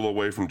the whistle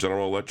away from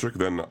General Electric,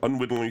 then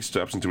unwittingly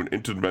steps into an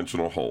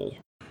interdimensional hole.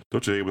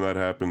 Don't you hate when that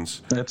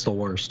happens? That's the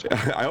worst.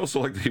 I also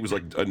like that he was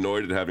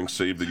annoyed at having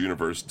saved the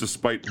universe,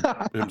 despite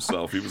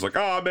himself. He was like,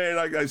 "Oh man,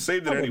 I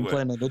saved it anyway."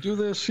 Planning to do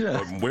this, yeah.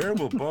 Where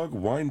will Bug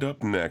wind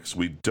up next?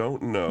 We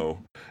don't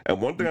know. And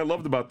one thing I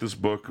loved about this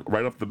book,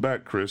 right off the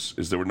bat, Chris,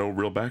 is there were no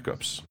real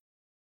backups.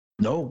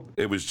 No.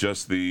 It was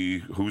just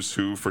the who's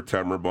who for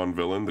Tamara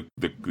Bonvillain,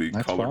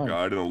 the color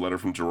guide, and a letter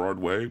from Gerard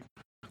Way.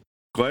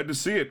 Glad to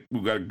see it.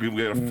 We got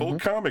a full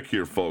comic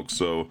here, folks.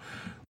 So.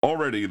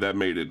 Already, that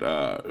made it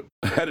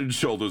head and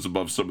shoulders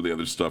above some of the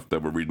other stuff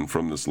that we're reading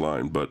from this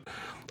line, but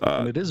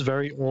and it is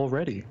very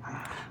already.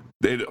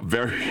 Very,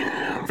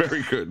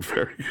 very good,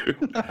 very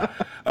good.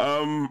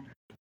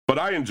 But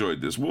I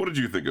enjoyed this. What did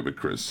you think of it,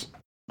 Chris?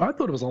 I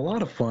thought it was a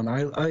lot of fun.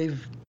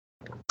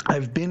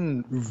 I've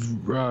been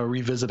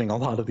revisiting a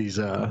lot of these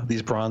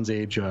Bronze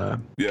Age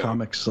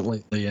comics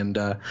lately, and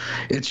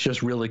it's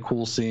just really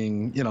cool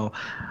seeing.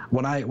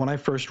 When I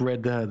first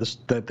read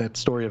that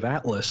story of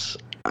Atlas,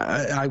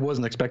 I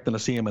wasn't expecting to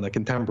see him in a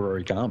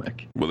contemporary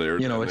comic. Well,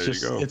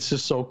 it's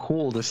just so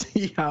cool to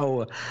see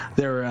how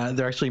they're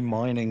actually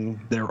mining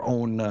their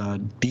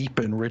own deep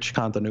and rich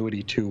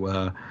continuity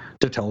to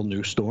tell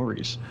new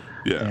stories.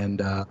 Yeah,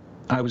 and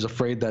I was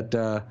afraid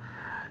that.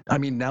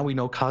 Now we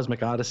know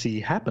Cosmic Odyssey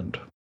happened.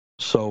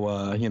 So,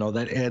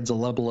 that adds a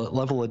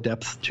level of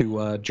depth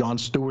to Jon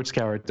Stewart's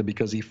character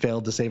because he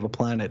failed to save a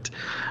planet.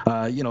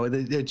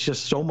 It's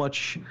just so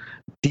much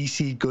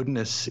DC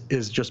goodness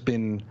has just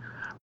been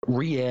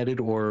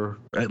re-added or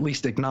at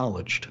least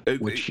acknowledged,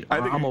 which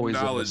I'm always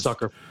a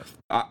sucker.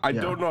 I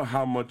don't know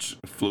how much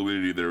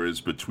fluidity there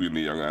is between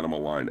the Young Animal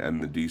line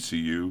and the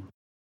DCU.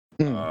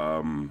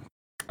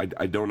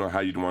 I don't know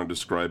how you'd want to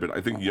describe it. I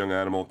think Young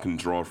Animal can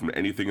draw from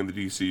anything in the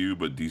DCU,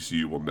 but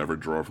DCU will never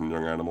draw from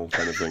Young Animal,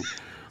 kind of thing.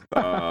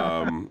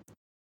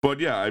 But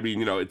yeah, I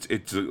mean,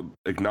 it's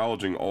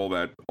acknowledging all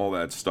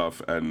that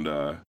stuff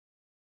and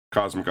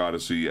Cosmic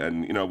Odyssey,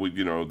 and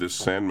this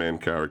Sandman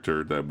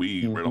character that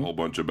we read a whole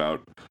bunch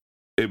about.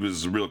 It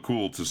was real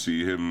cool to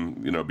see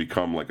him,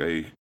 become like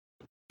a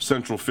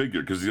central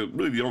figure, because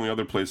really the only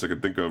other place I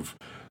could think of,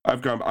 I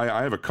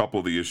have a couple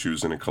of the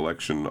issues in a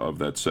collection of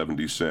that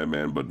 70s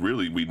Sandman, but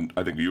really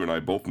I think you and I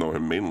both know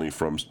him mainly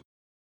from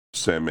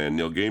Sandman,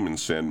 Neil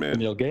Gaiman's Sandman.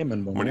 Neil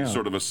Gaiman one, when he's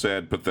sort of a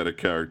sad, pathetic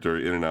character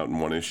in and out in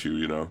one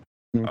issue,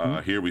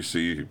 Here we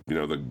see,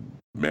 the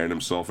man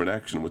himself in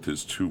action with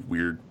his two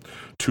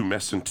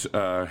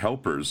tumescent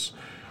helpers.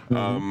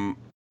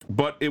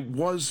 But it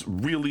was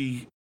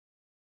really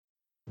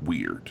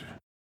weird.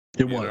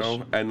 It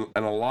was. And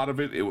a lot of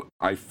it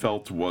I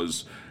felt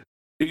was,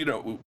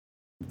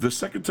 the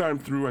second time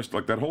through,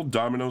 like that whole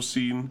domino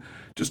scene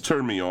just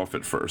turned me off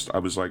at first. I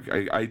was like,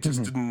 I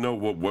just didn't know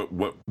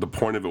what the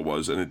point of it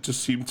was, and it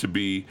just seemed to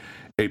be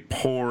a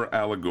poor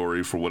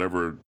allegory for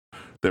whatever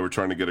they were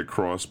trying to get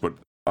across. But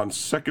on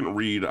second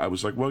read, I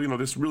was like, well,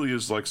 this really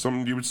is like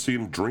something you would see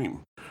in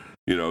Dream.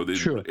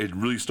 Sure. It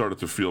really started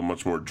to feel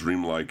much more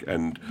dreamlike,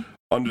 and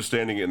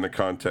understanding it in the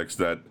context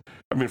that,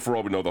 I mean, for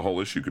all we know, the whole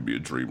issue could be a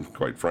dream,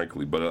 quite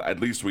frankly, but at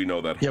least we know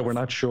that. Yeah, we're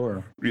not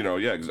sure.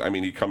 I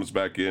mean, he comes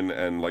back in,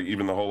 and like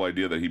even the whole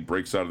idea that he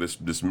breaks out of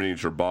this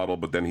miniature bottle,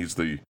 but then he's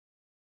the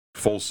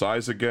full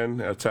size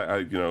again.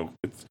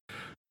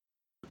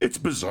 It's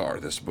bizarre,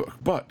 this book,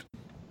 but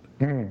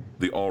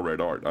the all red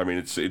art. I mean,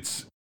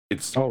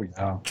 it's oh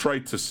yeah,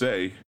 trite to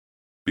say,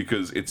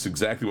 because it's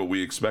exactly what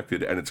we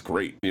expected, and it's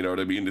great. You know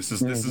what I mean? This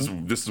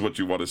is what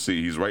you want to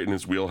see. He's right in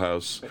his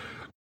wheelhouse.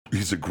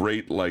 He's a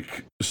great,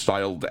 like,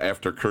 styled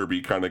after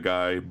Kirby kind of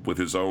guy with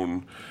his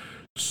own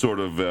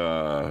sort of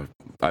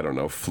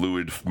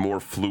more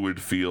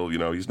fluid feel.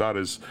 He's not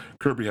as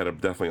Kirby had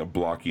definitely a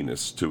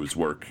blockiness to his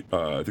work.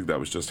 I think that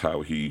was just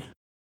how his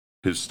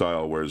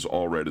style, whereas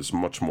All Red is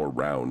much more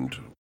round.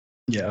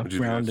 Yeah,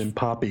 round and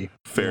poppy.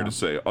 Fair to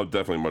say. Oh,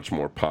 definitely much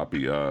more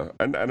poppy. I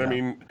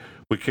mean,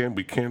 we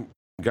can't.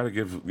 Got to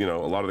give a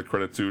lot of the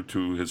credit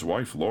to his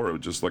wife Laura.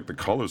 Just like the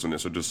colors in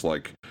this are just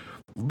like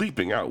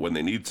leaping out when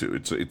they need to.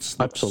 It's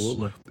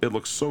absolutely. It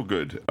looks so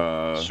good.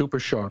 Super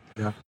sharp.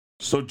 Yeah.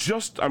 So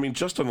just on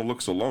the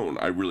looks alone,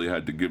 I really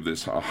had to give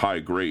this a high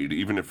grade.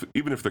 Even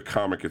if the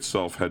comic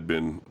itself had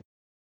been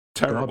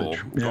terrible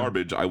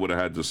garbage, I would have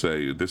had to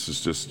say this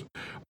is just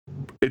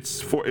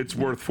it's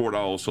worth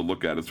 $4 to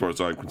look at as far as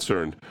I'm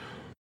concerned.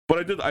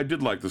 But I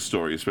did like the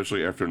story,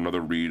 especially after another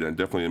read, and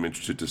definitely am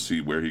interested to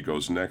see where he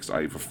goes next.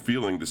 I have a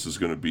feeling this is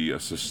going to be a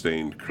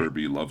sustained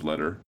Kirby love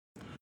letter.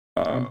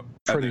 I'm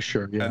pretty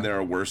sure, yeah. And there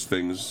are worse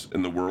things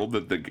in the world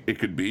that it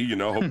could be.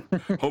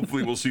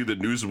 Hopefully we'll see the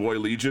Newsboy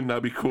Legion.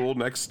 That'd be cool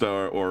next,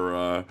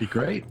 or be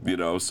great.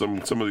 Some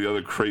of the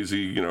other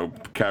crazy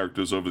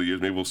characters over the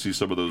years. Maybe we'll see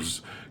some of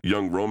those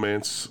young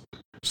romance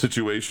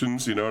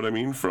situations. You know what I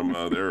mean, from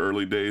their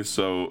early days.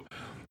 So.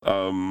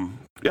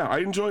 I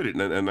enjoyed it,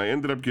 and I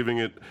ended up giving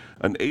it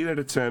an 8 out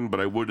of 10, but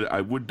I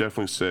would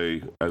definitely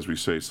say, as we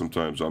say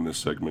sometimes on this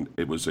segment,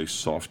 it was a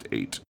soft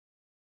 8.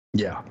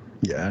 Yeah,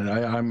 and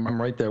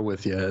I'm right there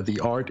with you. The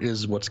art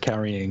is what's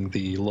carrying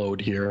the load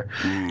here,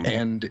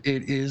 and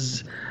it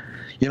is.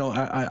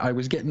 I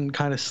was getting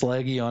kind of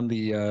slaggy on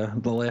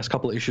the last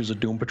couple of issues of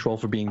Doom Patrol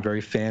for being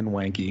very fan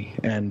wanky,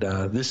 and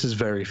this is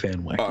very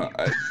fan wanky.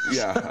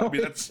 I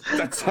mean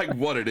that's like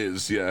what it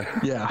is.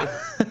 Yeah.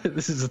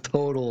 This is a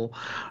total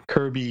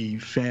Kirby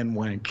fan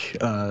wank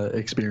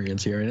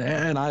experience here,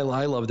 and I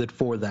loved it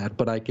for that.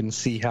 But I can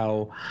see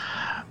how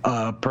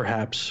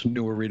perhaps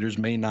newer readers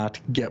may not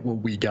get what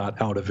we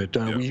got out of it.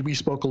 We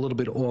spoke a little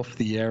bit off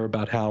the air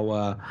about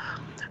how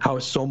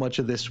so much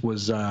of this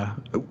was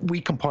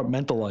we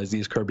compartmentalize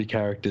these Kirby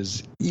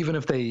characters, even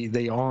if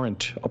they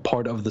aren't a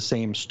part of the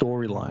same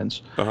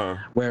storylines.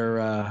 Where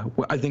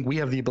I think we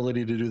have the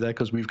ability to do that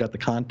because we've got the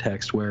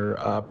context.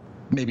 Where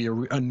maybe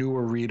a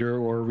newer reader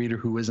or a reader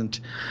who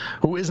isn't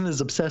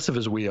as obsessive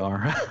as we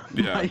are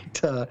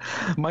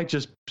might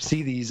just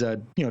see these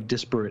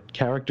disparate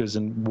characters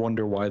and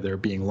wonder why they're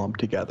being lumped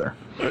together.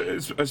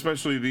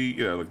 Especially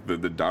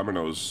the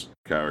Dominoes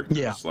characters.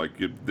 Yeah. Like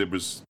there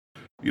was.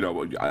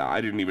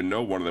 I didn't even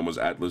know one of them was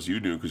Atlas.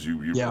 You knew because you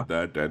wrote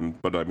that,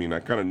 but I mean,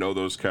 I kind of know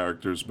those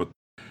characters, but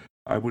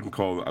I wouldn't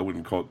call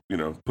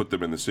put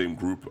them in the same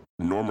group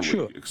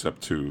normally,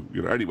 except to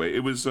Anyway,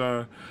 it was.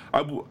 I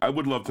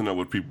would love to know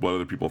what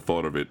other people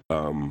thought of it,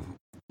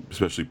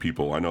 especially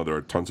people. I know there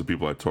are tons of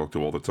people I talk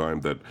to all the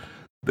time that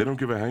they don't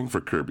give a hang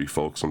for Kirby,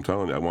 folks. I'm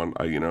telling you,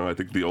 I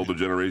think the older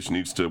generation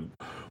needs to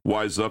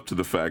wise up to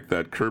the fact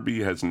that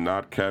Kirby has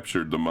not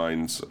captured the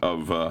minds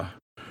of.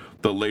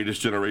 The latest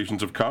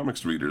generations of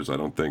comics readers, I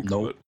don't think.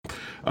 Nope. But,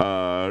 what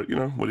are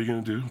you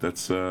going to do?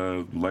 That's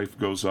life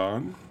goes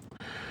on.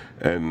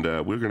 And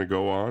we're going to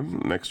go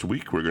on. Next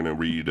week, we're going to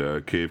read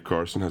Cave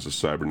Carson Has a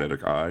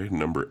Cybernetic Eye,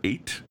 number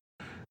 8.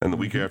 And the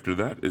week after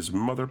that is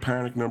Mother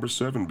Panic, number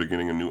 7,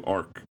 beginning a new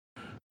arc.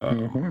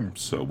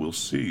 So we'll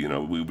see. You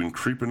know, we've been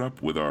creeping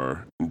up with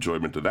our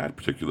enjoyment of that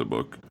particular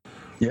book.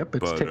 Yep,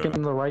 it's But, ticking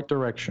in the right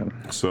direction.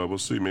 So we'll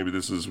see. Maybe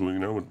this is, you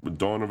know, the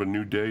dawn of a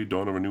new day,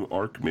 dawn of a new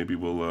arc. Maybe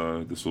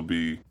this will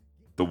be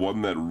the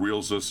one that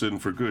reels us in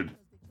for good.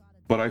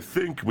 But I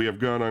think we have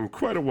gone on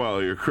quite a while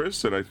here,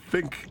 Chris, and I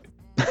think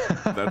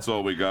that's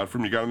all we got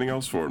from you. Got anything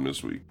else for him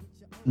this week?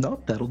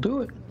 Nope, that'll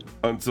do it.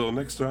 Until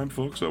next time,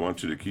 folks, I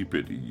want you to keep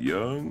it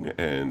young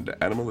and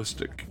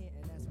animalistic.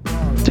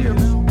 See ya.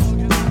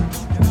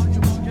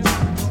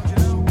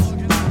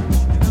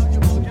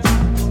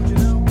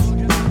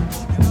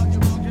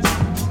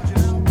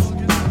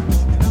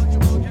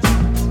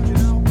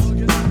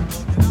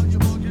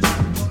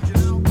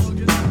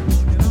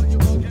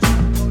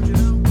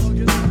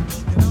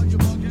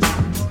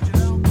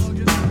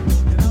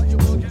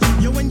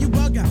 Yo, when you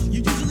bug out,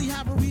 you usually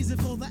have a reason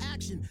for the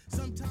action.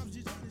 Sometimes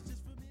you don't, it's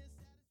just for this.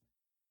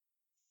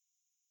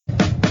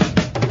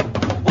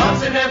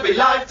 Once in every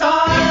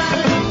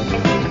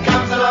lifetime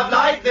comes a love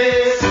like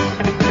this.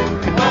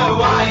 Oh,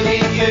 I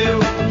need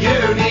you, you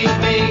need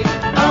me.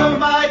 Oh,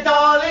 my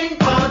darling,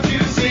 can't you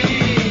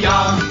see?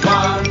 Young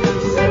ones,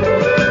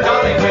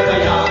 darling, with the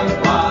young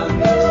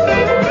ones.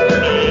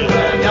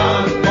 The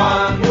young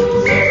ones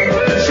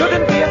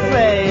Shouldn't be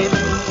afraid.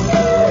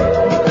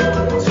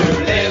 to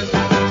live,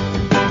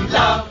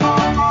 love.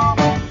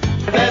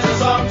 There's a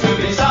song to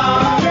be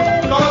sung,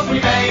 'cause we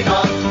may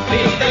not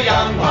be the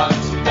young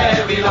ones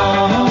very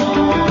long.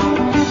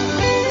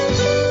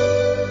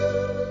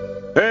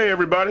 Hey,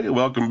 everybody.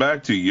 Welcome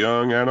back to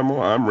Young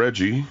Animal. I'm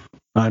Reggie.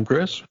 I'm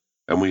Chris.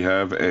 And we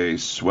have a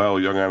swell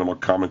Young Animal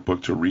comic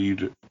book to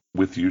read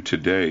with you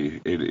today.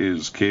 It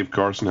is Cave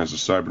Carson Has a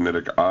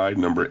Cybernetic Eye,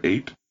 number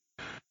 8.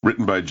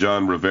 Written by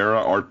John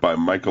Rivera, art by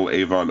Michael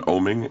Avon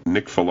Oeming,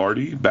 Nick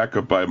Filardi,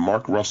 backup by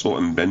Mark Russell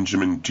and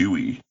Benjamin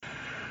Dewey.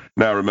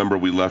 Now, remember,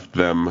 we left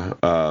them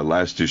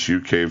last issue.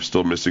 Cave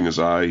still missing his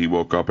eye. He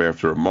woke up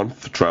after a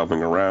month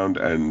traveling around,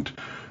 and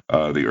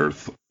the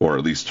Earth, or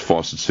at least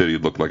Fawcett City,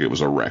 looked like it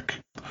was a wreck.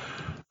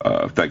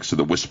 Thanks to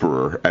the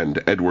Whisperer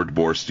and Edward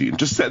Borstein.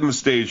 Just setting the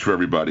stage for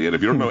everybody. And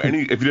if you don't know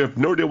if you have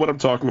no idea what I'm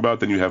talking about,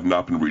 then you have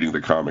not been reading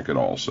the comic at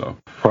all. So,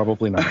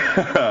 Probably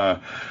not.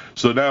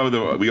 so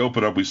now we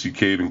open up. We see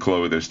Cave and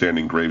Chloe. They're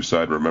standing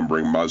graveside,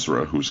 remembering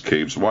Mazra, who's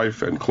Cave's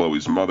wife and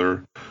Chloe's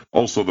mother,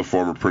 also the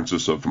former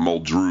princess of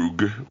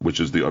Muldrug, which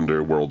is the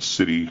underworld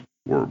city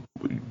or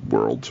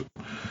world.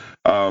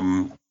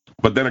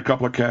 But then a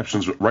couple of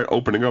captions right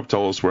opening up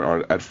tell us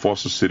we're at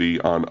Fawcett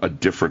City on a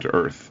different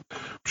Earth,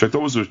 which I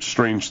thought was a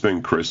strange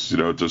thing, Chris. You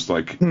know, just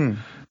like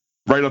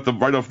right off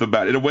the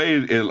bat. In a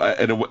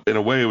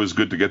way, it was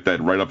good to get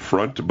that right up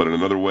front. But in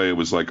another way, it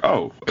was like,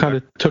 oh, Kind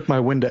of took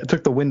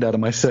the wind out of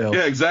my sails.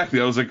 yeah, exactly.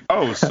 I was like,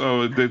 oh,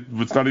 so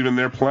it's not even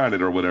their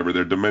planet or whatever,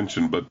 their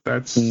dimension. But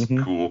that's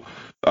cool.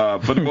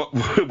 But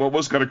what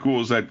was kind of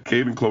cool is that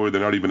Cave and Chloe, they're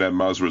not even at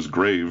Mazra's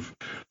grave.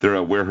 They're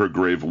at where her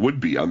grave would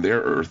be on their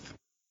Earth.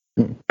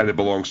 And it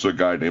belongs to a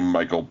guy named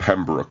Michael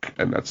Pembroke,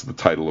 and that's the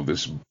title of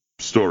this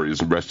story,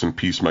 is Rest in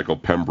Peace, Michael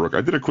Pembroke.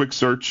 I did a quick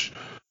search,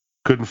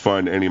 couldn't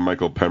find any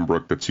Michael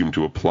Pembroke that seemed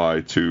to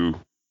apply to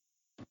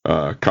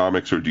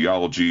comics or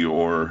geology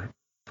or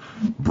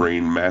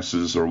brain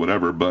masses or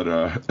whatever, but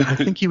I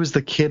think he was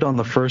the kid on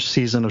the first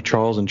season of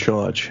Charles in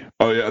Charge.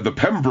 oh yeah, the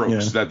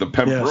Pembrokes, Yeah. the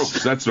Pembrokes,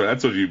 Yes. that's right,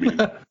 that's what you mean.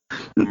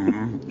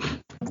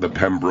 The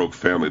Pembroke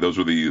family, those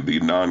were the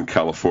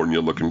non-California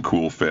looking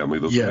cool family.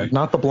 Those were Yeah, the-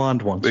 not the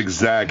blonde ones.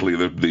 Exactly,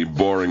 the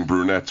boring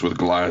brunettes with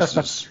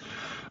glasses.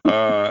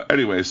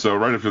 Anyway, so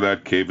right after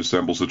that, Cave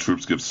assembles the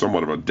troops, gives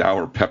somewhat of a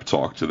dour pep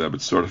talk to them.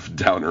 It's sort of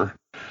downer.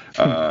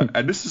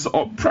 And this is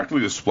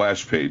practically a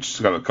splash page. It's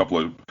got a couple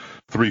of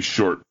 3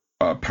 short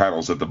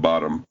panels at the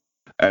bottom.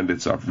 And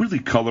it's a really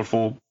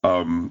colorful,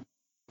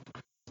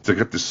 they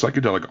got this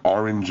psychedelic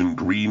orange and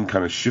green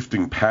kind of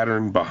shifting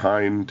pattern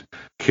behind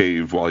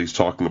Cave while he's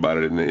talking about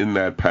it. And in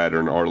that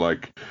pattern are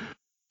like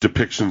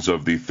depictions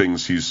of the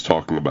things he's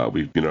talking about,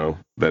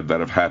 that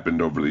have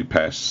happened over the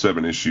past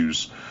 7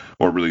 issues,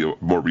 or really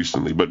more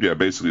recently. But yeah,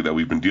 basically that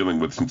we've been dealing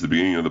with since the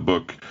beginning of the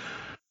book.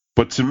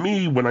 But to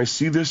me, when I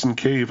see this in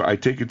Cave, I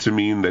take it to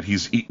mean that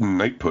he's eaten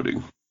night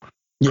pudding.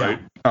 Yeah.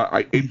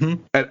 Right?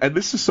 And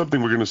this is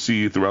something we're going to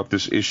see throughout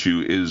this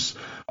issue, is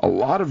a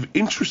lot of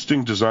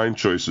interesting design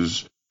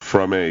choices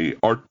from a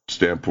art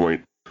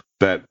standpoint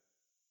that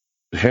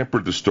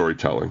hampered the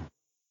storytelling.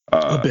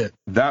 A bit.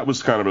 That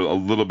was kind of a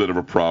little bit of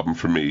a problem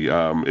for me.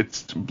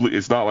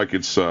 It's not like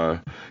it's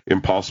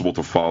impossible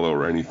to follow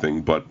or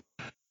anything, but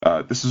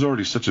this is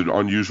already such an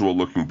unusual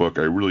looking book.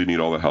 I really need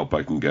all the help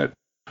I can get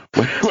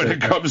when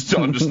it comes to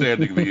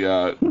understanding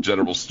the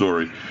general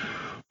story.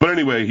 But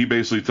anyway, he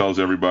basically tells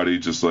everybody,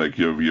 just like,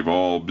 you've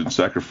all been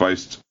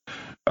sacrificed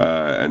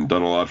and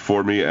done a lot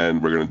for me,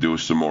 and we're going to do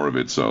some more of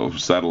it. So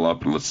saddle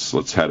up and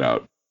let's head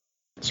out.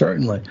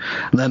 Certainly.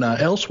 And then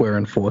elsewhere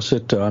in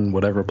Fawcett, on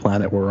whatever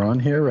planet we're on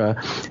here,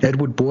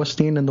 Edward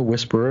Borstein and the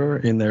Whisperer,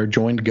 in their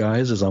joined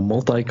guise as a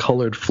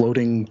multicolored,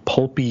 floating,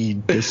 pulpy,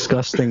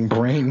 disgusting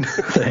brain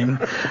thing,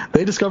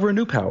 they discover a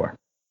new power.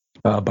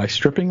 By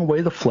stripping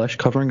away the flesh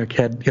covering a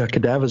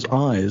cadaver's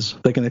eyes,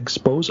 they can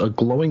expose a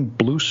glowing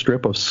blue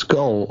strip of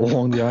skull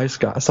along the eye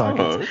sockets.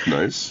 Oh,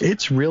 nice.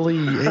 It's really,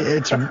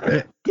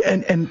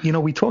 and you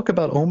know, we talk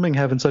about Oming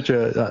having such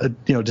a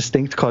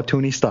distinct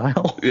cartoony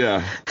style.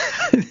 Yeah.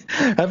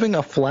 Having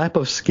a flap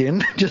of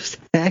skin just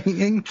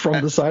hanging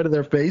from the side of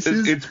their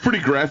faces. It's pretty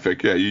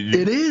graphic. Yeah,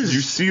 it is.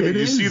 You see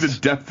the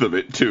depth of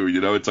it too.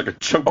 You know, it's like a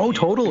chunk. Oh,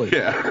 totally.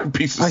 Yeah,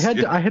 piece of I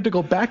skin. had to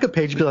go back a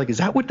page and be like, is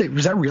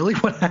that really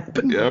what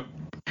happened? Yep.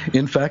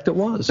 In fact, it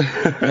was.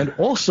 And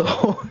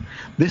also,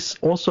 this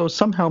also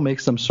somehow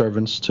makes them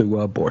servants to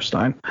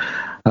Borstein.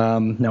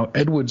 Now,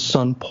 Edward's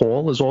son,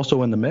 Paul, is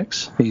also in the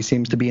mix. He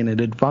seems to be in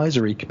an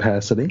advisory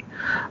capacity.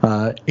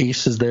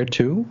 Ace is there,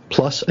 too,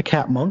 plus a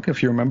cat monk,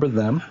 if you remember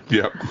them.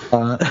 Yep.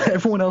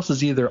 Everyone else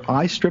is either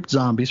eye-stripped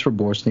zombies for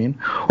Borstein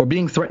or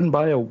being threatened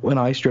by an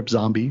eye-stripped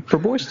zombie for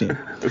Borstein.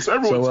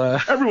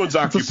 Everyone's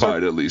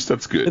occupied, at least.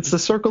 That's good. It's the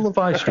circle of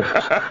eye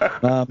strips.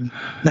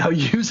 Now,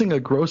 using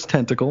a gross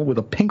tentacle with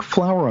a pink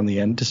flower on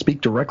the end to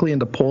speak directly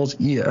into Paul's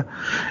ear,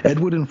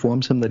 Edward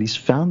informs him that he's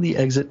found the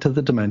exit to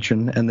the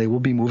dimension and they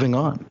will be moving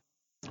on.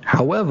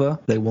 However,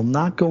 they will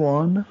not go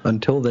on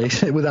until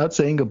without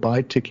saying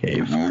goodbye to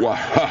Cave.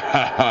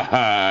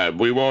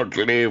 We won't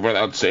leave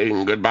without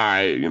saying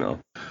goodbye. You know,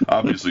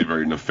 obviously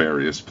very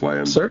nefarious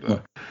plan.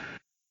 Certainly.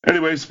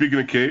 Anyway, speaking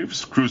of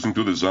Caves, cruising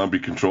through the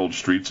zombie-controlled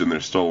streets in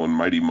their stolen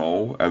Mighty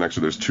Mole, and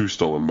actually there's 2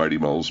 stolen Mighty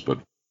Moles, but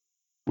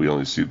we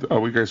only see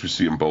we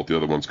see them both. The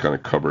other one's kind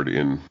of covered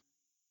in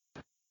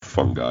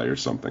fungi or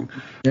something.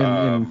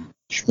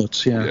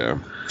 Schmutz, yeah. Yeah.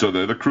 So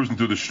they're cruising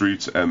through the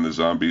streets, and the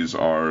zombies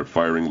are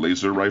firing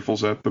laser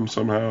rifles at them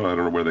somehow. I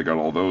don't know where they got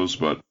all those,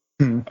 but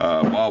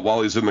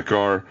while he's in the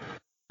car,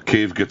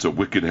 Cave gets a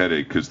wicked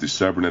headache because the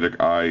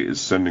cybernetic eye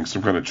is sending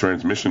some kind of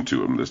transmission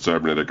to him. The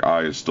cybernetic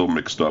eye is still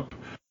mixed up.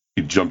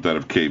 He jumped out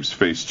of Cave's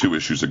face 2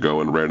 issues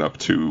ago and ran up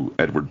to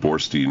Edward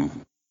Borstein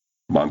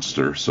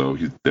monster. So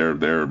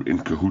they're in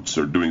cahoots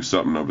or doing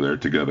something over there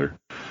together.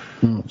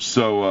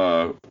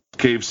 So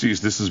Cave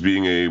sees this as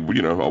being a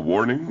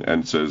warning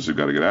and says, "You've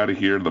got to get out of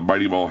here." The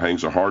Mighty Mole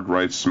hangs a hard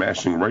right,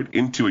 smashing right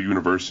into a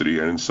university,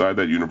 and inside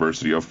that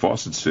university of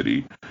Fawcett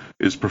City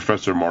is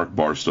Professor Mark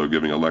Barstow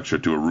giving a lecture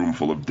to a room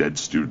full of dead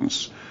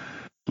students.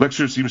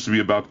 Lecture seems to be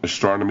about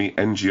astronomy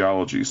and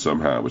geology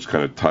somehow, which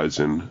kind of ties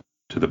in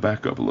to the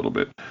backup a little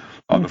bit.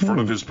 On the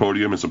front of his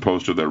podium is a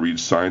poster that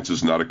reads, "Science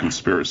is not a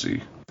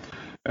conspiracy."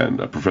 And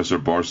Professor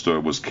Barstow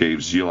was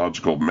Cave's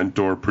geological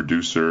mentor,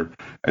 producer,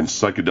 and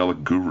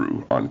psychedelic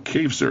guru. On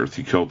Cave's Earth,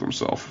 he killed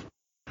himself.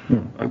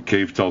 And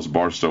Cave tells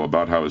Barstow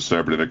about how his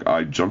cybernetic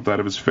eye jumped out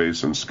of his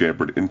face and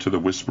scampered into the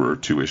Whisperer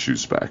 2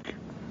 issues back.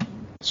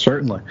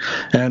 Certainly.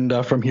 And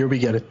from here we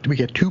get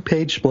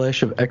 2-page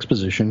splash of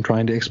exposition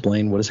trying to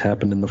explain what has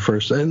happened in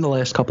the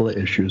last couple of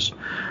issues.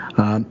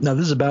 Now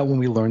this is about when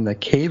we learn that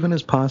Cave and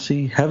his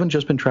posse haven't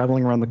just been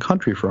traveling around the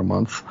country for a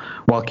month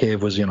while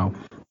Cave was,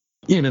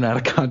 in and out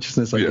of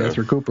consciousness, I guess,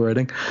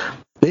 recuperating.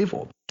 They've,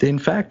 in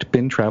fact,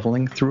 been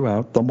traveling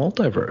throughout the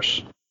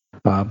multiverse.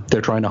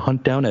 They're trying to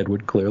hunt down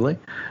Edward, clearly.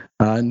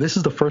 And this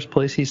is the first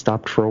place he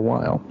stopped for a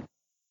while.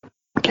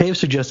 Cave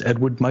suggests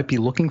Edward might be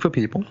looking for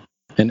people,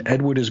 and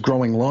Edward is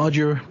growing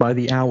larger by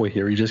the hour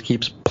here. He just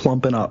keeps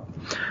plumping up.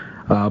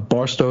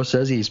 Barstow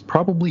says he's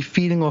probably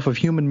feeding off of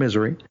human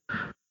misery,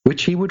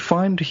 which he would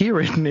find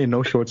here in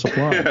no short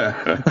supply.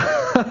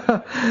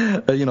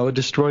 A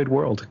destroyed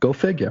world. Go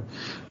figure.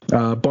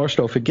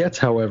 Barstow forgets,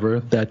 however,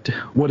 that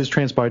what has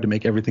transpired to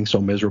make everything so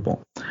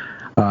miserable.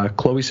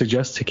 Chloe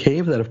suggests to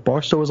Cave that if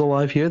Barstow is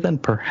alive here, then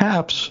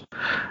perhaps,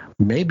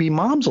 maybe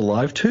Mom's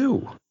alive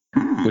too.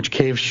 Which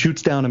Cave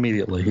shoots down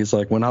immediately. He's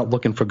like, "We're not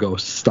looking for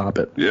ghosts. Stop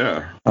it."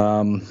 Yeah.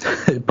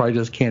 It probably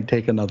just can't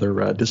take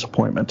another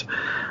disappointment.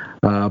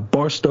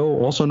 Barstow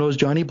also knows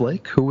Johnny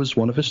Blake, who was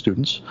one of his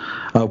students,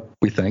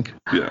 we think.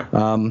 Yeah.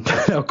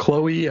 Now,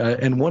 Chloe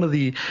and one of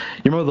you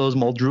remember those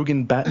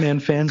Muldrugan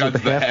Batman fans with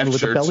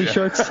the belly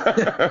shirts?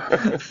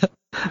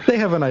 They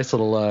have a nice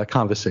little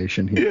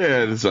conversation here.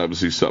 Yeah, there's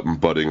obviously something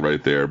budding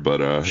right there,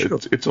 but Sure.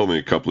 it's only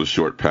a couple of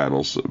short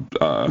panels.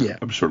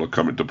 I'm sure it'll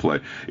come into play.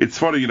 It's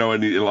funny, in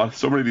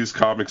so many of these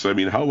comics, I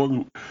mean, how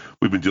long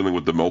we've been dealing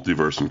with the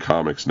multiverse in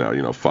comics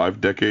now,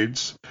 5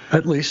 decades?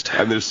 At least.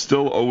 And there's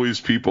still always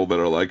people that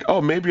are like,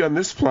 oh, maybe on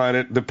this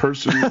planet, the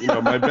person,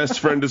 my best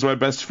friend is my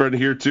best friend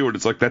here too. And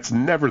it's like, that's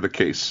never the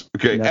case.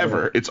 Okay, Never.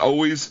 Ever. It's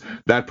always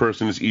that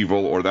person is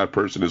evil or that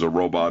person is a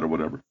robot or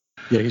whatever.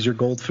 Yeah, he's your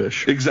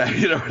goldfish.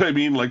 Exactly. You know what I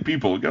mean? Like,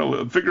 people,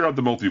 figure out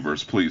the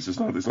multiverse, please. It's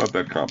not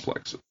that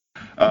complex.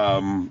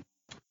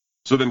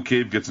 So then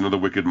Cave gets another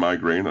wicked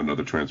migraine,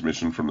 another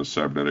transmission from the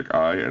cybernetic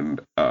eye,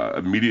 and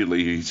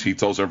immediately he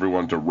tells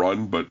everyone to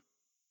run, but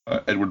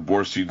Edward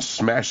Borstein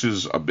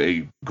smashes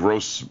a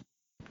gross,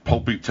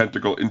 pulpy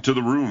tentacle into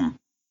the room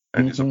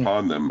and is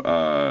upon them.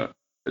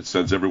 It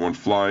sends everyone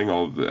flying.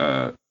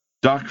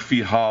 Doc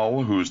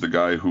Fihal, who is the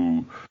guy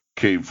who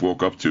Cave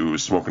woke up to, who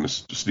was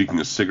sneaking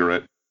a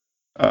cigarette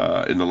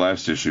in the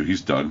last issue,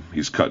 he's done.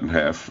 He's cut in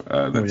half.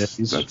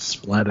 He's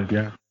splattered,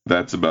 yeah.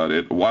 That's about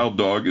it. Wild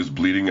Dog is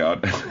bleeding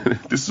out.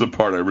 This is a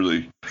part I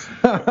really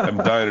I'm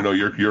dying to know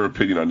your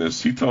opinion on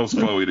this. He tells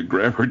Chloe to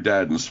grab her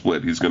dad and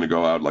split. He's going to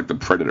go out like the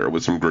Predator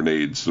with some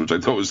grenades, which I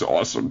thought was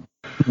awesome.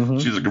 Mm-hmm.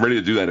 She's like ready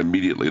to do that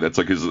immediately. That's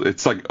like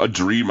it's like a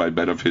dream, I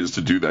bet, of his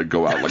to do that,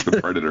 go out like the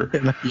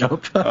Predator.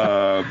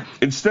 Yup.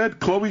 Instead,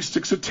 Chloe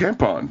sticks a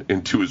tampon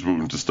into his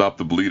wound to stop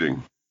the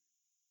bleeding.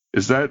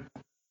 Is that...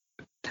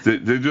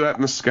 Did they do that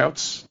in the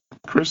Scouts,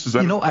 Chris? Is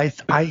that... You know, I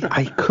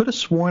could have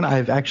sworn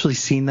I've actually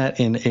seen that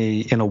in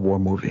a war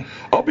movie.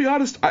 I'll be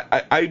honest,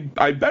 I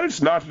bet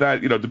it's not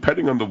that,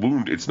 depending on the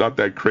wound, it's not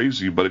that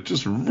crazy, but it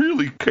just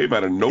really came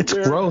out of nowhere.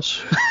 It's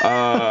gross.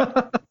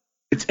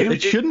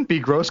 It shouldn't be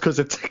gross because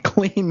it's a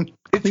clean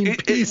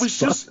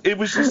piece. It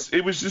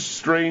was just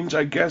strange.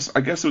 I guess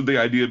with the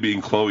idea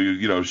being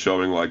Chloe,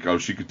 showing like, oh,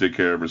 she could take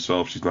care of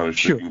herself. She's not a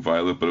shrinking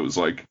violet, but it was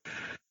like,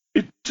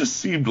 it just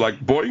seemed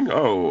like, boing,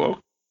 oh,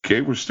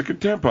 okay, we're sticking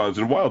tampons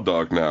in Wild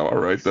Dog now. All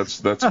right,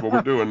 that's what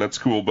we're doing. That's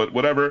cool, but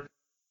whatever.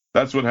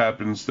 That's what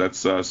happens. That's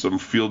some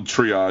field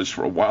triage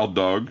for a Wild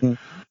Dog.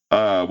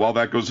 While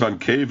that goes on,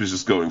 Cave is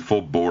just going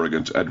full bore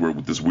against Edward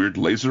with this weird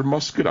laser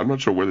musket. I'm not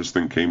sure where this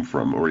thing came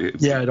from. I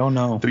don't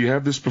know. Did he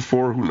have this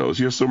before? Who knows?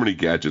 He has so many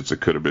gadgets.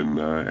 It could have been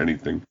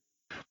anything.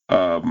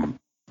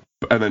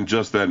 And then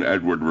just then,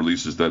 Edward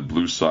releases that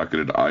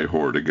blue-socketed eye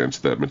horde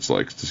against them. It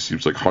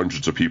seems like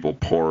hundreds of people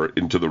pour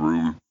into the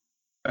room,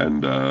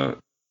 and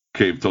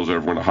Cave tells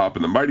everyone to hop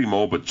in the Mighty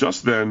Mole, but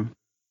just then,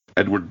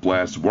 Edward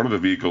blasts one of the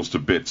vehicles to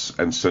bits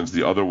and sends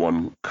the other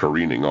one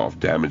careening off,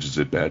 damages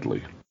it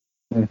badly.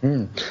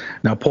 Mm-hmm.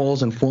 Now,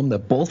 Paul's informed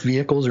that both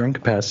vehicles are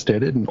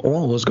incapacitated and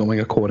all is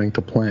going according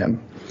to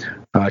plan.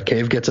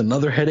 Cave gets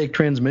another headache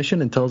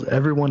transmission and tells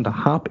everyone to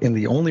hop in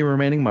the only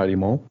remaining Mighty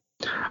Mole,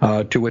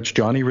 to which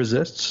Johnny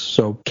resists,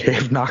 so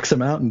Cave knocks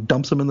him out and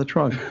dumps him in the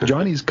trunk.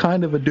 Johnny's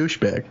kind of a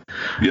douchebag.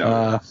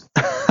 Yeah.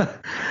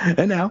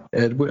 And now,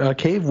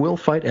 Cave will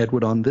fight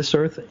Edward on this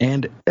Earth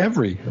and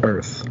every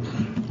Earth.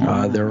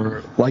 There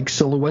are like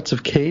silhouettes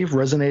of Cave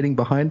resonating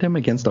behind him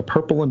against a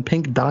purple and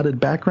pink dotted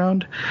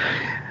background.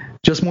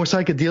 Just more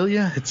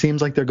psychedelia. It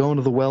seems like they're going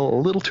to the well a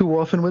little too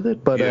often with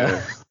it, but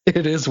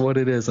it is what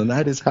it is, and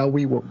that is how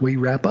we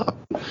wrap up.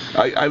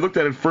 I looked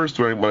at it first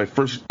when I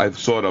first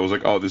saw it. I was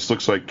like, oh, this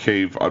looks like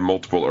Cave on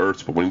multiple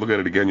Earths, but when you look at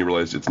it again, you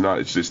realize it's not.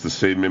 It's just the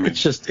same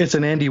image. It's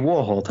an Andy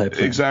Warhol type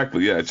thing.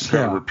 Exactly. Yeah. It's just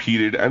kind of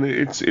repeated, and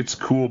it's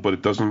cool, but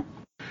it doesn't.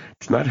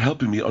 It's not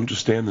helping me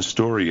understand the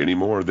story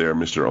anymore. There,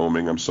 Mr.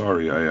 Oeming. I'm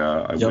sorry.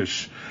 I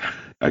wish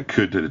I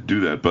could do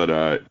that,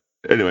 but.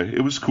 Anyway, it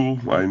was cool.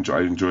 I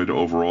enjoyed it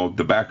overall.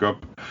 The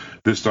backup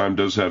this time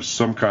does have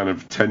some kind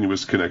of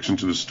tenuous connection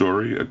to the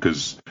story,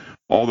 because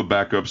all the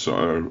backups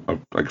are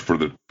like for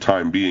the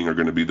time being are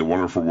going to be The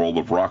Wonderful World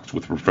of Rocks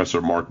with Professor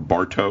Mark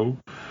Bartow,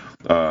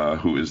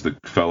 who is the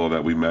fellow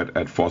that we met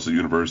at Fawcett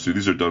University.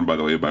 These are done, by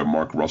the way, by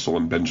Mark Russell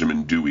and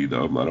Benjamin Dewey,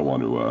 though. I don't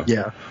want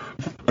to...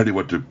 I didn't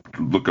want to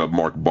look up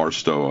Mark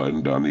Barstow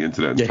and on the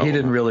internet. And he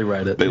didn't really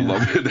write it. They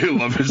love it. They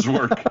love his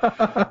work.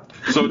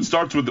 So it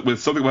starts with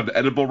something about an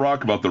edible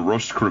rock, about the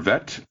roast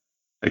crevette,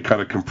 a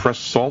kind of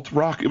compressed salt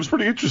rock. It was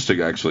pretty interesting,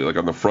 actually, like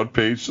on the front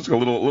page. Just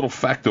like a little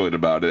factoid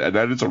about it, and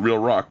that is a real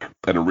rock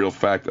and a real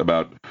fact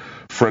about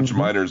French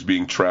miners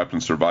being trapped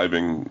and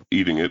surviving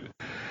eating it.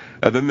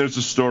 And then there's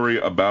a story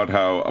about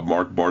how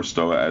Mark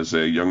Barstow, as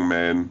a young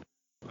man,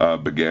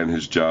 began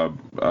his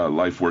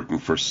life working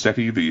for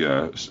SETI,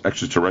 the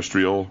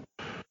extraterrestrial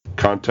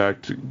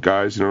contact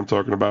guys, you know what I'm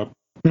talking about?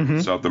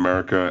 South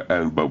America,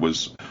 but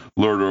was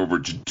lured over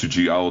to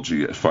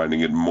geology,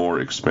 finding it more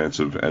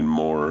expansive and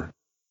more,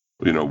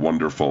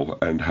 wonderful,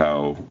 and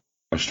how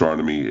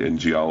astronomy and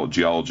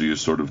geology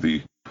is sort of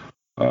the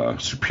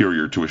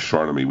superior to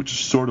astronomy, which is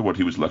sort of what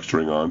he was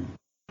lecturing on.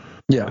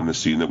 In the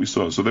scene that we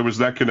saw. So there was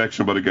that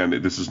connection, but again,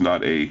 this is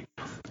not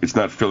it's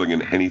not filling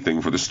in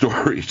anything for the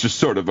story. It's just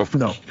sort of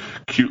a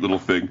cute little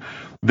thing.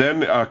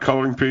 Then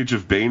coloring page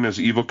of Bane as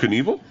Evel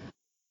Knievel?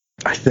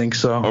 I think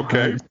so.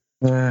 Okay.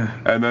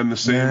 And then the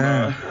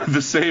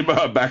same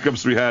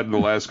backups we had in the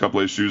last couple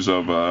issues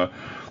of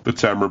the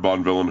Tamara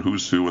Bond villain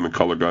Who's Who and the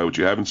Color Guy, which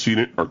you haven't seen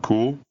it, are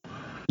cool.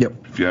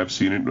 Yep. If you have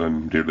seen it,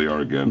 then here they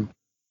are again.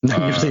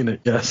 You've seen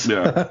it, yes.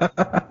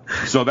 Yeah.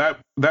 So that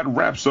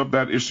wraps up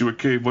that issue of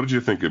Cave. What did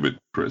you think of it,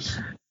 Chris?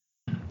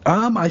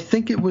 I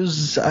think it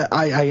was.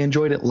 I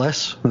enjoyed it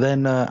less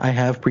than I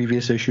have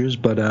previous issues,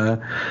 but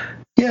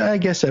I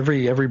guess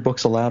every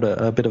book's allowed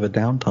a bit of a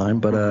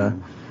downtime. But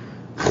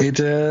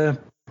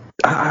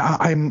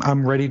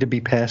I'm ready to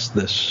be past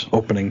this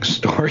opening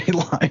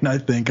storyline. I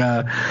think,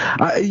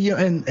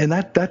 and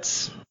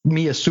that's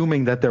me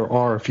assuming that there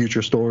are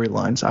future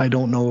storylines. I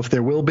don't know if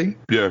there will be.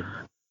 Yeah.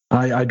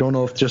 I don't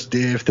know if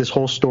this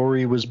whole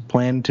story was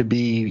planned to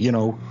be,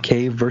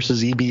 Cave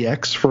versus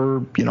EBX for,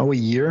 a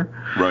year.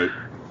 Right.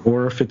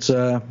 Or if it's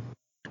or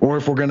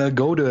if we're gonna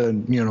go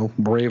to,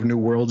 Brave New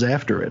Worlds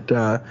after it.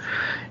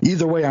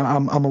 Either way,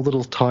 I'm a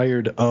little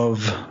tired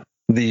of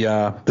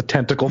the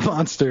tentacle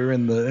monster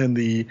and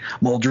the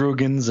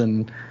Muldrugans,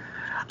 and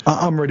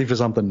I'm ready for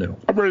something new.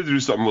 I'm ready to do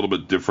something a little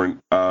bit different.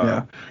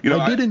 I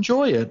did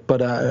enjoy it,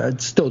 but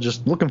it's still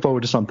just looking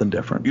forward to something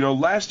different.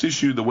 Last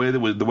issue, the way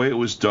it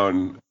was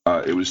done,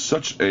 it was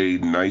such a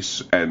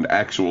nice and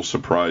actual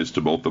surprise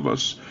to both of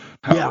us.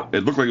 How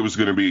it looked like it was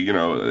going to be,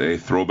 a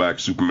throwback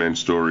Superman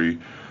story.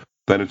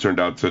 Then it turned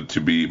out to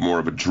be more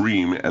of a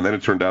dream, and then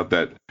it turned out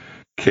that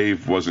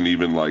Cave wasn't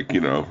even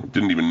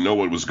didn't even know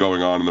what was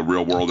going on in the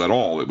real world at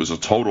all. It was a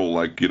total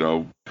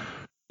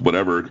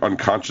whatever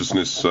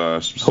unconsciousness,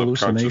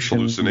 subconscious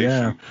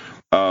hallucination.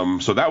 Yeah.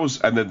 So that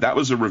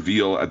was a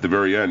reveal at the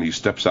very end. He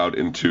steps out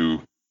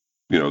into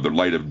the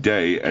light of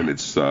day, and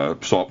it's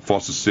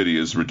Fawcett City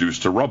is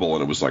reduced to rubble,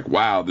 and it was like,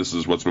 wow, this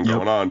is what's been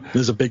going on.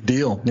 This is a big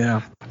deal.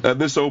 Yeah. And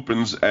this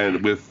opens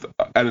and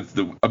it's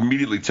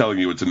immediately telling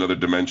you it's another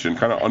dimension,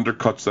 kind of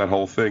undercuts that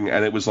whole thing,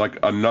 and it was like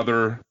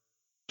another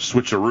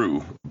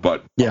switcheroo,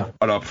 but an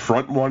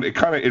upfront one. It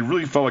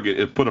really felt like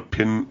it put a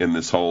pin in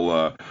this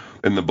whole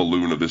in the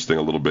balloon of this thing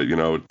a little bit.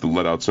 To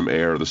let out some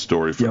air of the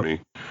story for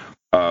me.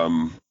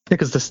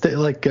 Because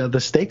the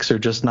stakes are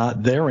just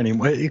not there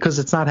anymore, because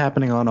it's not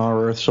happening on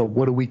our Earth. So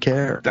what do we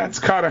care? That's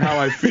kind of how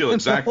I feel.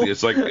 Exactly.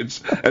 It's like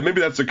and maybe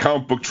that's a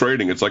comic book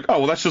trading. It's like, oh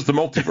well, that's just the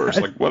multiverse.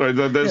 Like what?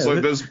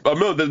 There's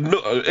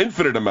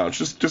infinite amounts.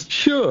 Just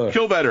sure,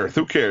 kill that Earth.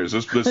 Who cares?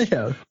 There's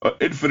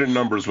infinite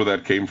numbers where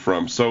that came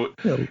from. So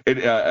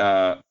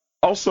it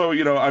also,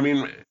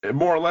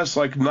 more or less,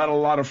 like not a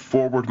lot of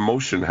forward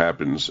motion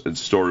happens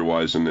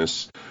story-wise in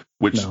this,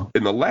 which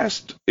in the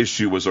last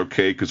issue was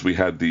okay because we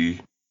had the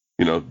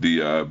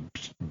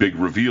big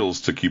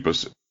reveals to keep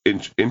us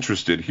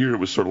interested. Here it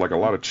was sort of like a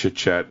lot of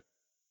chit-chat,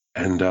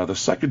 and the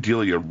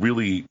psychedelia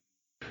really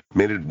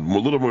made it a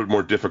little bit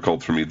more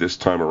difficult for me this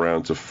time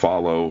around to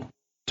follow,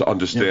 to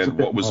understand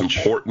what was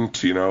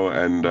important,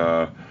 and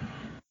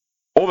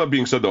all that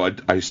being said, though,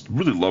 I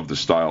really love the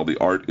style. The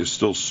art is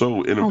still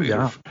so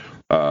innovative.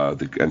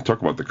 And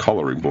talk about the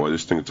coloring, boy.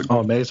 This thing,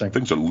 amazing.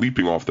 Things are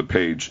leaping off the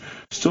page.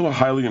 Still a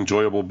highly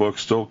enjoyable book.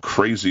 Still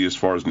crazy as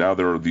far as now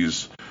there are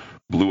these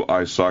blue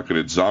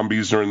eye-socketed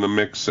zombies are in the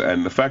mix,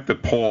 and the fact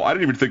that I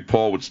didn't even think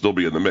Paul would still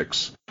be in the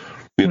mix.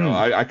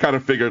 I kind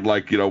of figured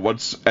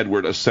once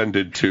Edward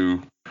ascended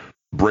to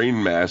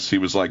brain mass, he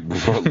was like,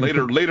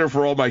 later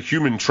for all my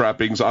human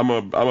trappings, I'm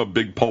a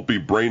big pulpy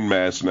brain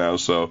mass now.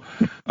 So,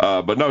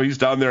 but no, he's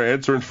down there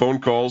answering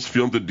phone calls,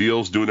 feeling the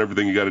deals, doing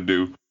everything you got to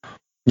do.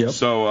 Yep.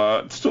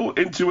 So still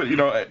into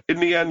it. In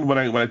the end, when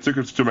I took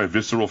it to my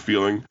visceral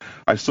feeling,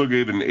 I still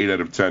gave it an 8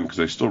 out of 10 because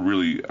I still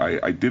really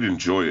I did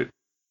enjoy it.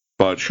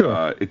 But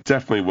it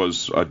definitely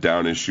was a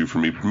down issue for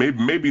me.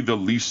 Maybe the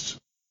least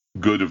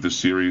good of the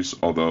series,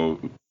 although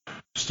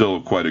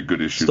still quite a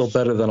good issue. Still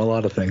better than a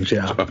lot of things,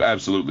 yeah.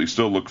 Absolutely.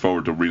 Still look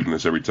forward to reading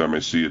this every time I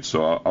see it.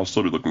 So I'll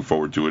still be looking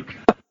forward to it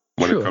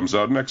when it comes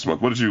out next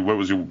month. What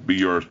was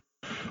your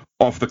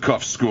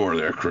off-the-cuff score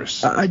there,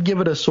 Chris? I'd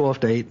give it a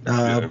soft 8.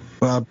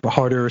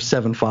 Harder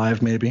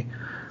 7.5 maybe.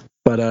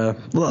 But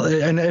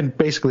and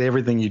basically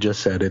everything you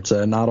just said. It's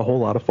not a whole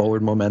lot of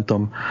forward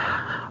momentum.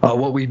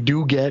 What we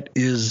do get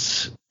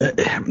is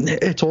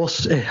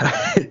it's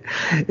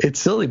it's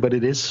silly, but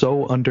it is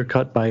so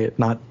undercut by it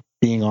not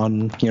being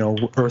on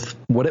Earth.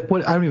 What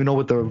I don't even know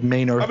what the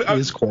main Earth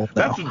is called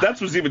now. That's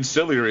what's even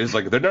sillier is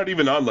they're not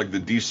even on the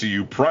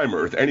DCU Prime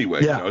Earth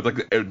anyway. Yeah.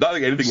 It's not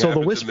like anything. So the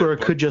Whisperer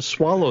could just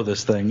swallow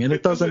this thing, and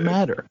it doesn't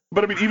matter.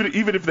 But I mean,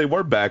 even if they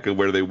were back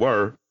where they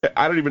were,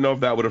 I don't even know if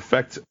that would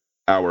affect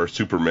our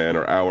Superman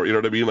or our, you know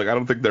what I mean? I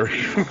don't think they're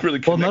even really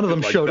connected. Well, none of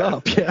them showed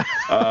up.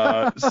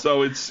 Yeah.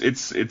 So it's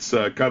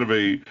kind of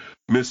a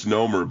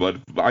misnomer, but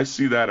I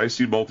see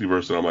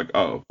multiverse and I'm like,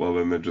 oh, well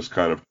then they're just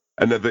kind of,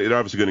 and then they're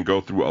obviously going to go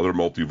through other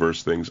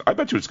multiverse things. I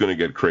bet you it's going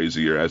to get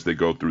crazier as they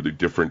go through the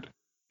different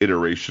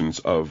iterations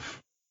of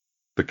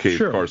the Cave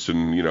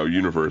Carson,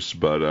 universe.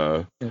 But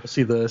we'll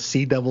see the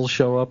Sea Devils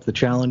show up, the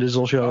Challenges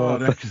will show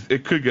up.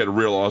 It could get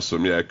real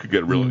awesome. Yeah, it could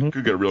get real. It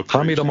could get real crazy.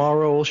 Tommy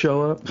Tomorrow will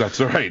show up.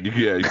 That's right.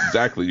 Yeah,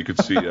 exactly. You could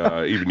see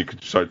you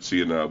could start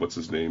seeing what's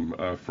his name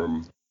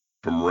from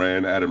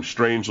Ran. Adam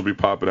Strange will be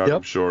popping out,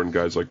 I'm sure, and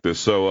guys like this.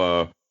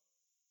 So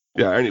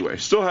anyway,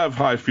 still have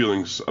high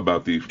feelings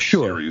about the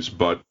series,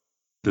 but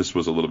this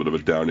was a little bit of a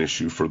down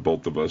issue for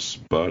both of us.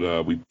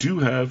 But we do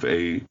have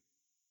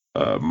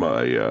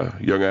my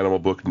Young Animal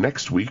book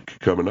next week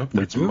coming up.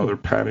 That's Mother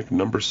Panic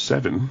number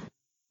 7.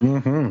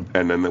 Mm-hmm.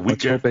 And then the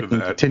week after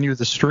that, continue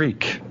the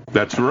streak.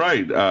 That's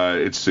right.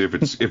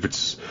 If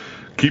it's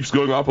keeps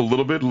going up a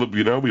little bit,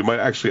 we might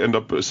actually end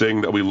up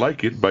saying that we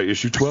like it by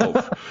issue 12.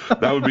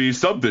 That would be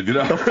something,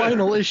 The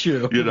final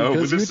issue,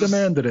 because you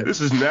demanded it.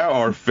 This is now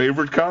our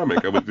favorite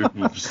comic,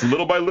 just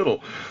little by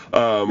little.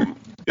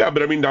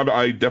 But I mean,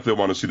 I definitely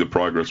want to see the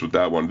progress with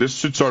that one. This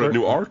should start a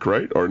new arc,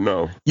 right? Or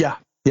no? Yeah.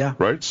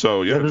 Right.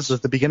 So this is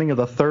at the beginning of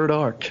the 3rd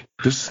arc.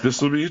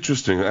 This will be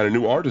interesting, and a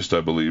new artist,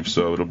 I believe.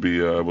 So it'll be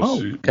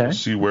we'll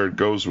see where it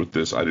goes with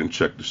this. I didn't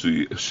check to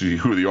see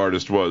who the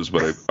artist was,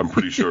 but I'm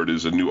pretty sure it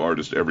is a new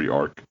artist every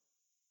arc.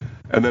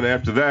 And then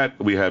after that,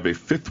 we have a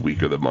 5th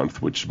week of the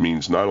month, which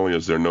means not only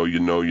is there no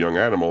Young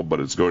Animal,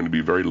 but it's going to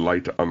be very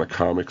light on the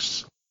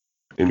comics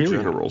in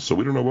general. So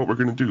we don't know what we're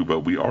going to do, but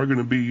we are going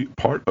to be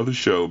part of the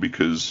show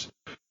because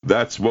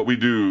That's what we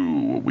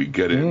do. We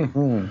get in.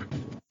 Mm-hmm.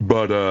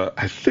 But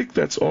I think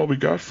that's all we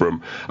got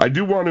from. I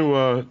do want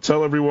to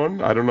tell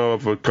everyone, I don't know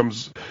if it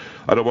comes,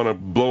 I don't want to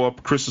blow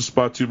up Chris's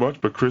spot too much,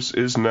 but Chris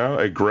is now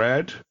a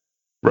grad,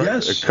 right?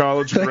 Yes. A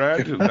college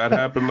grad. That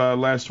happened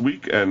last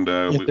week, and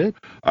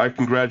I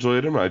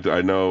congratulate him.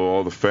 I know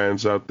all the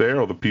fans out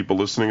there, all the people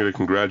listening to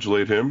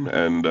congratulate him,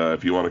 and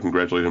if you want to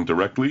congratulate him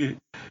directly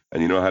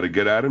and you know how to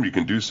get at him, you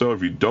can do so.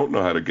 If you don't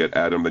know how to get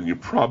at him, then you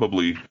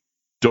probably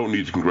don't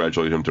need to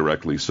congratulate him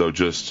directly, so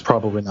just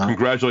Probably not.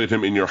 congratulate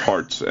him in your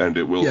heart, and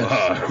it will.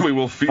 Yes. We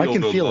will feel I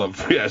can the feel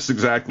love. Yes,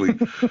 exactly.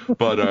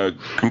 But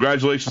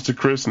congratulations to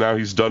Chris. Now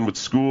he's done with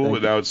school,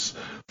 and now it's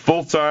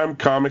full-time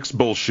comics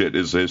bullshit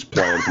is his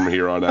plan from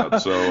here on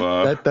out.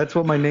 So That's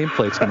what my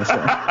nameplate's going to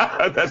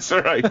say. that's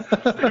all right.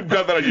 You've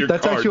got that on your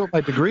That's card. actually what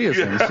my degree is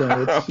in,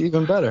 so it's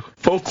even better.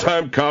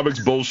 Full-time comics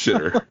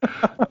bullshitter.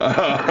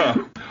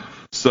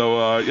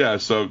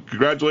 So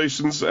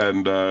congratulations,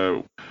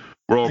 and.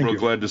 We're all real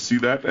glad to see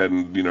that,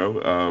 and,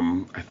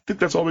 I think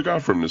that's all we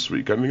got from this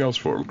week. Anything else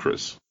for him,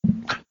 Chris?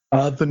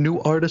 The new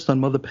artist on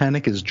Mother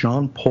Panic is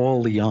John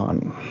Paul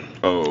Leon.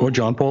 Oh. Or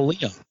John Paul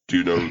Leon. Do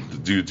you know?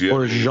 Do you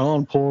Or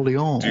Jean Paul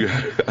Leon.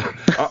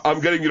 I'm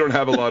getting you don't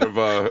have a lot of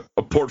a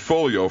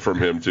portfolio from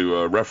him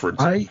to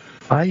reference.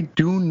 I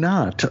do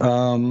not.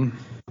 The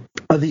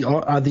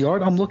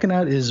art I'm looking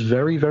at is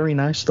very, very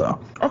nice,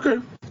 though. Okay.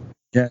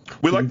 Yeah.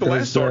 We like the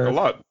last art a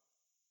lot.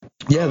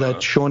 Yeah,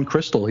 that Sean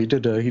Crystal, he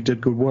did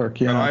good work.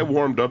 Yeah. And I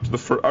warmed up to the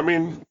first. I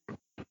mean,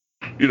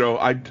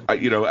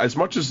 as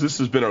much as this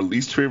has been our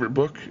least favorite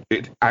book,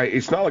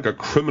 it's not like a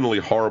criminally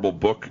horrible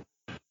book.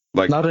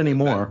 Like not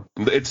anymore.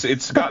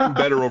 It's gotten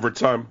better over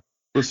time.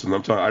 Listen,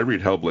 I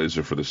read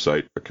Hellblazer for the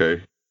site.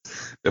 Okay.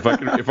 If I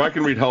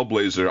can read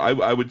Hellblazer,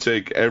 I would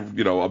take a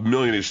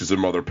million issues of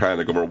Mother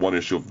Panic over one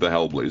issue of the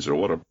Hellblazer.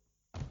 What a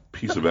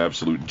piece of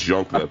absolute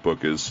junk that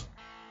book is.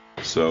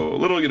 So a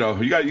little, you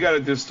got to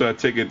just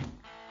take it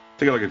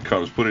like it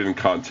comes, put it in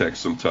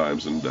context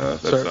sometimes, and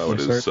that's how it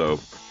is.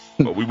 So,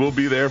 but we will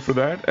be there for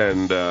that.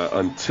 And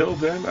until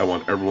then, I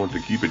want everyone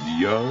to keep it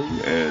young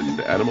and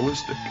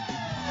animalistic.